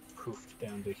poofed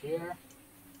down to here.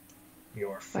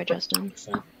 Your Bye, fourth Justin.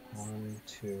 person, 1,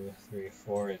 2, 3,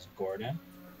 4 is Gordon.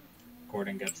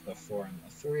 Gordon gets the 4 and the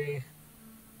 3.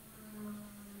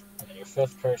 And then your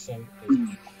 5th person is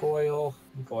Goyle.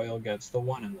 Goyle gets the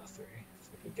 1 and the 3. So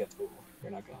he gets, ooh,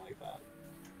 you're not gonna like that.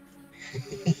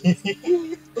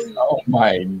 Oh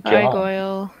my Bye, god.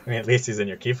 Goyle. I mean, at least he's in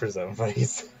your keeper zone, but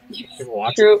he's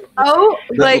watching. True. Oh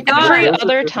my Every god.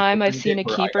 other time I've seen a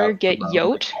keeper get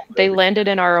yoked, they landed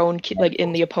in our own, like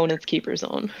in the opponent's keeper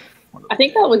zone. I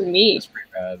think that was me. It's pretty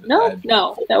bad. No,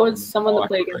 no, that was someone that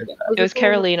played against it. It was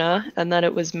Carolina, and then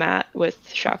it was Matt with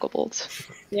Shacklebolts.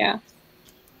 Yeah.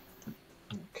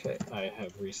 Okay, I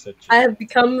have reset you. I have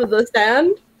become the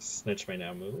sand. Snitch may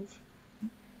now move.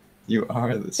 You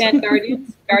are the Sand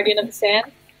Guardian. Guardian of the Sand.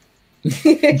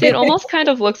 See, it almost kind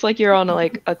of looks like you're on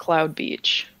like a cloud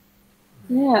beach.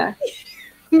 Yeah.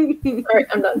 Alright,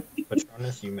 I'm done.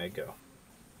 PatrOWNus, you may go.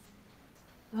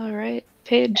 All right,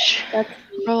 Paige, That's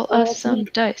roll us some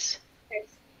dice.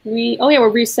 we're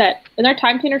reset. Is our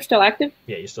time tuner still active?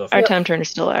 Yeah, you still have. Our time turn is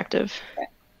still active. Okay.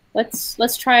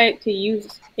 Let's try to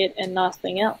use it and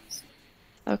nothing else.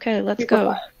 Okay, let's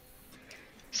go.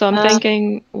 So I'm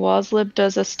thinking Waslib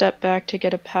does a step back to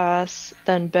get a pass,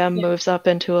 then Bem moves up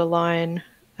into a line,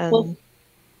 and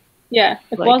if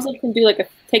Waslib can do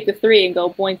take the 3 and go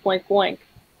boink boink boink.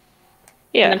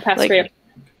 Yeah, and then pass straight up.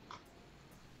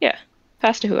 Yeah,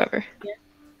 pass to whoever. Yeah.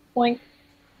 Boink.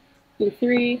 Do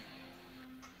 3.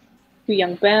 To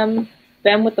young Bem.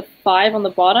 Bem with the 5 on the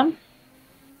bottom.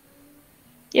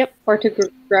 Yep. Or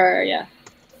to Grar, yeah.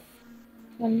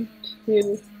 1,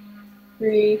 2,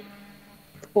 3,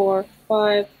 4,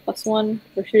 5, +1.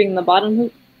 We're shooting the bottom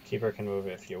hoop. Keeper can move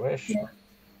if you wish. Yeah.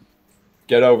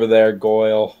 Get over there,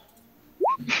 Goyle.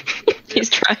 He's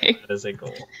trying. That is a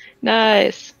goal.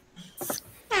 Nice. Okay,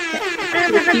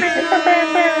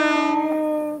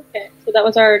 so that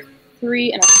was our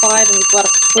 3 and a 5, and we've got a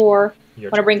 4.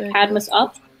 Want to bring Cadmus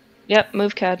up? Yep,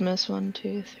 move Cadmus. 1,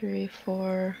 2, 3,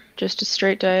 4. Just a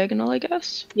straight diagonal, I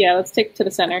guess. Yeah, let's take it to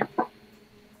the center.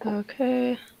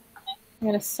 Okay. I'm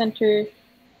gonna center.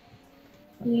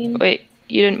 Wait,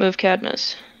 you didn't move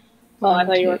Cadmus. Oh, I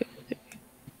thought you were.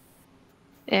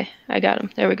 I got him.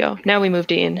 There we go. Now we move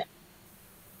Dean.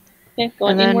 Okay,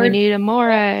 going and then inward. we need a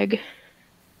Morag.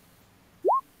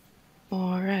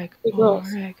 Morag.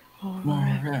 Morag.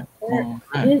 Morag.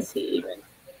 Where is he even?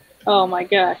 Oh my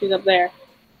gosh, he's up there.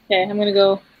 Okay, I'm gonna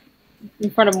go in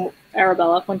front of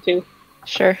Arabella. 1, 2.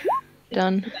 Sure.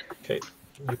 Done. Okay,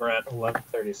 you were at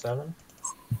 11:37.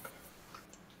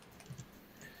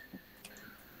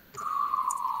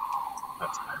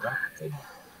 That's not right.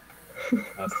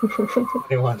 That's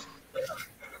 21.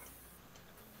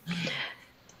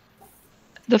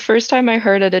 The first time I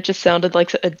heard it, it just sounded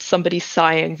like somebody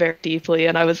sighing very deeply,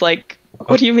 and I was like,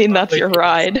 what do you mean that's your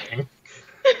ride?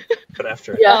 But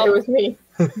after Yeah, it was me.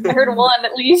 I heard 1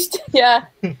 at least. Yeah.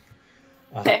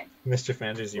 Okay. Mischief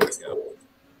Andrews, you may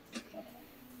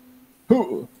go.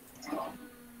 Ooh.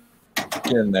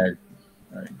 Get in there.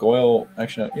 All right, Goyle.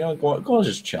 Actually, Goyle's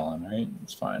just chilling, right?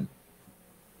 It's fine.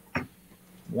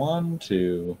 1,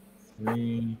 2,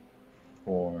 3,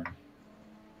 4,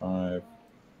 5,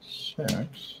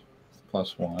 6,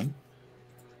 +1,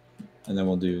 and then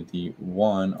we'll do the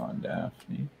 1 on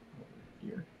Daphne. Over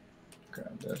here.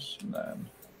 Grab this and then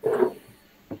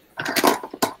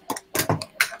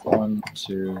 1,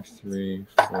 2, 3,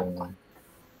 4,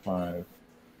 5,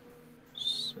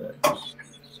 6,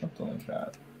 something like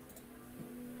that.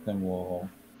 Then we'll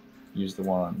use the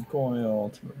 1 on Goyle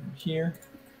to move him here.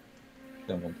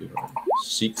 Then we'll do a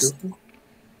Seeker.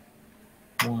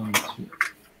 1, 2,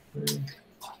 3.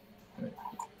 Wait,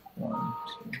 1,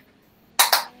 2.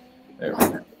 There we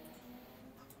go.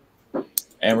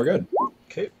 And we're good.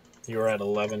 Okay, you were at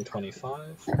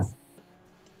 11:25.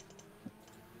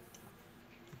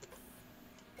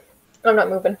 I'm not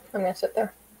moving. I'm gonna sit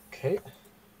there. Okay,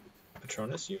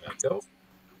 PatrOWNus, you may go.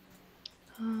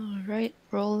 Alright,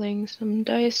 rolling some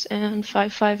dice, and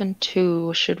 5, 5, and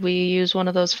 2. Should we use one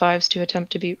of those 5s to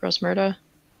attempt to beat Rosmerta?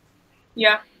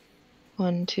 Yeah.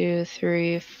 1, 2,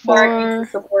 3, 4.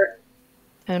 Support.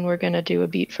 And we're gonna do a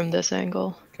beat from this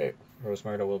angle. Okay,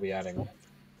 Rosmerta will be adding.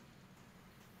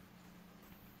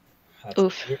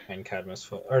 Oof. And Cadmus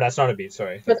falls. Or that's not a beat,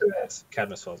 sorry. That's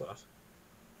Cadmus falls off.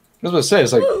 I was going to say,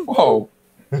 it's like, whoa.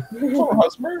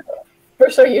 Rosmerta.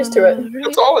 We're so used to it.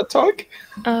 That's all it took.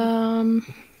 And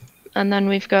then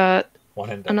we've got 1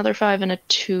 and another 5 and a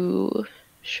 2.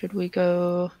 Should we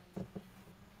go?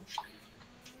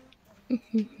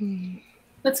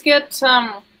 Let's get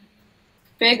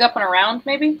Big up and around,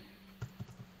 maybe?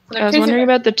 I was wondering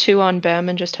about the 2 on Bem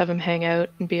and just have him hang out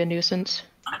and be a nuisance.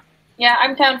 Yeah,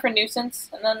 I'm down for nuisance,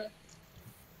 and then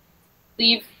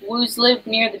leave Waslib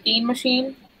near the Dean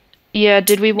machine. Yeah,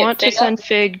 did we want to Fig send up?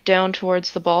 Fig down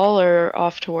towards the ball or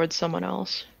off towards someone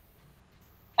else?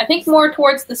 I think more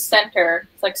towards the center.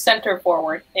 It's like center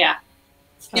forward. Yeah.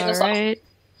 Give us all. Alright,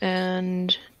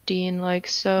 and Dean like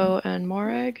so, and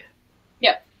Morag?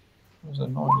 Yep. What was that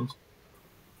noise?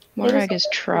 Morag is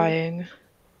trying.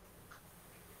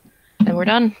 And we're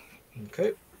done.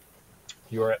 Okay.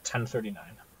 You are at 10:39.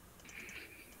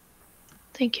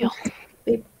 Thank you.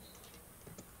 Okay,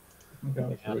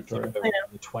 And Victoria.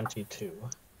 22.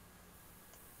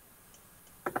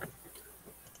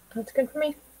 That's good for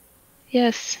me.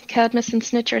 Yes, Cadmus and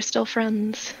Snitch are still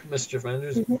friends. Mischief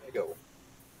Andrews, you may go.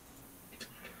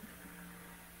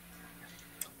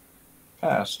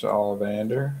 Pass to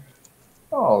Ollivander.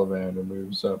 Ollivander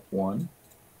moves up 1.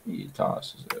 He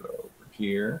tosses it over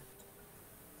here.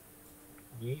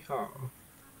 Yeehaw.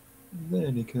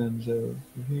 Then he comes over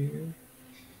here.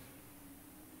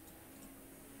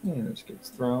 And this gets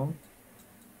thrown.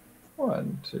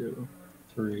 1, 2,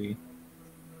 3,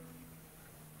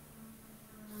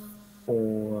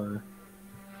 4,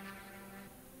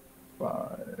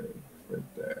 5.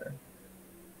 Right there.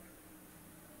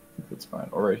 I think that's fine.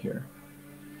 Or right here.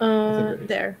 Right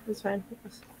there. That's fine.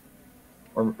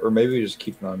 Or maybe we just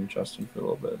keep it on Justin for a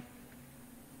little bit.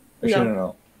 Actually,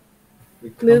 no.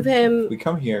 Move him. We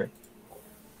come here.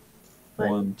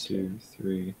 1, 2,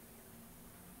 3.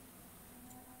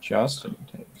 Justin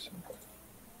takes him.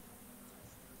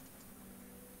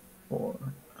 4,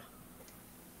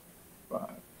 5.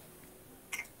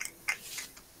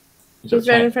 He's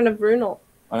right in front of Brunel.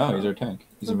 I know, he's our tank.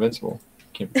 He's invincible.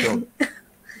 Can't be killed.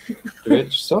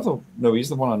 No, he's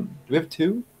the one on. Do we have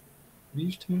 2? Do we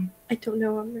use 2? I don't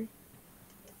know, Omri.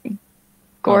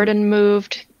 Gordon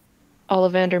moved,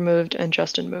 Ollivander moved, and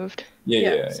Justin moved.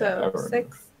 Yeah. So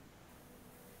 6.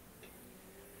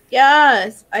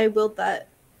 Yes, I willed that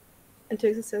into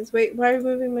existence. Wait, why are we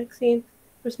moving Maxine?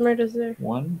 There's murders there.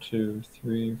 1, 2,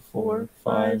 3, 4, 4,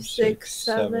 5, 6,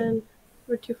 7.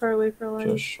 We're too far away for a line.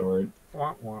 Just short.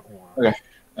 Wah, wah, wah. Okay.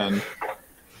 And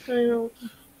I know.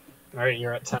 Alright,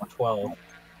 you're at 10-12.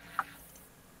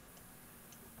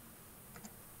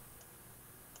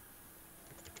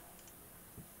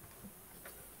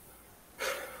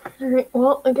 Alright,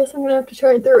 well, I guess I'm gonna have to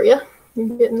try and throw you.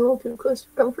 You're getting a little too close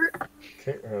for comfort.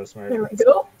 Okay, Rosemary. There we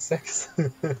go. 6.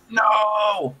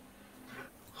 no.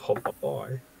 Oh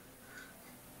boy.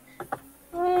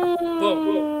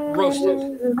 Whoa,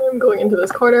 roasted. I'm going into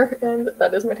this corner, and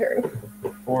that is my turn.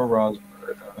 Poor Roz.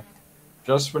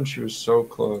 Just when she was so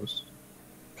close.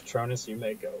 PatrOWNus, you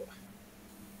may go.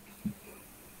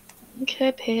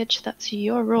 Okay, Paige, that's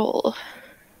your roll.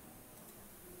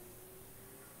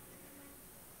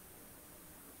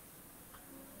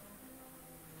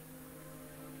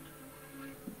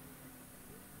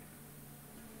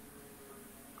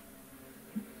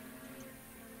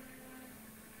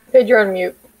 Paige, you're on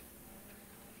mute.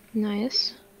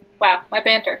 Nice. Wow, my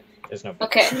banter. There's no.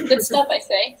 Okay, good stuff, I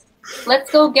say.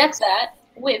 Let's go get that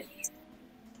with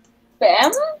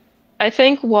Bam? I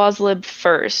think Waslib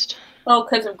first. Oh,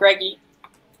 because of Greggy.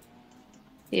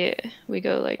 Yeah, we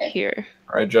go like here.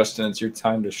 All right, Justin, it's your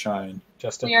time to shine.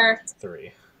 Justin, We are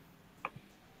 3.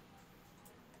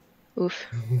 Oof.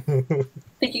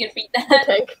 think you can beat that.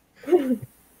 Tank.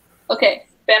 Okay,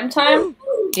 Bam time.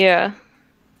 Yeah.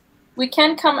 We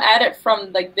can come at it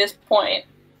from like this point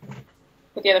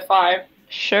with the other 5.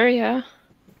 Sure, yeah.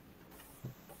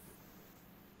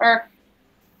 Or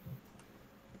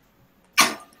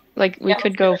Like, we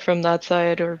could go from that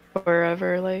side or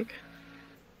wherever, like.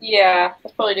 yeah,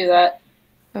 let's probably do that.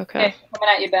 Okay. Okay, coming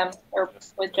at you, Bam, or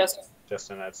with Justin.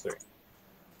 Justin, that's 3.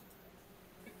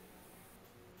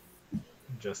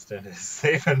 Justin is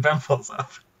safe and Ben pulls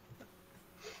up.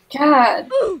 God.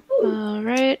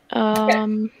 Alright,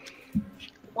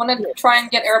 Want to try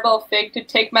and get Arabelle Fig to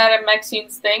take Madame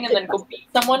Maxine's thing and then go beat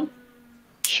someone?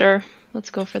 Sure. Let's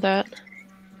go for that.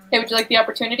 Okay, would you like the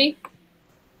opportunity?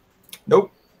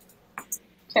 Nope.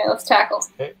 Okay, let's tackle.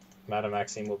 Okay, Madame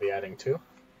Maxine will be adding 2.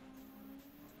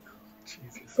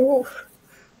 Jesus. Oof.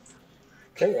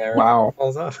 Okay, Aaron Wow.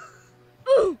 falls up.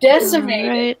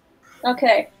 Decimated. Alright.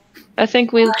 Okay. I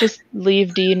think we'll just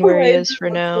leave Dean where he is for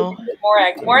now.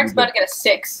 Morag. Morag's about to get a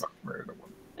 6.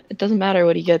 It doesn't matter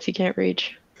what he gets, he can't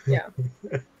reach. Yeah.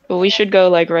 But we should go,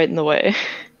 like, right in the way.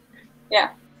 Yeah,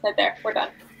 right there. We're done.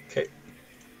 Okay,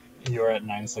 you're at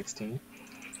 9:16.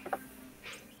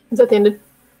 Is that the end of...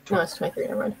 No, it's 23,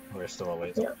 never mind. We're still a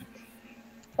ways Yeah. away.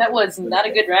 That was not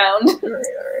a good round.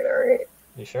 Alright.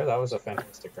 You sure that was a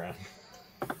fantastic round?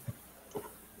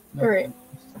 Alright.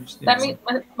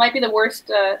 That might be the worst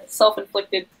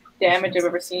self-inflicted damage I've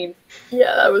ever seen.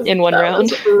 Yeah, that was... In one that round.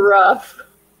 was rough.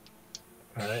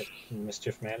 Alright,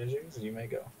 Mischief managers, you may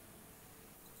go.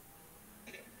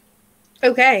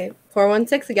 Okay,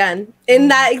 416 again. In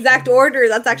that exact order.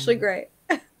 That's actually great.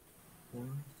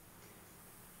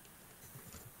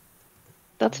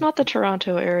 That's not the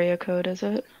Toronto area code, is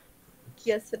it?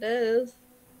 Yes, it is.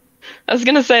 I was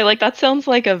gonna say, like, that sounds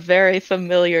like a very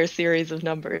familiar series of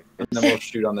numbers. And then we'll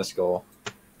shoot on this goal.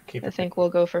 Keep I think we'll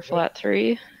go for flat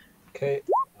 3. Okay,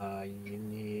 you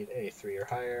need a 3 or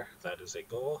higher. That is a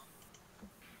goal.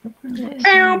 Nice.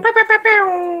 And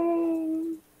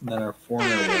then our former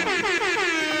one.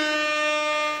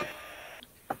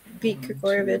 Beat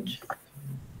Krikorovich.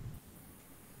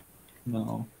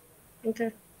 No.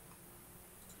 Okay.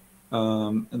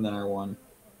 And then our 1.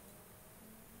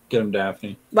 Get him,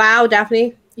 Daphne. Wow,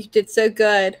 Daphne, you did so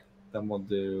good. Then we'll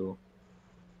do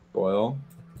Goyle.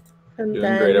 And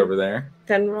Doing great over there.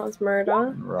 Then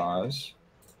Rosmerta. And Roz.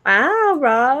 Wow,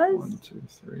 Roz. 1, 2,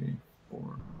 3, 4,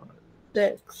 5,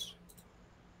 6.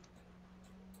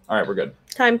 All right, we're good.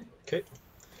 Time. Okay.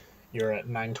 You're at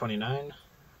 9:29.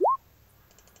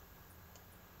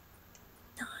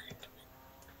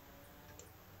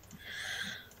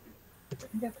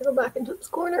 I have to go back into this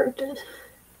corner to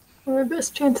my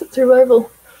best chance at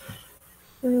survival.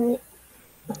 Alright.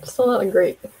 Still not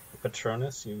great.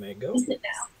 PatrOWNus, you may go. Is it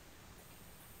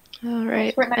now? All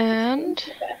right, and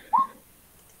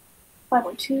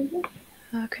 512.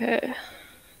 okay,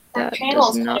 that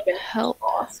channel's does not kind of help.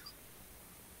 lost.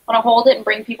 Want to hold it and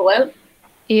bring people out?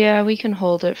 Yeah, we can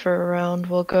hold it for a round.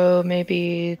 We'll go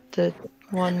maybe the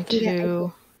 1,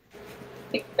 2,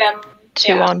 I think Bem,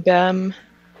 2 on Bem.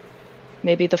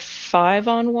 Maybe the 5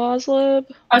 on Waslib.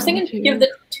 I was thinking give the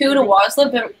 2 to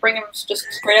Waslib and bring him just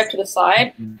straight up to the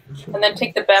side, and then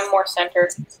take the Bem more center.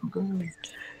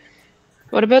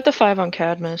 What about the 5 on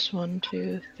Cadmus? 1,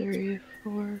 2, 3,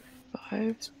 4,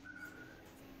 5.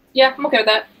 Yeah, I'm okay with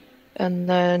that. And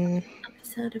then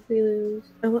Sad if we lose.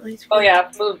 I want ice cream. Oh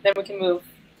yeah, move. Then we can move.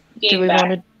 Dean do we back.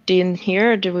 want Dean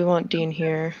here or do we want Dean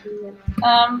here?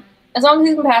 As long as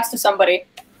he can pass to somebody.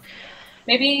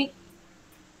 Maybe.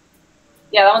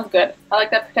 Yeah, that one's good. I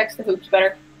like that protects the hoops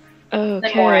better.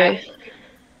 Okay.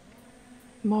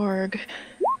 Morg.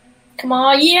 Come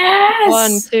on, yes!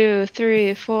 1, 2,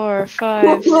 3, 4,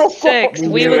 5, 6.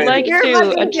 We would like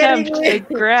to attempt a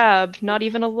grab, not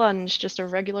even a lunge, just a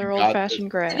regular old-fashioned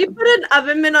grab. Did you put an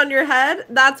oven mitt on your head?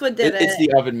 That's what did it. It's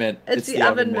the oven mitt. It's the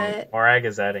oven mitt. Morag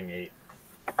is adding 8.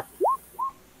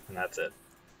 And that's it.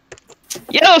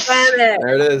 Yes!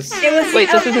 There it is.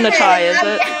 Wait, this isn't a tie, is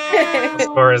it? The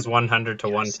score is 100 to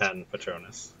 110,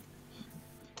 PatrOWNus.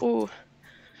 Ooh.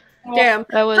 Damn.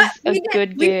 That was a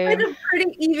good game. We played a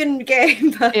pretty even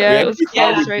game. Yeah, it was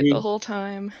close right the whole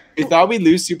time. We thought we'd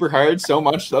lose super hard so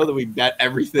much, though, that we bet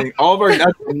everything. All of our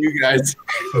nuts on you guys.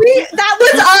 That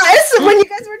was us when you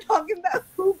guys were talking about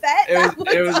who bet.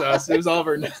 It was us. It was all of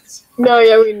our nuts. No,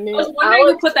 yeah, we knew. I was wondering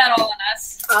who put that all on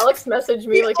us. Alex messaged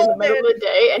me like in the middle of the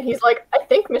day, and he's like, "I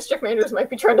think Mischief Manders might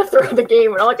be trying to throw the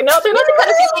game," and I'm like, "No, they're not the kind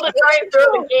of people to try and throw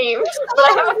the game." But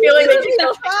I have a feeling they just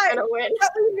don't think they're gonna win.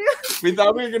 We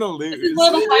thought we were gonna lose. This is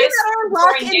one of the highest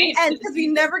scoring games. Because we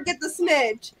never get the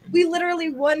snitch. We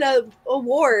literally won a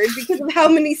award because of how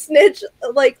many snitch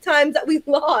times that we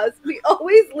lost. We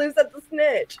always lose at the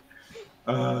snitch.